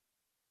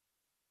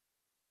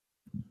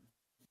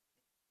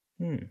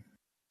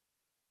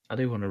 I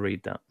do want to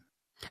read that.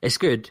 It's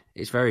good.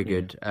 It's very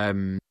good.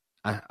 Wait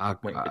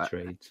for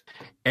trades.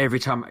 Every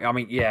time,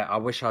 I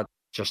wish I'd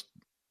just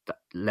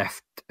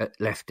left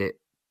it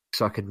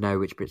so I could know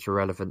which bits were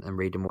relevant and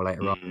read them all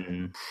later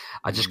on.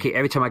 I just keep,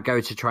 every time I go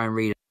to try and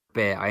read a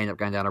bit, I end up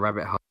going down a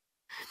rabbit hole.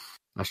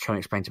 I was trying to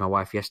explain to my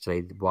wife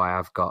yesterday why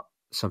I've got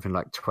something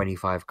like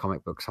 25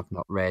 comic books I've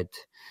not read.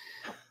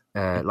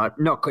 Like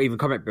not even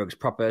comic books,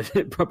 proper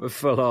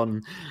full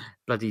on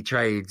bloody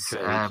trades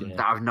that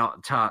I've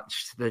not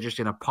touched. They're just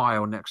in a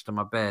pile next to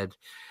my bed,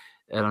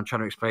 and I'm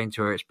trying to explain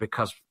to her it's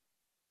because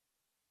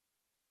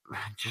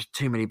just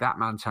too many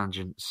Batman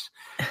tangents.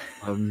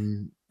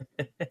 I'm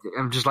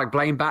just like,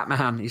 blame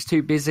Batman. He's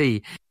too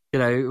busy. You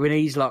know, when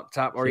he's locked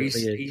up or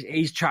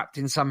he's trapped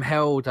in some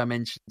hell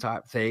dimension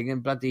type thing,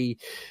 and bloody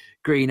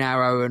Green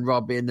Arrow and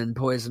Robin and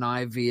Poison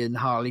Ivy and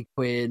Harley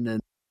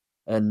Quinn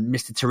and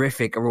Mr.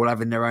 Terrific are all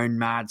having their own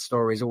mad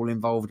stories all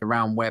involved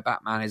around where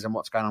Batman is and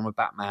what's going on with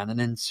Batman. And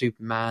then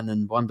Superman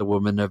and Wonder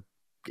Woman have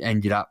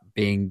ended up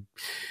being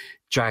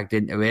dragged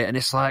into it. And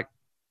it's like,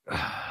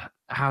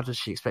 how does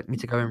she expect me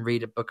to go and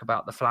read a book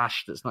about the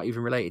Flash that's not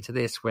even related to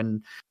this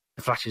when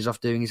the Flash is off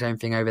doing his own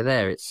thing over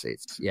there? It's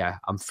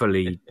I'm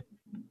fully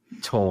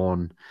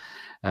torn.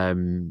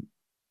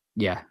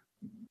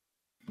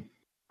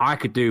 I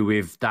could do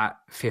with that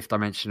fifth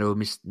dimensional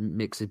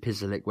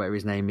Mixed-Pizzolic, whatever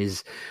his name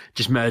is,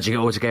 just merging it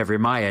all together in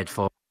my head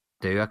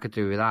I could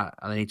do with that.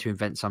 I need to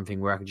invent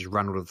something where I can just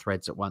run all the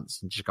threads at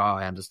once and just go,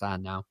 I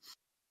understand now.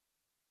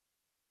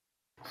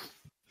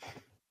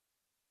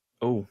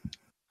 Oh,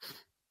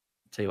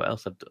 tell you what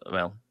else I've done.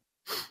 Well,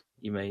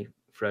 you may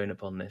frown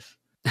upon this.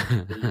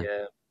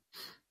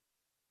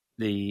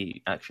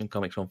 The Action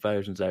Comics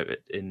 1000's out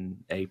in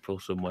April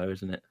somewhere,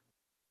 isn't it?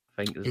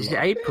 I think is it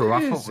April?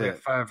 I thought we were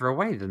further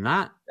away than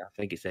that. I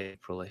think it's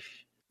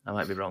April-ish. I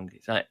might be wrong.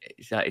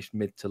 It's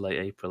mid to late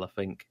April, I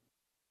think.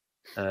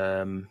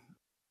 But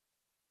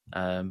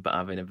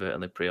I've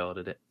inadvertently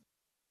pre-ordered it.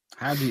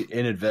 How do you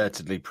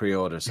inadvertently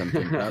pre-order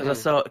something?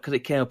 Because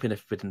it came up in a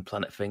Forbidden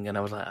Planet thing, and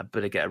I was like, I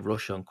better get a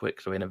rush on quick,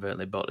 so I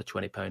inadvertently bought the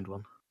 £20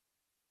 one.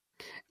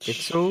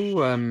 It's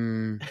all. I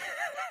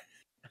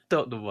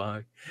don't know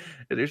why.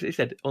 It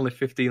said only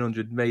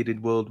 1,500 made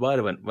in worldwide.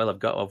 I went, well, I've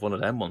got to have one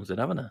of them ones then,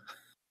 haven't I?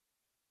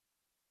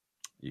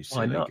 You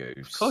silly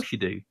goose. Of course you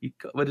do.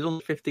 There's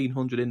only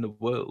 1,500 in the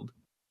world.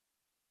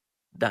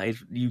 That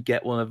is, you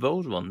get one of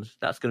those ones.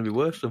 That's going to be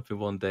worth something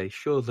one day,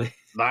 surely.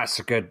 It's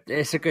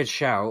a good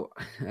shout.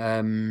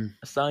 A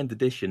signed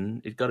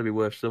edition, it's got to be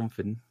worth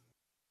something.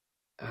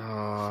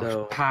 Oh,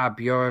 so,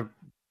 Pab, you're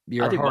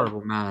a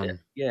horrible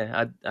man.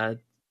 Yeah, I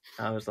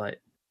was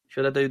like,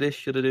 should I do this?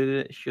 Should I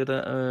do this? Should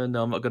I?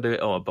 No, I'm not going to do it.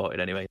 Oh, I bought it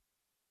anyway.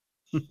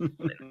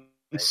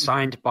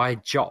 Signed by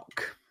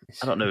Jock.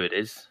 I don't know who it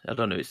is. I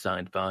don't know who it's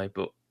signed by,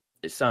 but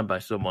it's signed by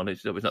someone.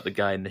 It's not the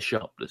guy in the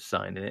shop that's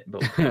signing it.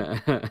 But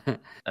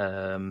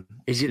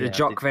is it the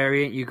Jock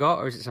variant you got,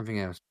 or is it something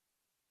else?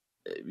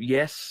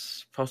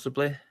 Yes,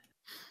 possibly.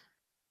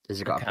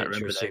 Has it got a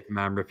picture of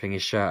Superman ripping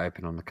his shirt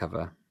open on the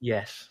cover?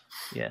 Yes.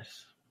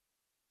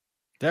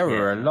 There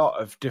were a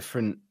lot of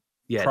different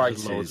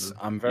prices. Of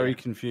I'm very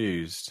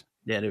confused.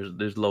 Yeah,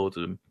 there's loads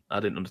of them. I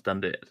didn't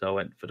understand it, so I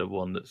went for the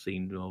one that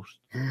seemed most.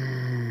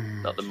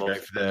 Not the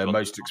most. The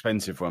most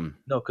expensive one.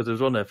 No, because there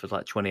was one there for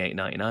like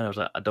 $28.99. I was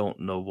like, I don't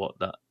know what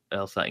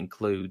else that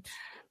includes.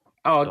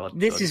 Oh,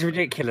 this is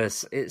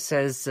ridiculous. It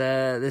says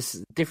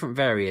there's different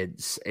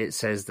variants. It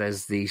says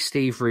there's the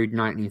Steve Rude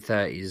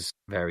 1930s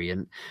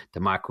variant, the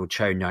Michael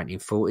Cho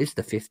 1940s,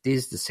 the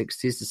 50s, the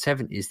 60s, the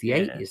 70s, the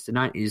 80s, the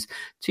 90s,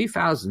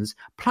 2000s,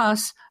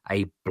 plus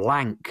a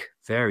blank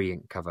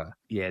variant cover.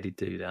 Yeah, they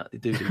do that. They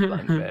do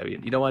blank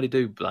variant. You know why they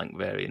do blank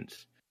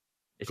variants?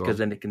 It's because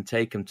then they can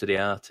take them to the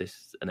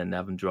artist and then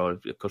have them draw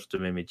a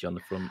custom image on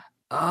the front.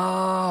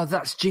 Oh,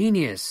 that's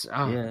genius.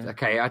 Oh, yeah.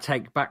 Okay, I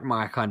take back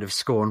my kind of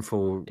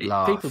scornful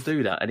laugh. People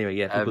do that anyway,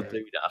 people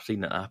do that. I've seen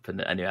that happen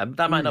anyway.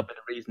 That might not be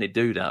the reason they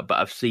do that, but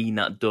I've seen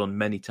that done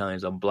many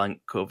times on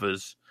blank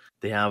covers.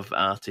 They have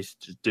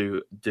artists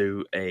do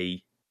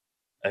a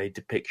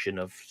depiction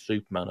of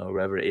Superman or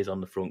wherever it is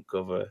on the front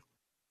cover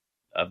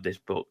of this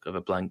book, of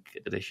a blank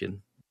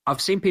edition.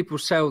 I've seen people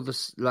sell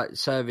this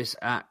service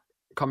at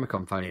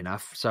Comic-Con, funny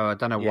enough, so I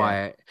don't know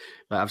why.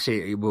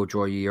 Obviously, it will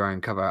draw you your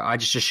own cover. I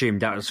just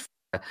assumed that was for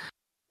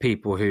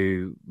people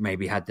who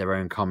maybe had their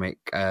own comic.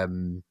 I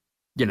need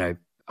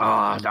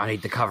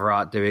the cover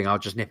art doing. I'll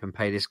just nip and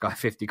pay this guy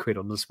 50 quid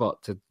on the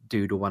spot to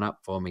doodle one up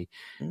for me.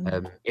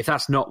 If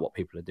that's not what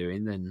people are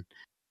doing, then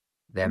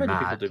they're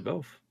mad. People do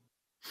both.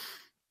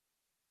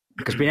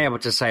 Because being able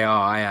to say,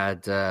 I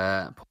had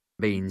Pork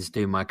and Beans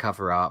do my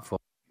cover art for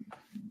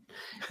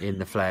in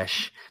the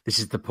flesh. This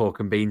is the Pork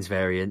and Beans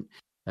variant.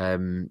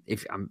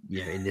 If I'm,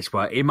 in this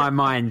work, in my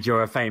mind,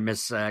 you're a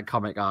famous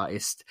comic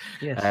artist.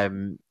 Yes.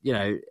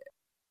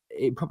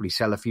 It'd probably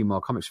sell a few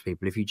more comics for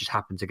people if you just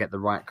happen to get the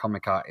right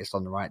comic artist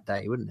on the right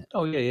day, wouldn't it?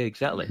 Oh yeah,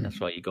 exactly. That's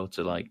why you go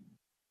to like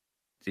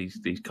these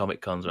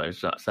comic cons, right?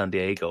 San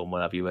Diego and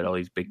what have you, where all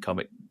these big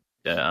comic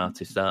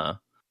artists are.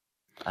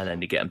 and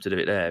then you get him to do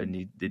it there, and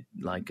you did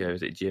like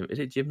is it Jim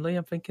Lee?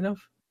 I'm thinking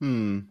of.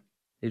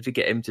 If you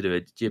get him to do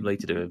it, Jim Lee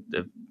to do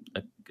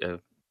a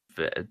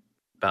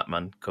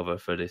Batman cover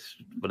for this,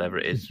 whatever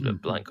it is, a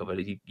blank cover,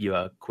 you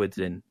are quids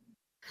in.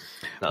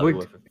 That'll be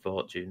worth a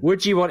fortune.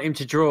 Would you want him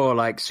to draw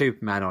like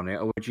Superman on it,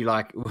 or would you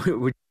like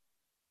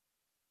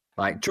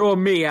draw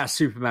me as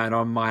Superman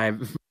on my?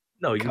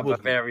 No, you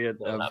would. Variant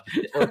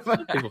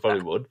people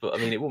probably would, but I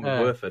mean, it wouldn't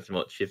be worth as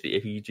much if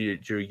you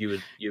drew you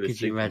as Could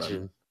Superman.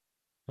 you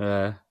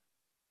imagine?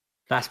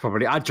 That's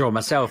probably. I'd draw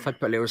myself. I'd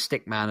put a little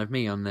stick man of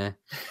me on there.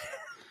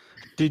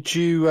 Did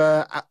you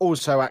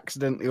also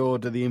accidentally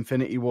order the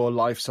Infinity War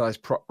life-size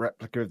prop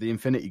replica of the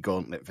Infinity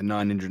Gauntlet for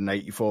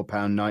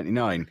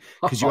 £984.99?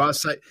 Because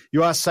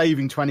you are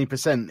saving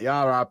 20%. The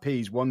RRP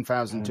is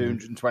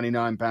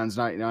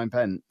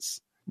 £1,229.99.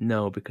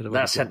 No, because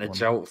that sent a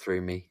jolt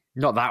through me.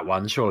 Not that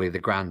one, surely the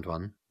grand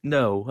one.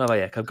 No,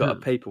 I've got a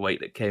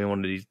paperweight that came in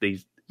one of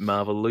these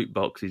Marvel loot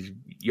boxes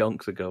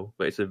yonks ago,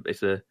 but it's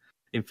a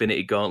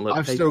Infinity Gauntlet.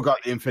 I've still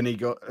got the Infinity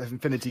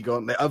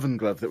Gauntlet oven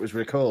glove that was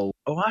recalled.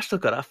 Oh, I still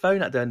got that. I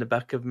found that down the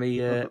back of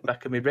me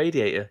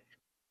radiator.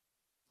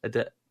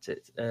 I've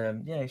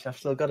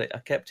still got it. I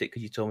kept it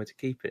because you told me to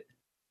keep it.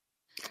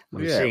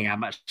 I'm seeing how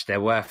much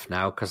they're worth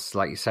now because,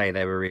 like you say,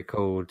 they were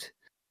recalled.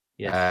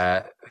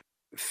 Yes.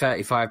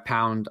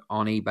 £35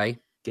 on eBay.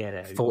 Get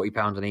out. £40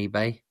 on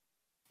eBay.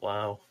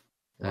 Wow.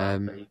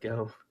 There you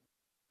go.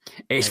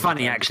 It's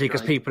funny actually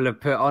because people have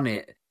put on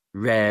it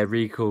rare,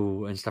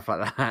 recall, and stuff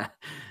like that.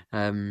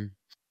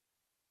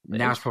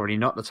 Now's probably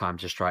not the time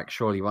to strike.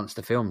 Surely, once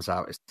the film's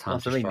out, it's the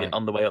time to strike.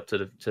 On the way up to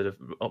the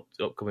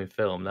upcoming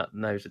film, that's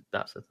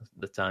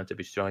the time to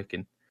be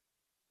striking.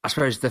 I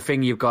suppose the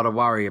thing you've got to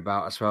worry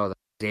about as well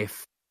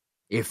is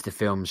if the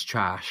film's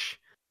trash,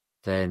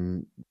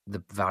 then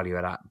the value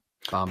of that.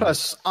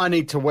 Plus, I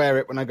need to wear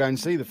it when I go and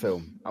see the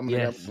film. I'm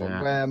going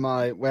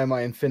to wear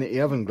my Infinity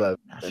Oven glove.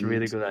 That's a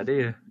really good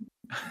idea.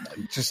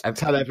 Just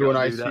tell everyone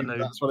I assume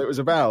that's what it was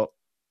about.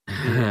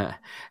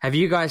 Have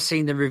you guys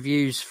seen the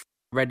reviews for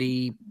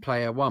Ready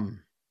Player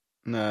One?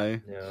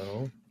 No.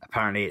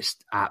 Apparently, it's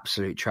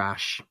absolute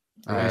trash.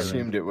 I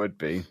assumed it would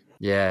be.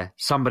 Yeah,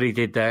 somebody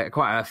did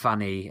quite a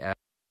funny.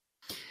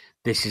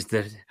 This is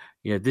the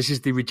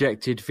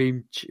rejected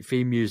theme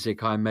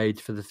music I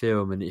made for the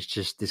film, and it's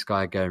just this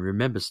guy going,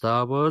 "Remember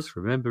Star Wars?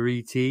 Remember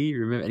E.T.?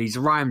 Remember?" And he's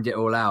rhymed it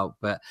all out,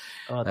 but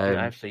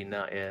I've seen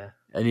that, yeah.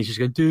 And he's just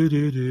going, do,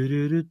 do, do,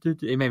 do, do,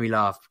 do. It made me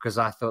laugh because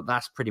I thought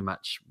that's pretty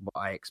much what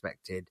I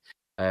expected.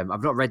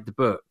 I've not read the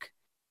book,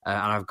 and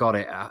I've got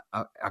it. I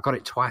got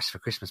it twice for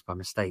Christmas by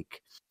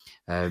mistake.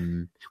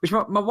 Which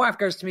my wife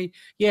goes to me,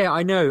 "Yeah,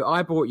 I know.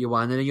 I bought you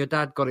one, and then your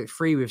dad got it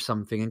free with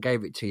something and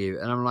gave it to you."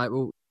 And I'm like,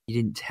 "Well,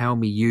 you didn't tell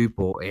me you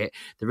bought it.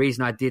 The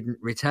reason I didn't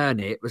return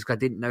it was because I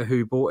didn't know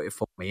who bought it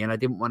for me, and I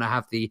didn't want to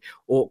have the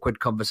awkward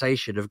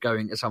conversation of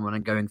going to someone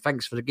and going,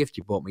 'Thanks for the gift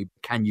you bought me.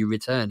 Can you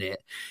return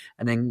it?'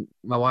 And then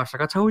my wife's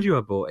like, 'I told you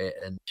I bought it,'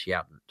 and she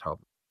hadn't told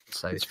me.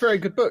 So it's a very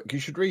good book. You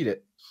should read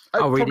it.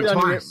 I'll read it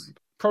twice.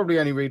 Probably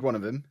only read one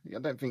of them. I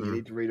don't think you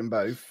need to read them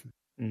both.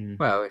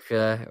 Well, if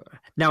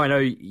now I know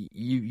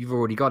you've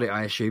already got it,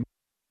 I assume.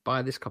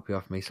 Buy this copy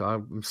off me, so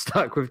I'm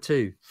stuck with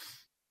two.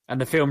 And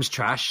the film's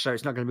trash, so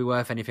it's not going to be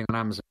worth anything on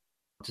Amazon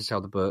to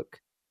sell the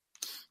book.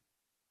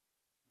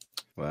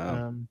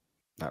 Wow,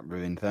 that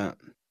ruined that.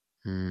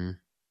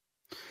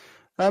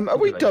 Are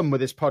we done with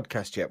this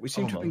podcast yet? We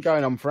seem to have been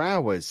going on for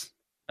hours.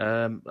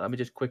 Let me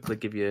just quickly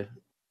give you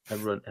a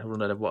run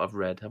of what I've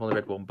read. I've only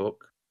read one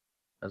book,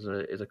 as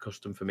is a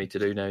custom for me to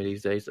do now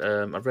these days.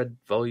 I've read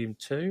Volume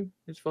 2.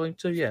 It's Volume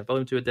 2, yeah.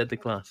 Volume 2 of Deadly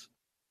Class.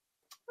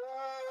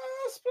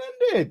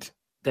 Splendid.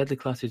 Deadly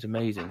Class is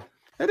amazing.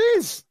 It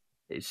is.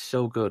 It's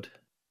so good.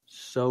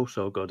 So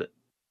good.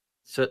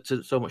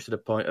 So much to the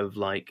point of,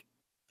 like,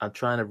 I'm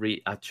trying to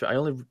read... I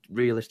only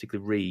realistically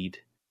read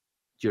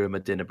during my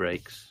dinner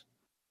breaks.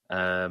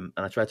 And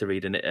I try to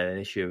read an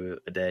issue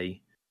a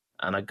day.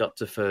 And I got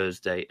to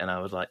Thursday, and I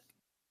was like...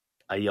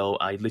 I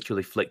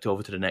literally flicked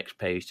over to the next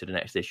page, to the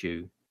next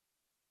issue.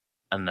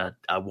 And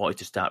I wanted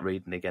to start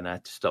reading again. I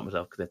had to stop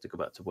myself because I had to go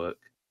back to work.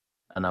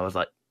 And I was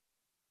like...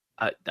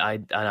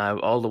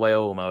 all the way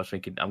home, I was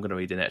thinking, I'm going to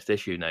read the next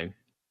issue now.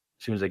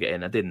 As soon as I get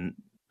in, I didn't.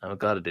 I'm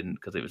glad I didn't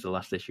because it was the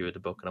last issue of the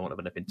book and I won't have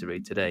anything to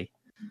read today.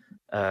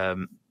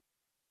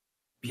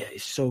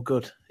 It's so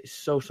good. It's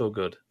so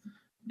good.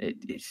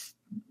 This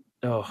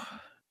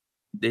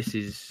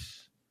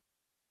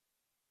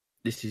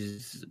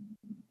is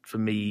for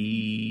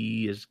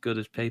me as good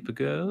as Paper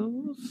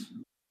Girls.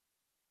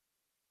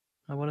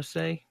 I want to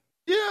say.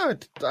 Yeah,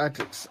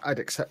 I'd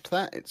accept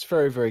that. It's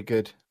very, very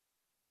good.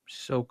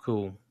 So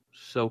cool,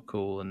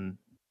 and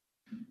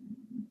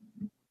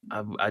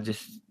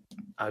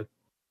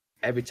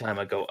every time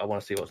I go, I want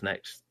to see what's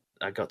next.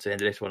 I got to the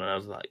end of this one, and I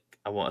was like,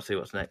 I want to see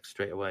what's next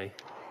straight away.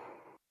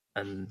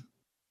 And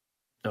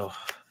I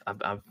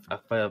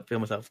feel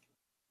myself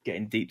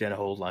getting deep down a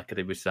hole like I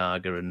did with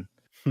Saga and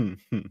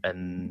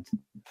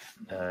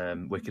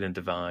Wicked and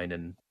Divine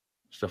and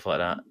stuff like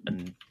that.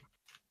 And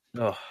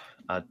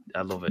I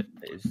love it.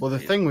 Well, the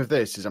thing with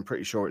this is I'm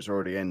pretty sure it's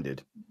already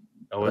ended.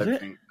 Oh, is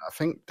it? I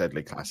think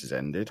Deadly Class is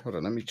ended. Hold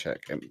on, let me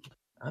check.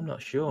 I'm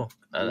not sure.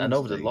 I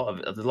know there's a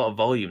lot of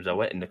volumes. I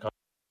went in the car,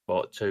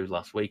 bought 2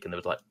 last week, and there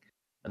was like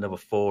another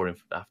 4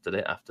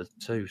 after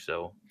 2.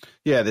 So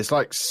yeah, there's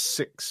like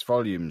 6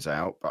 volumes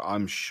out, but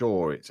I'm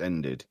sure it's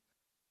ended.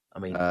 I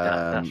mean,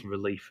 that's a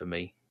relief for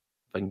me.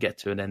 If I can get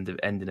to an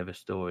ending of a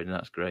story, then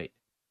that's great.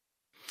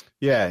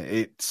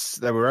 Yeah,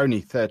 there were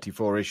only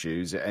 34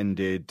 issues. It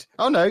ended.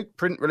 Oh no,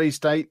 print release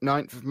date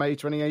 9th of May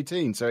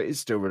 2018. So it is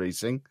still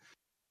releasing.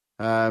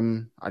 I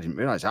didn't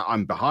realise that.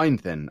 I'm behind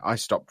then. I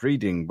stopped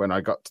reading when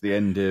I got to the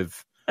end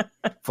of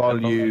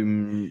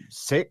volume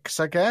 6,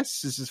 I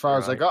guess, is as far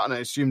as I got, and I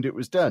assumed it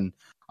was done.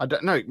 I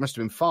don't know, it must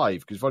have been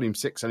 5, because volume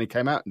 6 only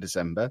came out in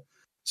December.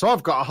 So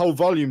I've got a whole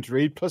volume to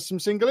read, plus some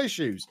single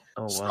issues.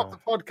 Oh, wow. Stop the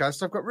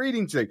podcast, I've got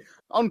reading to do.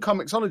 On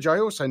Comixology, I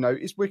also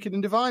noticed Wicked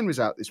and Divine was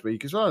out this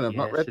week as well, and I've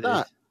not read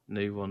that.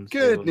 New ones.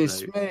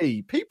 Goodness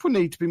me. People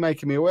need to be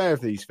making me aware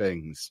of these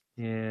things.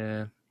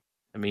 Yeah.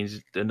 It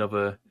means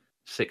another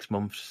 6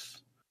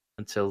 months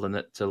until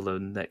the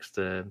next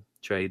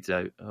trade's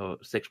out. Oh,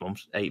 6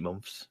 months, 8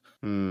 months.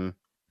 We're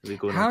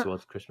going on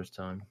towards Christmas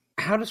time.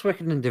 How does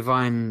Wicked and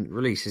Divine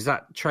release? Is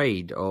that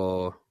trade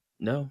or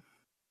no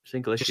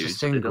single just issues? A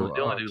single?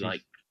 They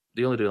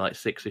only do like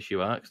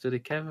 6-issue arcs. Do they,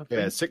 Kev?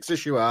 Yeah,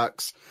 6-issue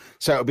arcs.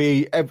 So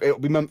it'll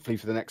be monthly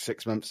for the next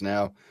 6 months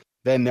now.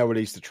 Then they'll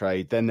release the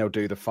trade. Then they'll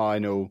do the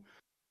final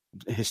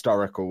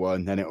historical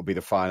one. Then it'll be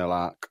the final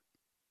arc.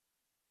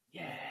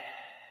 Yeah.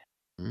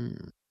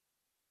 I'm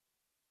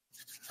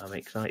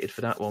excited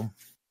for that one.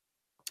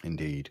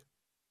 Indeed.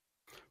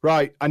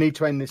 Right, I need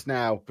to end this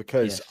now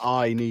because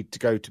I need to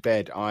go to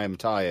bed. I am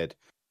tired.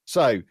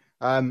 So,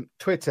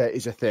 Twitter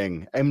is a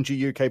thing.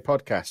 MG UK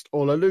Podcast,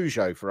 or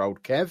Lelujo for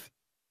old Kev.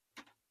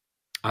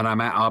 And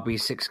I'm at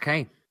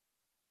RB6K.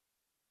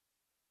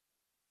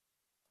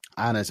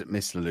 Anna's at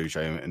Miss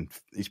Lelujo, and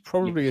he's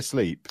probably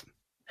asleep.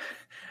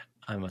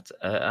 I know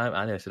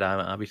I said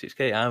I'm at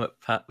RB6K. I'm at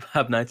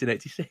Pab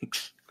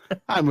 1986.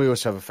 And we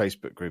also have a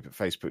Facebook group at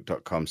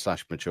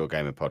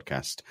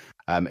facebook.com/MatureGamerPodcast.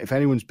 If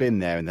anyone's been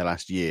there in the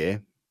last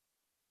year,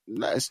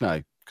 let us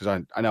know,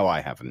 because I know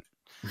I haven't.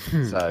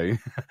 So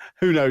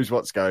who knows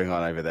what's going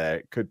on over there?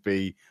 It could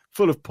be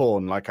full of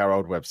porn like our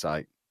old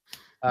website.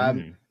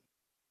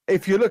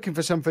 If you're looking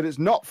for something that's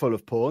not full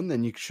of porn,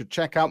 then you should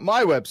check out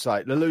my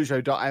website,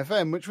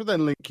 lelujo.fm, which will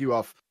then link you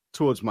off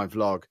towards my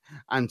vlog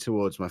and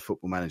towards my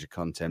Football Manager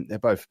content. They're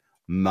both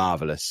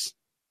marvellous.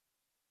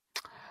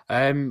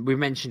 We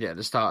mentioned it at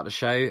the start of the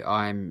show.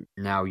 I'm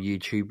now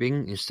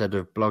YouTubing instead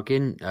of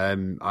blogging.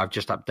 I've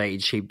just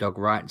updated Sheepdog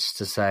rights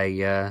to say,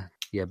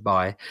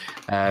 bye.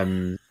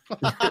 I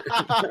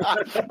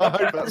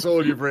hope that's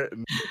all you've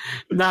written.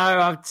 No,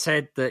 I've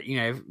said that,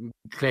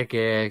 click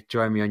here,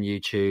 join me on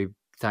YouTube.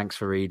 Thanks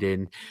for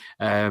reading.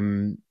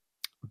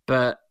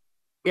 But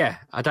yeah,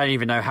 I don't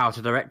even know how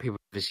to direct people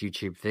to this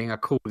YouTube thing. I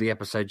call the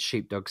episode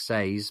Sheepdog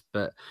Says,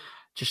 but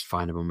just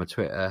find them on my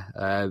Twitter.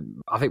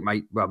 I think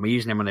my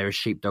username on there is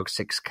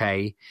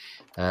Sheepdog6K,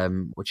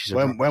 which is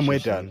when we're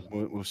done,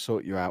 we'll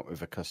sort you out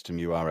with a custom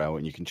URL,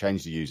 and you can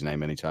change the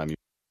username anytime you.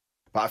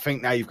 But I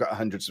think now you've got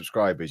 100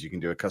 subscribers, you can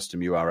do a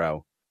custom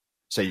URL,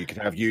 so you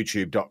can have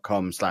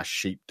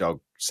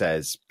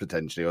youtube.com/sheepdogsays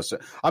potentially. Or so.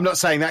 I'm not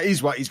saying that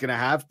is what he's going to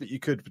have, but you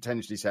could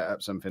potentially set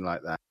up something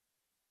like that.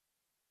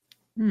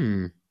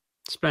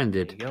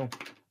 Splendid. There you go.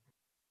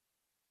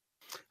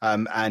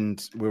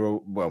 And we're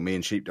all, me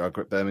and Sheepdog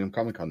are at Birmingham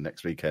Comic Con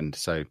next weekend.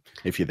 So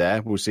if you're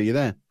there, we'll see you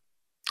there.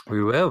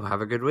 We will. Have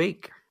a good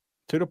week.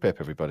 Toodle pip,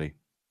 everybody.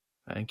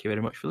 Thank you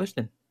very much for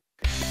listening.